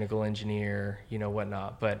 technical engineer,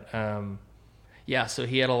 whatnot. But so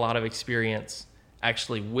he had a lot of experience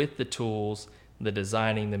actually with the tools, the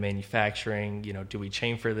designing, the manufacturing. Do we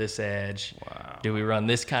chamfer this edge? Wow. Do we run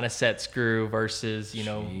this kind of set screw versus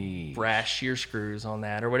brass shear screws on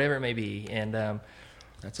that, or whatever it may be? And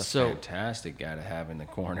that's a fantastic guy to have in the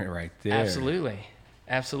corner right there.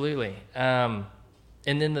 Absolutely. And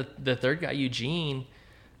then the third guy, Eugene,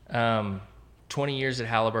 20 years at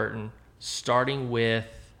Halliburton, starting with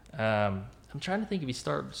I'm trying to think if he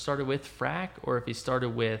started with frac or if he started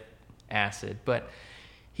with acid, but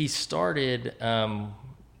he started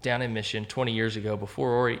down in Mission 20 years ago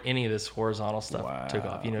before any of this horizontal stuff took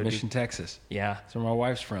off. Mission, Texas. Yeah. That's where my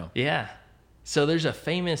wife's from. Yeah. So there's a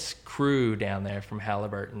famous crew down there from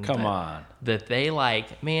Halliburton. Come on. That they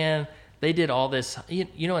they did all this.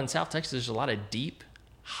 In South Texas, there's a lot of deep,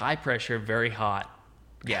 high pressure, very hot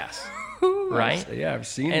gas. Right? Yeah, I've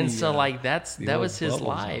seen. And so that was his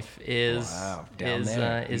life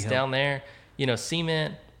down there.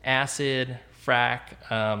 Cement, acid,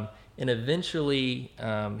 frac, and eventually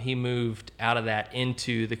he moved out of that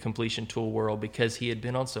into the completion tool world because he had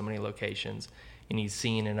been on so many locations and he's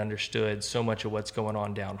seen and understood so much of what's going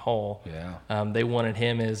on downhole. Yeah. They wanted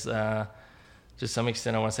him as to some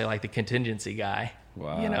extent, I want to say like the contingency guy.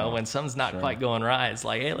 Wow. When something's not quite going right, it's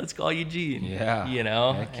like, hey, let's call Eugene. Yeah.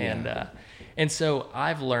 Heck yeah. And so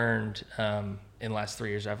I've learned in the last 3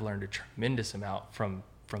 years, I've learned a tremendous amount from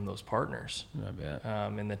those partners. I bet.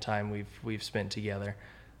 In the time we've spent together,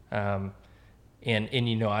 and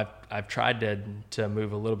I've tried to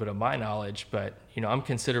move a little bit of my knowledge, but I'm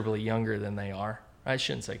considerably younger than they are. I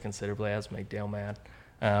shouldn't say considerably. That's make Dale mad.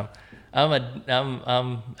 I'm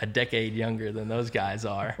a decade younger than those guys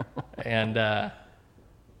are, and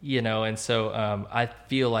and so I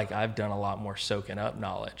feel like I've done a lot more soaking up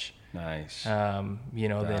knowledge. Nice. Than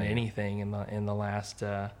anything in the last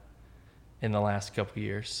couple of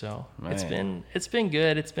years. So Man. it's been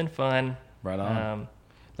good. It's been fun. Right on.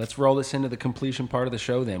 Let's roll this into the completion part of the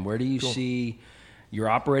show then. Where do you see your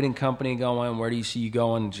operating company going? Where do you see you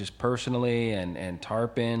going just personally and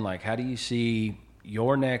Tarpon? Like, how do you see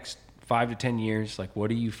your next 5 to 10 years? Like, what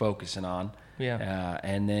are you focusing on? Yeah.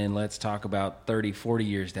 And then let's talk about 30, 40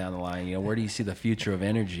 years down the line. Where do you see the future of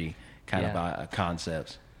energy of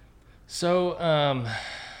concepts? So,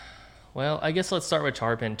 I guess let's start with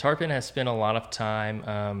Tarpon. Tarpon has spent a lot of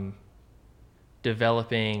time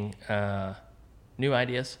developing new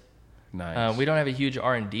ideas. Nice. We don't have a huge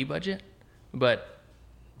R&D budget, but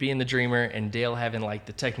being the dreamer and Dale having like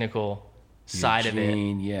the technical side of it,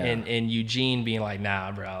 and Eugene being like,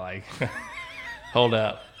 nah, bro, like, hold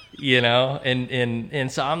up,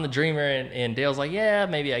 and so I'm the dreamer, and Dale's like, yeah,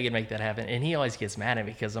 maybe I could make that happen, and he always gets mad at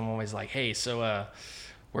me because I'm always like, hey, so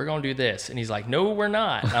we're going to do this. And he's like, no, we're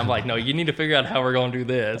not. And I'm like, no, you need to figure out how we're going to do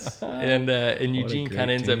this. And Eugene kind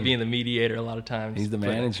of ends up being the mediator a lot of times. He's the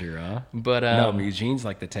manager, huh? But no, Eugene's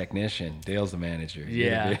like the technician. Dale's the manager.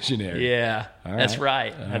 Yeah. You're the visionary. Yeah. All That's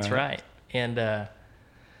right. That's right. And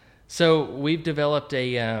so we've developed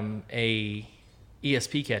a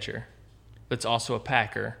ESP catcher that's also a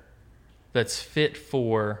packer that's fit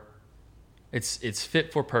for it's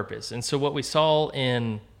fit for purpose. And so what we saw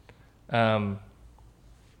in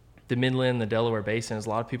the Midland, the Delaware Basin, is a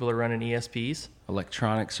lot of people are running ESPs.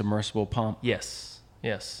 Electronic submersible pump. Yes.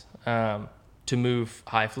 To move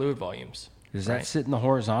high fluid volumes. Does that sit in the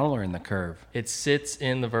horizontal or in the curve? It sits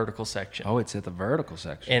in the vertical section. Oh, it's at the vertical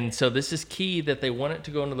section. And so this is key that they want it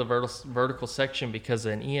to go into the vertical section because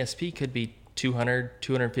an ESP could be 200,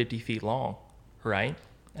 250 feet long, right?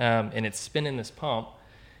 And it's spinning this pump.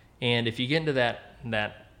 And if you get into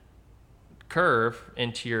that curve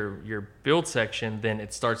into your build section, then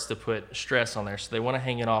it starts to put stress on there. So they want to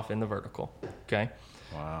hang it off in the vertical. Okay.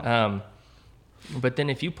 Wow. But then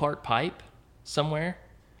if you part pipe somewhere,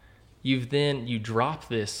 you drop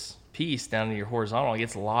this piece down to your horizontal. It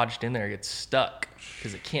gets lodged in there. It gets stuck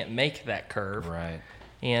because it can't make that curve. Right.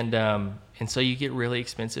 And so you get really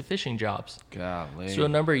expensive fishing jobs. Golly. So a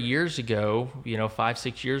number of years ago,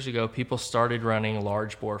 5-6 years ago, people started running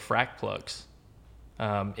large bore frac plugs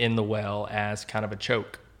in the well as kind of a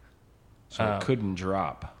choke. So it couldn't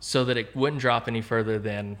drop. So that it wouldn't drop any further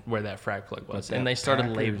than where that frac plug was. And they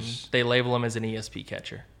started they label them as an ESP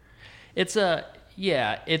catcher. It's like,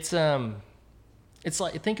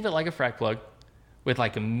 think of it like a frac plug with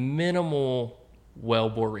like a minimal well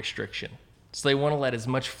bore restriction. So they want to let as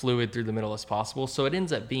much fluid through the middle as possible. So it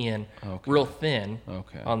ends up being real thin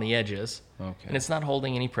on the edges. Okay. And it's not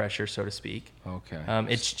holding any pressure, so to speak. Okay.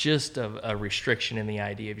 It's just a restriction in the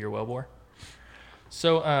idea of your well bore.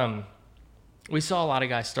 So we saw a lot of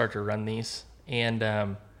guys start to run these,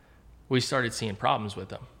 and we started seeing problems with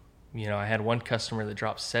them. You know, I had one customer that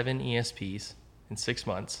dropped 7 ESPs in 6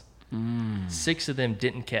 months. 6 of them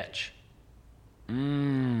didn't catch.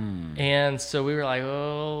 And so we were like,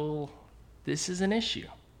 oh, this is an issue.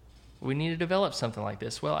 We need to develop something like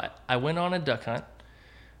this. Well, I went on a duck hunt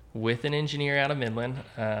with an engineer out of Midland,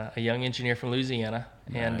 a young engineer from Louisiana.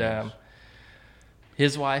 Nice. And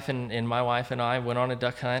his wife and my wife and I went on a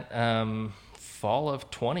duck hunt fall of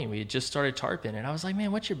 20. We had just started Tarpon. And I was like,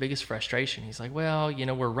 man, what's your biggest frustration? He's like, well, you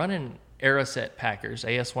know, we're running Aeroset packers,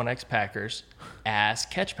 AS1X packers, as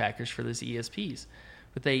catch packers for this ESPs.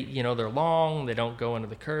 But they, you know, they're long, they don't go into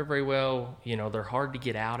the curve very well, you know, they're hard to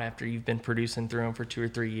get out after you've been producing through them for 2 or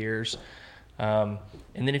 3 years. And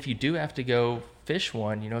then if you do have to go fish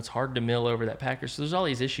one, you know, it's hard to mill over that packer. So there's all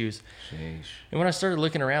these issues. Sheesh. And when I started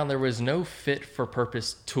looking around, there was no fit for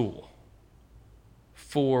purpose tool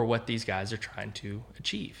for what these guys are trying to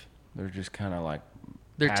achieve. They're just kind of like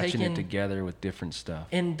patching it together with different stuff.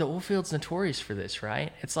 And the oil field's notorious for this,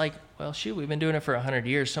 right? It's like, well, shoot, we've been doing it for 100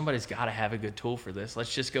 years. Somebody's got to have a good tool for this.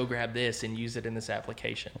 Let's just go grab this and use it in this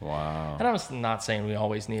application. Wow. And I'm not saying we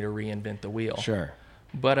always need to reinvent the wheel. Sure.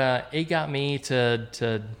 But it got me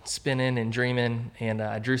to spinning and dreaming, and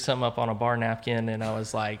I drew something up on a bar napkin, and I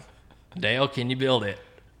was like, Dale, can you build it?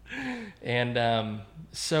 And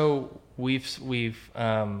so we've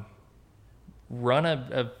run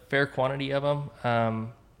a fair quantity of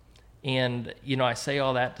them. And, you know, I say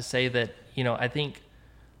all that to say that, you know, I think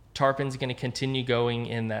Tarpon's going to continue going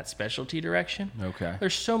in that specialty direction. Okay.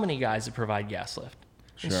 There's so many guys that provide gas lift.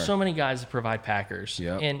 Sure. And so many guys that provide packers.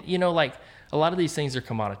 Yep. And, you know, like a lot of these things are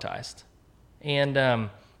commoditized. And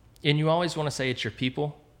you always want to say it's your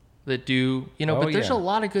people that do, you know, but there's a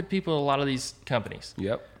lot of good people at a lot of these companies.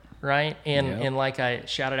 Yep. Right. And like I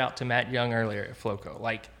shouted out to Matt Young earlier at Floco,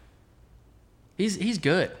 like, he's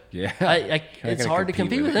good. Yeah. It's hard to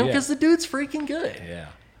compete with him because the dude's freaking good. Yeah.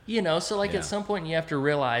 You know, so like at some point you have to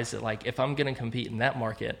realize that, like, if I'm going to compete in that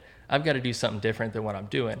market, I've got to do something different than what I'm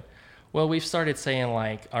doing. Well, we've started saying,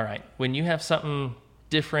 like, all right, when you have something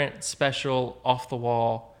different, special, off the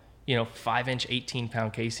wall, you know, 5-inch,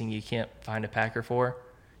 18-pound casing you can't find a packer for,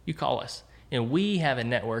 you call us. And we have a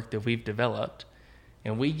network that we've developed,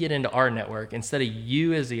 and we get into our network. Instead of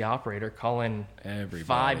you as the operator calling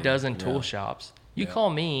 5 dozen tool shops, you call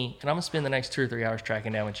me, and I'm going to spend the next 2 or 3 hours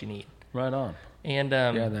tracking down what you need. Right on. And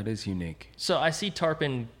yeah, that is unique. So I see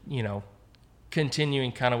Tarpon, you know,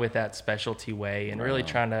 continuing kind of with that specialty way and really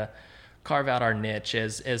trying to carve out our niche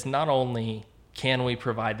as not only can we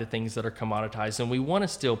provide the things that are commoditized, and we want to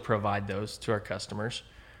still provide those to our customers,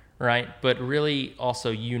 right? But really also,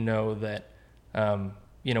 you know, that,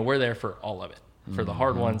 you know, we're there for all of it, for the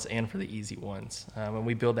hard ones and for the easy ones. And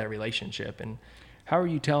we build that relationship. And how are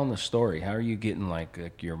you telling the story? How are you getting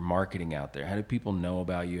like your marketing out there? How do people know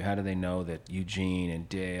about you? How do they know that Eugene and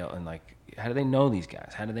Dale and like, how do they know these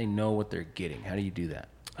guys? How do they know what they're getting? How do you do that?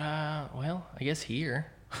 Well, I guess here,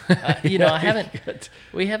 you know,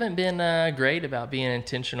 we haven't been great about being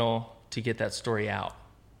intentional to get that story out.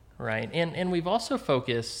 Right. And we've also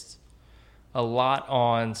focused a lot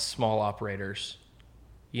on small operators,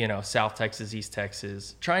 you know, South Texas, East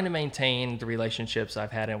Texas, trying to maintain the relationships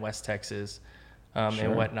I've had in West Texas,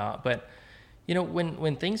 and whatnot. But, you know,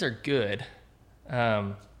 when things are good,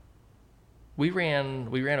 we ran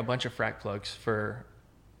a bunch of frac plugs for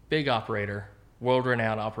big operator,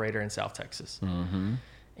 world-renowned operator in South Texas. Mm-hmm.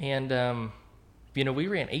 And, you know, we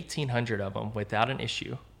ran 1,800 of them without an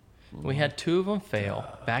issue. We had 2 of them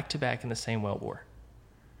fail back-to-back in the same wellbore.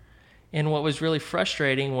 And what was really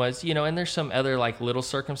frustrating was, you know, and there's some other like little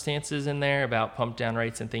circumstances in there about pump down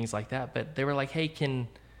rates and things like that, but they were like, hey, can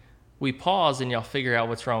we pause and y'all figure out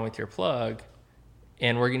what's wrong with your plug,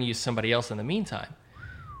 and we're going to use somebody else in the meantime.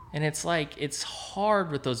 And it's like, it's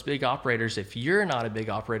hard with those big operators, if you're not a big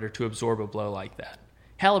operator, to absorb a blow like that.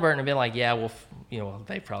 Halliburton have been like, yeah, well, you know,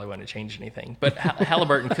 they probably wouldn't have changed anything, but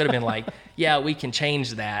Halliburton could have been like, yeah, we can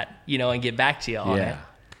change that, you know, and get back to you on it.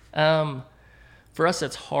 For us,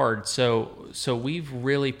 it's hard. So we've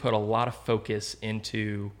really put a lot of focus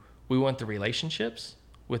into, we want the relationships,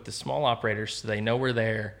 with the small operators so they know we're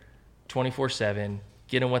there 24/7,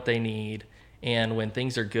 get them what they need. And when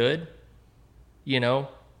things are good, you know,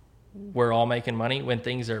 we're all making money. When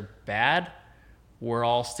things are bad, we're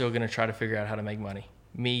all still going to try to figure out how to make money.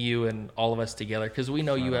 Me, you, and all of us together, because we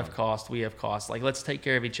know you have cost, we have cost. Like, let's take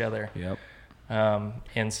care of each other. Yep.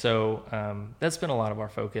 And so that's been a lot of our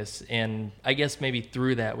focus. And I guess maybe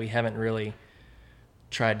through that, we haven't really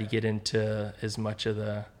tried to get into as much of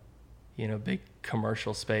the, you know, big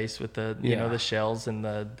commercial space with the, you know, the Shells and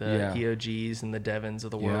the EOGs and the Devons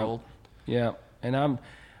of the world. Yeah. And I'm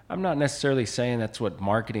not necessarily saying that's what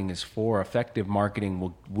marketing is for. Effective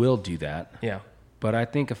marketing will do that. Yeah. But I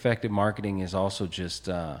think effective marketing is also just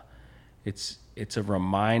it's a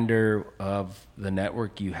reminder of the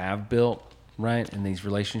network you have built, right? And these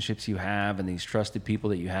relationships you have and these trusted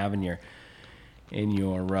people that you have in your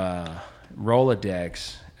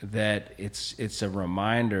Rolodex, that it's a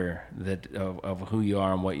reminder that of who you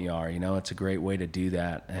are and what you are. You know, it's a great way to do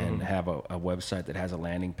that and have a website that has a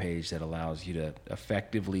landing page that allows you to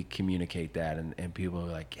effectively communicate that. And people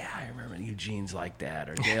are like, yeah, I remember Eugene's like that,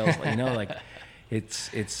 or Dale's like, you know, like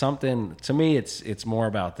it's something, to me, it's more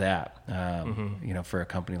about that, you know, for a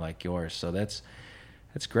company like yours. So that's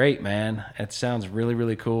great, man. It sounds really,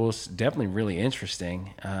 really cool. It's definitely really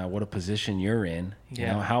interesting. What a position you're in. You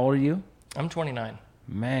know, how old are you? I'm 29.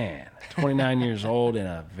 Man, 29 years old in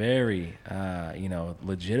a very, you know,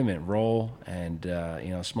 legitimate role, and you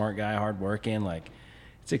know, smart guy, hardworking. Like,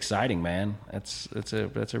 it's exciting, man. That's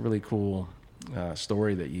a really cool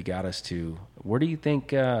story that you got us to. Where do you think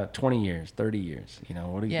 20 years, 30 years? You know,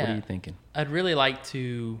 what are you thinking? I'd really like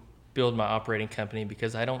to build my operating company,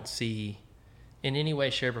 because I don't see, in any way,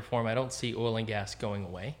 shape, or form, I don't see oil and gas going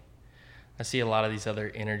away. I see a lot of these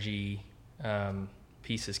other energy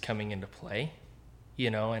pieces coming into play. You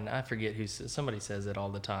know, and I forget somebody says it all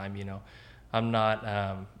the time, you know, I'm not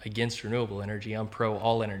against renewable energy. I'm pro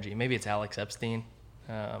all energy. Maybe it's Alex Epstein.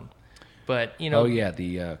 But, you know. Oh, yeah.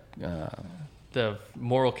 The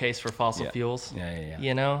moral case for fossil fuels. Yeah.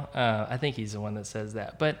 You know, I think he's the one that says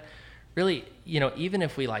that. But really, you know, even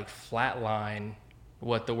if we like flatline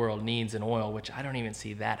what the world needs in oil, which I don't even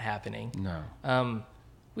see that happening. No.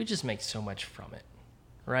 We just make so much from it,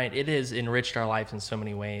 right? It has enriched our lives in so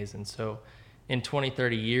many ways. And so in 20,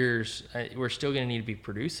 30 years, we're still going to need to be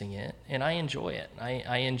producing it. And I enjoy it.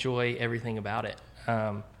 I enjoy everything about it.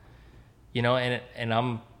 You know, and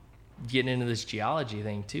I'm getting into this geology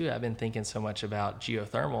thing too. I've been thinking so much about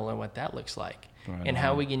geothermal and what that looks like, and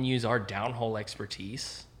how we can use our downhole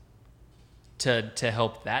expertise to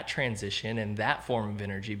help that transition and that form of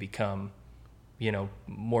energy become, you know,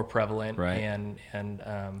 more prevalent. Right.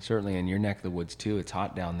 And certainly in your neck of the woods too. It's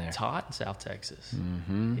hot down there. It's hot in South Texas.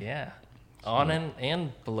 Mm-hmm. Yeah. On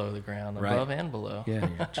and below the ground, above and below. Yeah,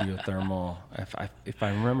 your geothermal. If I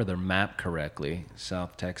remember the map correctly,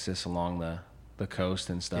 South Texas along the coast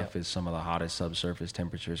and stuff is some of the hottest subsurface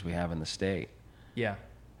temperatures we have in the state. Yeah.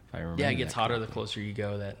 If I remember. Yeah, it gets hotter the closer you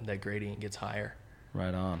go. That gradient gets higher.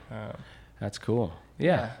 Right on. That's cool.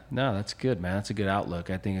 Yeah. No, that's good, man. That's a good outlook.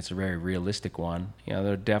 I think it's a very realistic one. You know,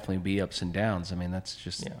 there'll definitely be ups and downs. I mean, that's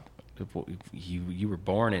just. Yeah. You were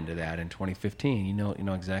born into that in 2015. You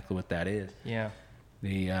know exactly what that is. Yeah.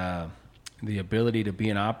 The ability to be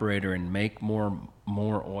an operator and make more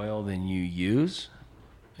oil than you use.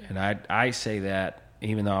 And I say that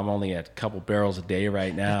even though I'm only at a couple barrels a day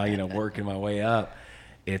right now, you know, working my way up.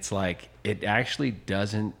 It's like it actually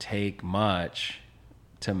doesn't take much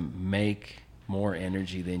to make more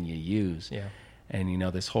energy than you use. Yeah. And you know,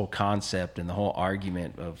 this whole concept and the whole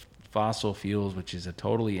argument of fossil fuels, which is a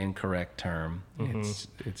totally incorrect term.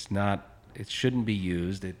 It's not. It shouldn't be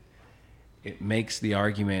used. It makes the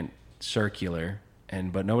argument circular,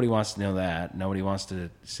 but nobody wants to know that. Nobody wants to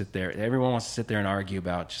sit there. Everyone wants to sit there and argue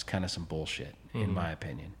about just kind of some bullshit, in my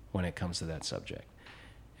opinion, when it comes to that subject.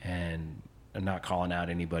 And I'm not calling out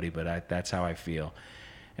anybody, but that's how I feel.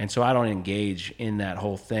 And so I don't engage in that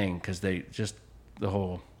whole thing, because the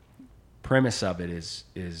whole premise of it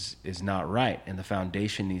is not right, and the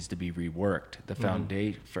foundation needs to be reworked. The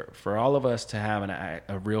foundation for all of us to have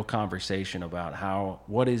a real conversation about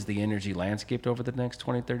what is the energy landscape over the next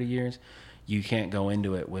 20, 30 years. You can't go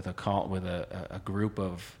into it with a group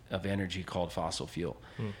of energy called fossil fuel.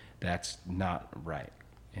 That's not right,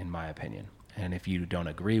 in my opinion. And if you don't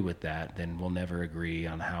agree with that, then we'll never agree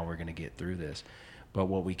on how we're going to get through this. But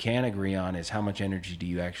what we can agree on is how much energy do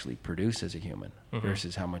you actually produce as a human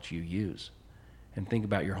versus how much you use. And think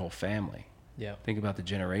about your whole family. Yeah. Think about the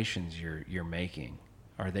generations you're making.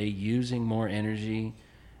 Are they using more energy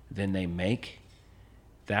than they make?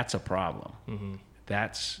 That's a problem.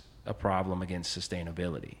 That's a problem against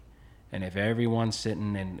sustainability. And if everyone's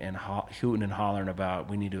sitting and hooting and hollering about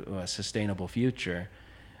we need a sustainable future,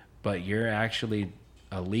 but you're actually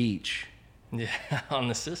a leech on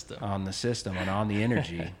the system and on the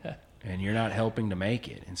energy, and you're not helping to make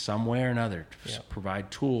it in some way or another,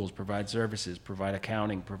 provide tools, provide services, provide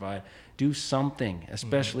accounting, do something,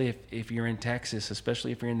 especially if you're in Texas,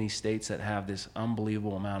 especially if you're in these states that have this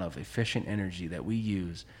unbelievable amount of efficient energy that we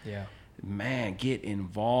use. Yeah. Man, get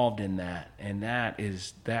involved in that, and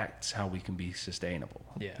that's how we can be sustainable.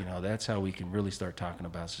 Yeah. That's how we can really start talking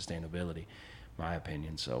about sustainability, my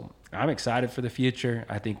opinion. So I'm excited for the future.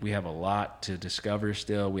 I think we have a lot to discover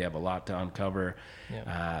still. We have a lot to uncover.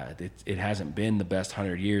 Yep. It hasn't been the best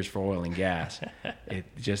 100 years for oil and gas. It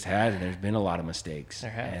just hasn't. There's been a lot of mistakes,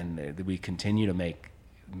 and we continue to make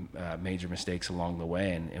major mistakes along the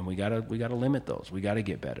way, and we gotta limit those. We gotta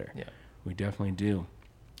get better. Yeah. We definitely do.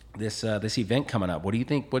 This event coming up, what do you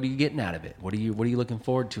think? What are you getting out of it? What are you looking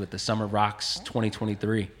forward to at the Summer Rocks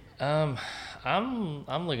 2023? I'm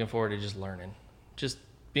looking forward to just learning, just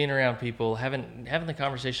being around people, having the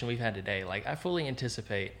conversation we've had today. Like, I fully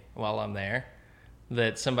anticipate while I'm there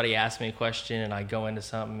that somebody asks me a question and I go into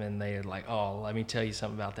something and they're like, "Oh, let me tell you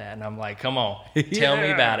something about that," and I'm like, "Come on, tell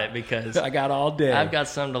me about it," because I got all day. I've got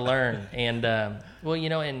something to learn. And well,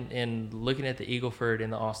 in looking at the Eagle Ford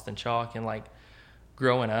and the Austin Chalk, and like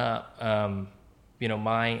growing up, my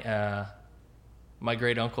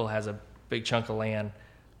great uncle has a big chunk of land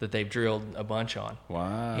that they've drilled a bunch on.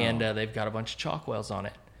 Wow. And they've got a bunch of chalk wells on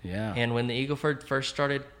it. Yeah. And when the Eagle Ford first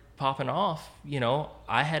started popping off,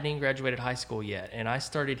 I hadn't even graduated high school yet, and I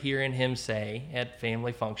started hearing him say at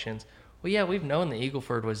family functions, "Well, yeah, we've known the Eagle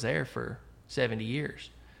Ford was there for 70 years."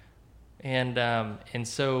 And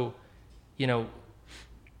so,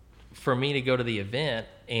 for me to go to the event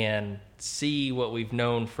and see what we've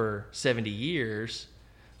known for 70 years,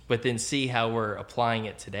 but then see how we're applying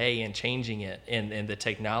it today and changing it, and the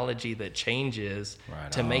technology that changes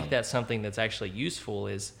to make that something that's actually useful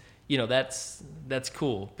is, that's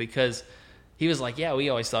cool. Because he was like, "Yeah, we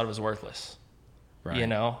always thought it was worthless," right.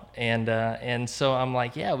 And so I'm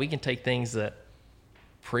like, "Yeah, we can take things that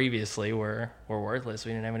previously were worthless.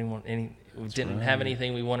 We didn't have have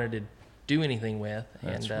anything we wanted to do anything with."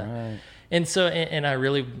 That's right. And so,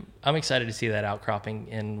 I'm excited to see that outcropping.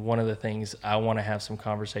 And one of the things I want to have some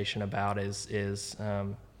conversation about is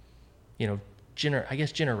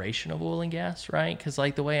generation of oil and gas, right? Because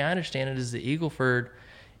like the way I understand it is the Eagle Ford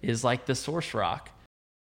is like the source rock,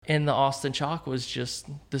 and the Austin Chalk was just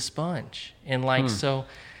the sponge. And like, so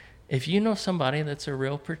if you know somebody that's a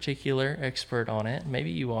real particular expert on it,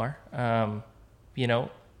 maybe you are,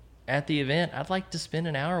 at the event, I'd like to spend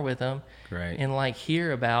an hour with them. Right. And like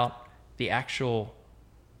hear about the actual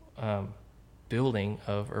building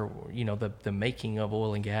of, or the making of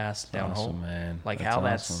oil and gas down home, man. Like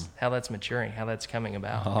that's how that's maturing, how that's coming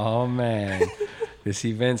about. Oh man, this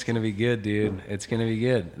event's gonna be good, dude. It's gonna be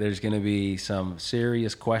good. There's gonna be some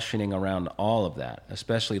serious questioning around all of that,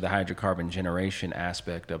 especially the hydrocarbon generation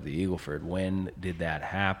aspect of the Eagle Ford. When did that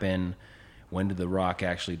happen? When did the rock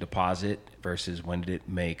actually deposit versus when did it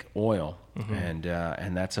make oil? Mm-hmm. And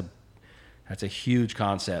that's a huge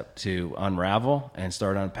concept to unravel and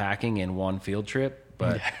start unpacking in one field trip.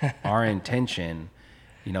 But our intention,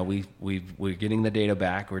 we're getting the data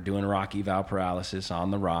back. We're doing rock eval paralysis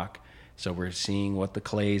on the rock. So we're seeing what the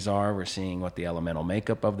clays are. We're seeing what the elemental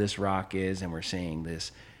makeup of this rock is. And we're seeing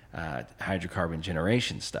this hydrocarbon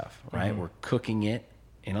generation stuff, right? Mm-hmm. We're cooking it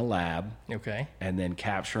in a lab. Okay. And then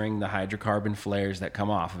capturing the hydrocarbon flares that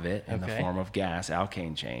come off of it in the form of gas,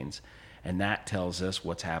 alkane chains. And that tells us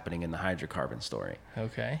what's happening in the hydrocarbon story.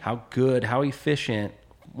 Okay. How good, how efficient,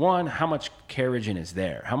 one, how much kerogen is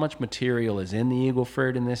there? How much material is in the Eagle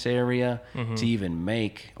Ford in this area to even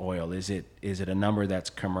make oil? Is it a number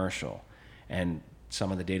that's commercial? And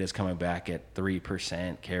some of the data is coming back at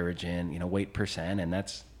 3% kerogen, weight percent, and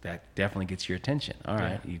that definitely gets your attention. All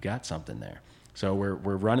right, you got something there. So we're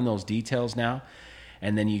running those details now.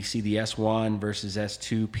 And then you see the S1 versus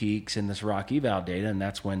S2 peaks in this rock eval data, and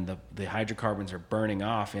that's when the hydrocarbons are burning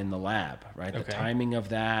off in the lab, right? Okay. The timing of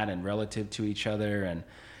that and relative to each other, and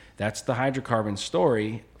that's the hydrocarbon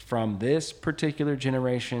story from this particular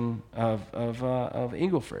generation of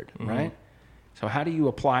Eagle Ford, right? So how do you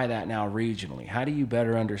apply that now regionally? How do you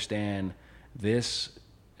better understand this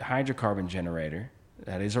hydrocarbon generator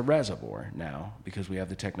that is a reservoir now, because we have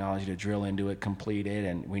the technology to drill into it, complete it,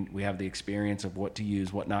 and we have the experience of what to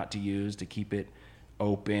use, what not to use to keep it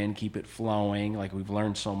open, keep it flowing. Like, we've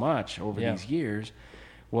learned so much over these years.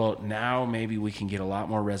 Well, now maybe we can get a lot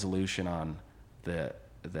more resolution on the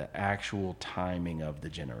the actual timing of the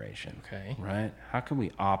generation. Okay. Right? How can we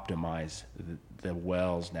optimize the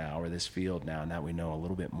wells now, or this field now that we know a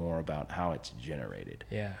little bit more about how it's generated?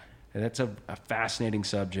 Yeah. And that's a fascinating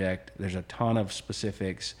subject. There's a ton of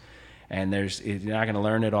specifics, and you're not going to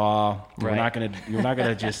learn it all. Right. You're not going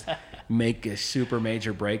to just make a super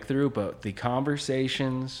major breakthrough, but the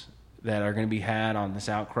conversations that are going to be had on this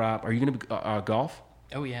outcrop. Are you going to golf?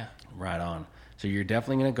 Oh yeah. Right on. So you're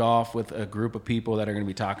definitely going to golf with a group of people that are going to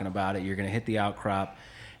be talking about it. You're going to hit the outcrop,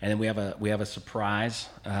 and then we have a surprise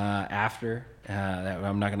after that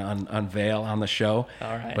I'm not going to unveil on the show.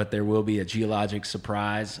 All right. But there will be a geologic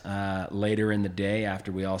surprise later in the day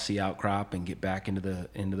after we all see outcrop and get back into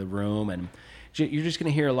the room, and you're just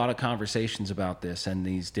going to hear a lot of conversations about this and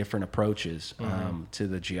these different approaches to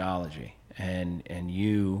the geology, and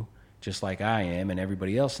you, just like I am, and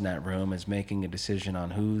everybody else in that room, is making a decision on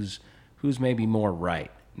who's maybe more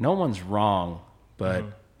right. No one's wrong, but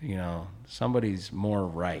somebody's more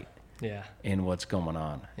right. Yeah. In what's going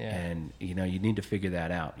on. Yeah. And you need to figure that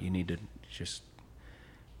out. You need to just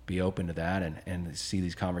be open to that and see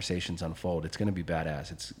these conversations unfold. It's going to be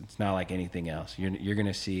badass. It's not like anything else. You're going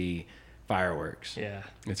to see fireworks. Yeah.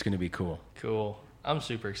 It's going to be cool. Cool. I'm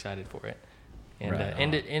super excited for it. And Right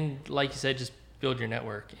and like you said, just build your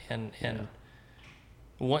network. And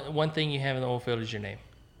one thing you have in the oil field is your name.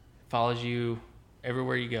 It follows you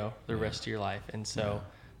everywhere you go the rest of your life. And so,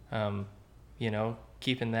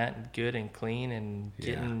 keeping that good and clean and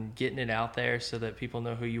getting it out there so that people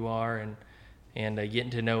know who you are, and getting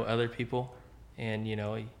to know other people. And,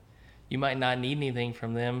 you might not need anything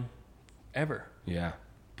from them ever. Yeah.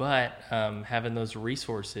 But having those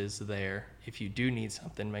resources there, if you do need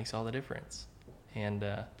something, makes all the difference. And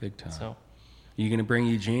big time. So, you going to bring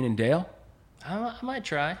Eugene and Dale? I might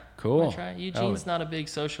try. Cool. I might try. Eugene's not a big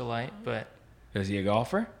socialite, but Is he a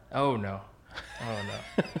golfer? oh no,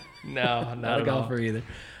 no, not a at golfer all. either.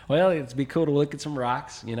 Well, it'd be cool to look at some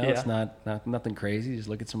rocks. Yeah. It's not nothing crazy. Just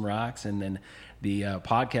look at some rocks, and then the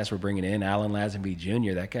podcast we're bringing in, Alan Lazenby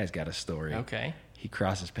Jr. That guy's got a story. Okay. He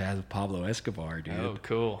crosses paths with Pablo Escobar, dude. Oh,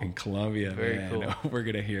 cool. In Colombia, Very man. cool. We're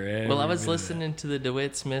gonna hear it. Well, I was listening to the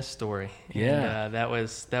DeWitt Smith story. Yeah. And, that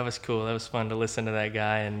was cool. That was fun to listen to that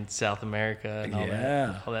guy in South America and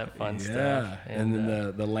all that fun stuff. And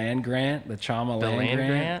then the land grant, the Chama land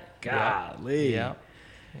grant. Golly. Yeah.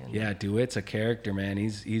 Yeah, DeWitt's a character, man.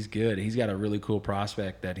 He's good. He's got a really cool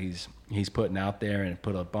prospect that he's putting out there and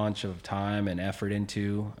put a bunch of time and effort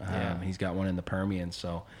into. He's got one in the Permian,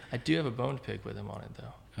 so I do have a bone to pick with him on it,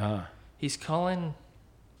 though. He's calling.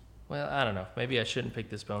 Well, I don't know. Maybe I shouldn't pick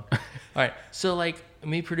this bone. All right. So, like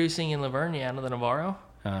me producing in Lavernia out of the Navarro.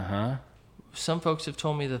 Some folks have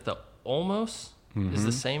told me that the Olmos is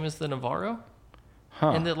the same as the Navarro.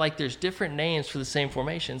 And that, like, there's different names for the same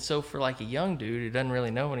formation. So for, like, a young dude who doesn't really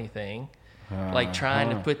know anything, like, trying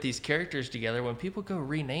to put these characters together, when people go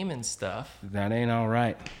renaming stuff, that ain't all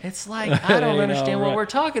right. It's like, I don't understand what we're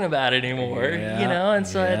talking about anymore, And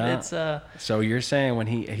so it's So you're saying when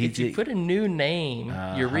if you put a new name,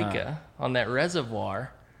 Eureka, on that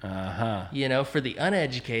reservoir, for the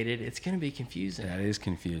uneducated, it's going to be confusing. That is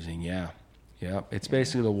confusing, yeah. Yep. It's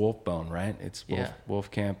basically the Wolf Bone, right? It's Wolf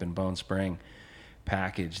Camp and Bone Spring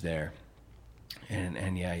package there, and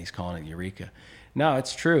he's calling it Eureka. No,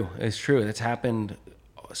 it's true. It's true. It's happened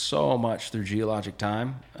so much through geologic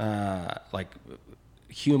time, like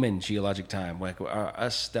human geologic time, like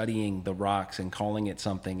us studying the rocks and calling it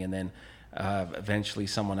something, and then eventually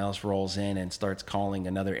someone else rolls in and starts calling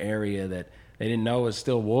another area that they didn't know was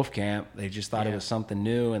still Wolf Camp. They just thought it was something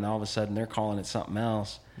new, and all of a sudden they're calling it something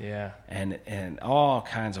else. Yeah. And all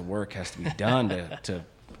kinds of work has to be done to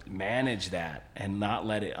manage that and not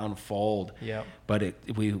let it unfold. Yeah. But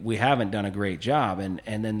we haven't done a great job,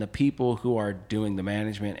 and then the people who are doing the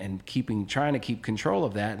management and trying to keep control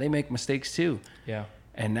of that, they make mistakes too. Yeah.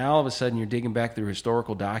 And now all of a sudden you're digging back through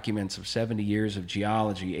historical documents of 70 years of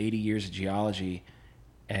geology, 80 years of geology,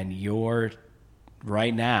 and you're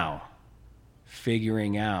right now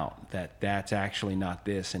figuring out that that's actually not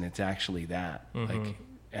this and it's actually that.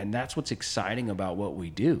 And that's what's exciting about what we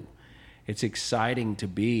do. It's exciting to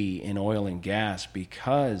be in oil and gas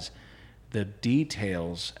because the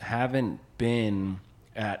details haven't been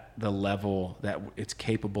at the level that it's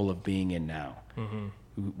capable of being in now.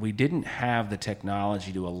 We didn't have the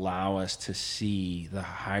technology to allow us to see the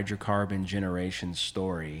hydrocarbon generation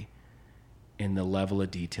story in the level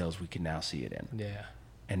of details we can now see it in. Yeah.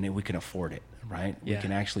 And then we can afford it, right? Yeah. We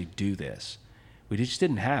can actually do this. We just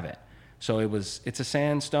didn't have it. So it's a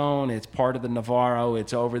sandstone, it's part of the Navarro,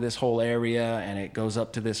 it's over this whole area, and it goes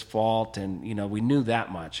up to this fault, and we knew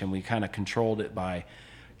that much, and we kind of controlled it by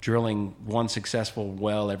drilling one successful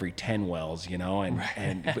well every 10 wells, you know,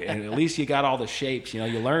 and at least you got all the shapes, you know,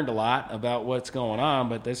 you learned a lot about what's going on,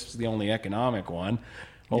 but this is the only economic one.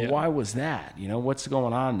 Well, why was that? You know, what's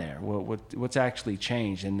going on there? What's actually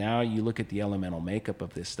changed? And now you look at the elemental makeup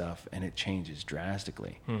of this stuff and it changes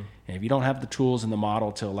drastically. And if you don't have the tools in the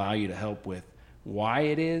model to allow you to help with why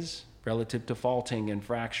it is relative to faulting and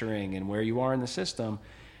fracturing and where you are in the system,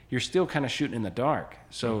 you're still kind of shooting in the dark.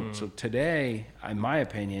 So today, in my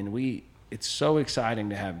opinion, it's so exciting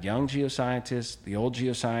to have young geoscientists, the old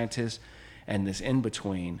geoscientists, and this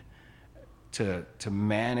in-between to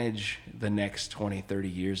manage the next 20, 30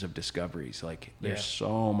 years of discoveries. Like there's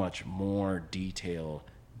so much more detailed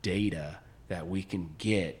data that we can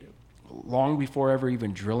get long before ever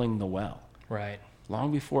even drilling the well. Right.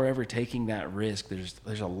 Long before ever taking that risk.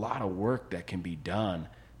 There's a lot of work that can be done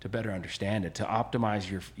to better understand it, to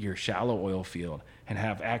optimize your shallow oil field and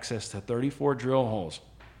have access to 34 drill holes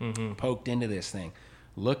poked into this thing.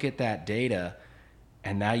 Look at that data,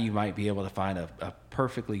 and now you might be able to find a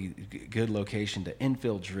perfectly good location to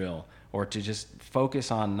infill drill, or to just focus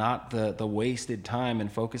on not the wasted time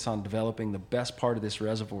and focus on developing the best part of this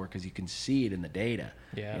reservoir because you can see it in the data.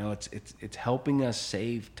 Yeah. You know, it's helping us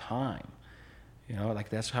save time. You know, like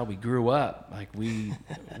that's how we grew up. Like we're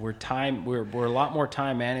a lot more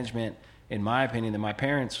time management, in my opinion, than my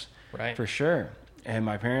parents, right? For sure. And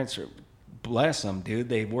my parents, bless them, dude.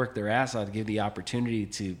 They worked their ass out to give the opportunity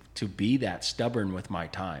to be that stubborn with my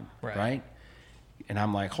time, right? And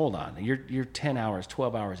I'm like, hold on, you're 10 hours,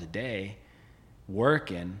 12 hours a day,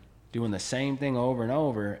 working, doing the same thing over and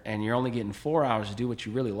over, and you're only getting 4 hours to do what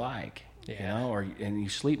you really like. You know, and you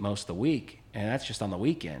sleep most of the week, and that's just on the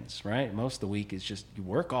weekends, right? Most of the week is just you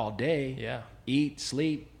work all day, eat,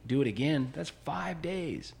 sleep, do it again. That's 5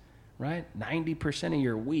 days, right? 90% of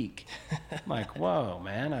your week. I'm like, whoa,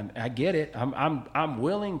 man, I get it. I'm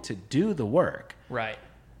willing to do the work, right?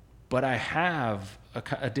 But I have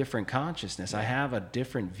a different consciousness. I have a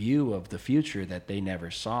different view of the future that they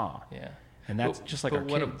never saw. Yeah. And that's just like our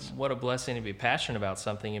kids. What a blessing to be passionate about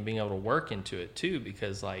something and being able to work into it too,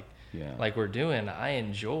 because like we're doing, I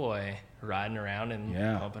enjoy riding around and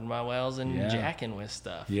pumping my wells and jacking with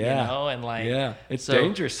stuff, you know, and like, it's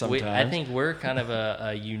dangerous sometimes. I think we're kind of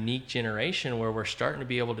a unique generation where we're starting to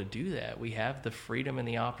be able to do that. We have the freedom and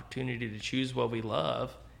the opportunity to choose what we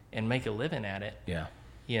love and make a living at it. Yeah.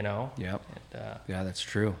 You know? Yep. And, that's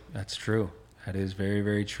true. That's true. That is very,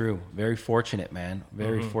 very true. Very fortunate, man.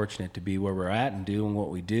 Very fortunate to be where we're at and doing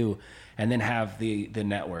what we do. And then have the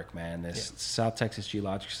network, man. This South Texas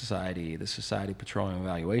Geological Society, the Society of Petroleum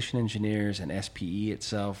Evaluation Engineers, and SPE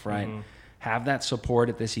itself, right? Have that support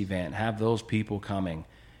at this event. Have those people coming.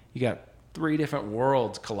 You got 3 different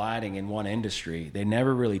worlds colliding in one industry. They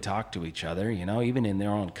never really talk to each other, you know, even in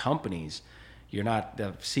their own companies. You're not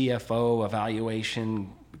the CFO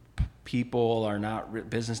evaluation people are not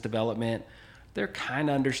business development. They're kind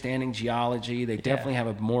of understanding geology. They definitely have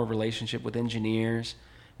a more relationship with engineers.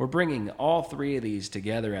 We're bringing all 3 of these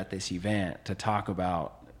together at this event to talk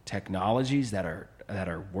about technologies that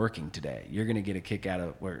are working today. You're going to get a kick out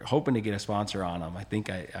of. We're hoping to get a sponsor on them. I think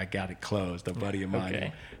I got it closed. A buddy of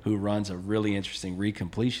mine who runs a really interesting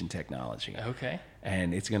recompletion technology. Okay.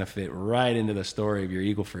 And it's going to fit right into the story of your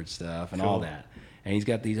Eagleford stuff and all that. And he's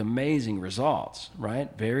got these amazing results, right?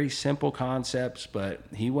 Very simple concepts, but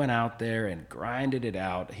he went out there and grinded it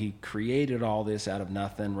out. He created all this out of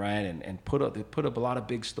nothing, right? And put up a lot of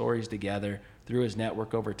big stories together through his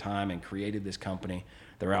network over time and created this company.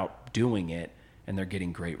 They're out doing it, and they're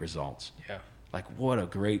getting great results. Yeah. Like, what a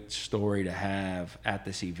great story to have at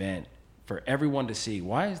this event for everyone to see.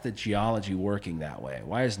 Why is the geology working that way?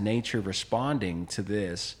 Why is nature responding to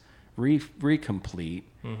this recomplete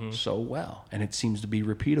so well? And it seems to be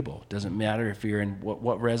repeatable. It doesn't matter if you're in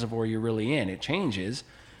what reservoir you're really in. It changes,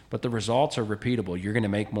 but the results are repeatable. You're going to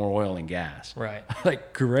make more oil and gas. Right.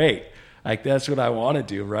 Like, great. Like, that's what I want to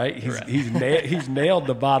do, right? He's nailed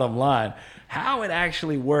the bottom line. How it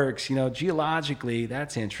actually works, you know, geologically,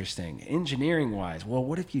 that's interesting. Engineering-wise, well,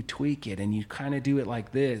 what if you tweak it and you kind of do it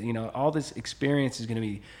like this? You know, all this experience is going to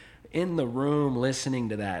be in the room listening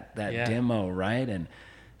to that demo, right? And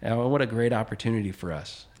what a great opportunity for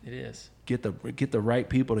us. It is. Get the right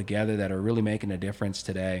people together that are really making a difference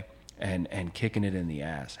today and kicking it in the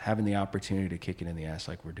ass, having the opportunity to kick it in the ass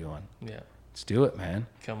like we're doing. Yeah. Let's do it, man.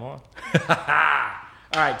 Come on.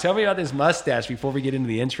 All right, tell me about this mustache before we get into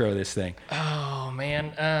the intro of this thing. Oh,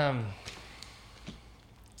 man.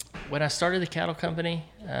 When I started the cattle company,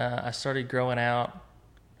 I started growing out,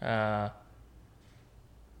 I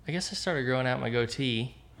guess I started growing out my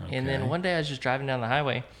goatee. Okay. And then one day I was just driving down the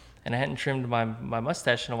highway. and I hadn't trimmed my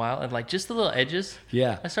mustache in a while, and like just the little edges.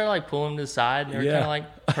 Yeah. I started like pulling them to the side, and they were kind of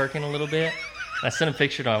like perking a little bit. I sent a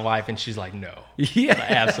picture to my wife, and she's like, "No, Yeah.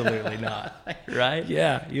 absolutely not." Right?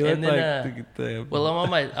 Yeah, you look And then, like the well,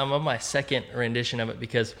 I'm on my second rendition of it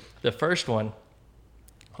because the first one,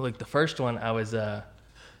 I was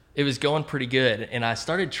it was going pretty good, and I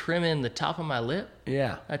started trimming the top of my lip.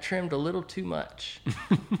 yeah. I trimmed a little too much.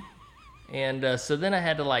 And so then I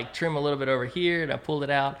had to like trim a little bit over here, and I pulled it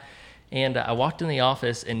out. And I walked in the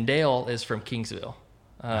office, and Dale is from Kingsville.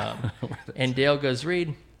 And Dale goes,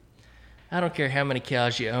 "Reed, I don't care how many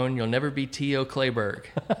cows you own, you'll never be T.O. Clayburg."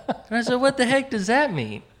 And I said, "What the heck does that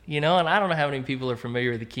mean?" You know, and I don't know how many people are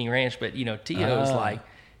familiar with the King Ranch, but, you know, T.O. is like,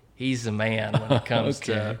 he's the man when it comes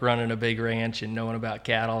to running a big ranch and knowing about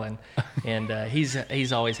cattle. And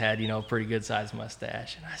he's always had, you know, a pretty good-sized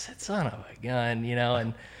mustache. And I said, "Son of a gun," you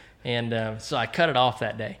know, and so I cut it off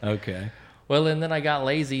that day. Okay. Well, and then I got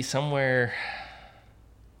lazy somewhere,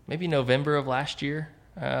 maybe November of last year.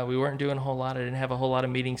 We weren't doing a whole lot. I didn't have a whole lot of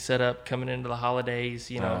meetings set up coming into the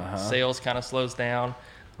holidays. You know, sales kind of slows down.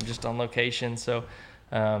 I'm just on location. So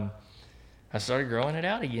I started growing it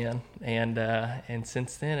out again. And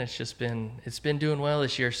since then, it's been doing well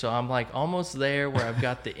this year. So I'm like almost there where I've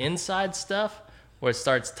got the inside stuff where it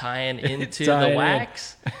starts tying into the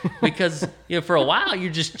wax. Because, you know, for a while,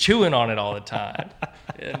 you're just chewing on it all the time.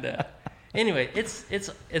 And anyway,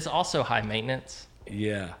 it's also high maintenance.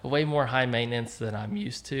 Yeah. Way more high maintenance than I'm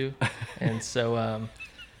used to. And so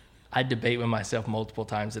I debate with myself multiple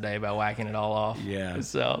times a day about whacking it all off. Yeah.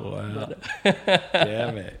 So, wow.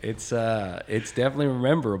 Damn it. It's definitely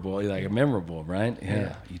memorable, right?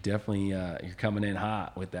 Yeah. You definitely, you're coming in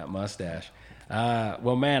hot with that mustache.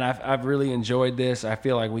 Well, man, I've really enjoyed this. I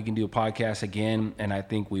feel like we can do a podcast again, and I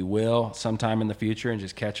think we will sometime in the future, and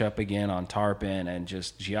just catch up again on tarpon and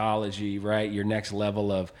just geology, right? Your next level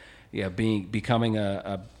of, becoming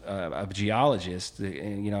a geologist.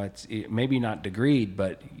 You know, it's maybe not degreed,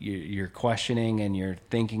 but you're questioning and you're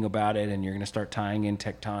thinking about it, and you're going to start tying in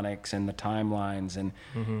tectonics and the timelines. And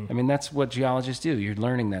I mean, that's what geologists do. You're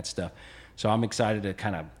learning that stuff. So I'm excited to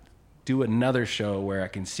kind of do another show where I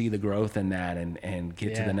can see the growth in that and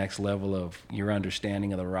get to the next level of your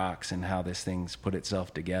understanding of the rocks and how this thing's put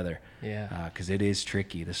itself together. Yeah. Because it is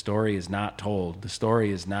tricky. The story is not told. The story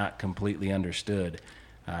is not completely understood.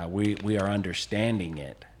 We are understanding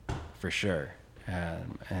it for sure.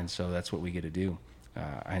 And so that's what we get to do.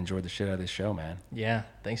 I enjoyed the shit out of this show, man. Yeah.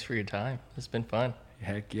 Thanks for your time. It's been fun.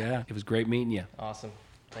 Heck yeah. It was great meeting you. Awesome.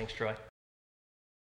 Thanks, Troy.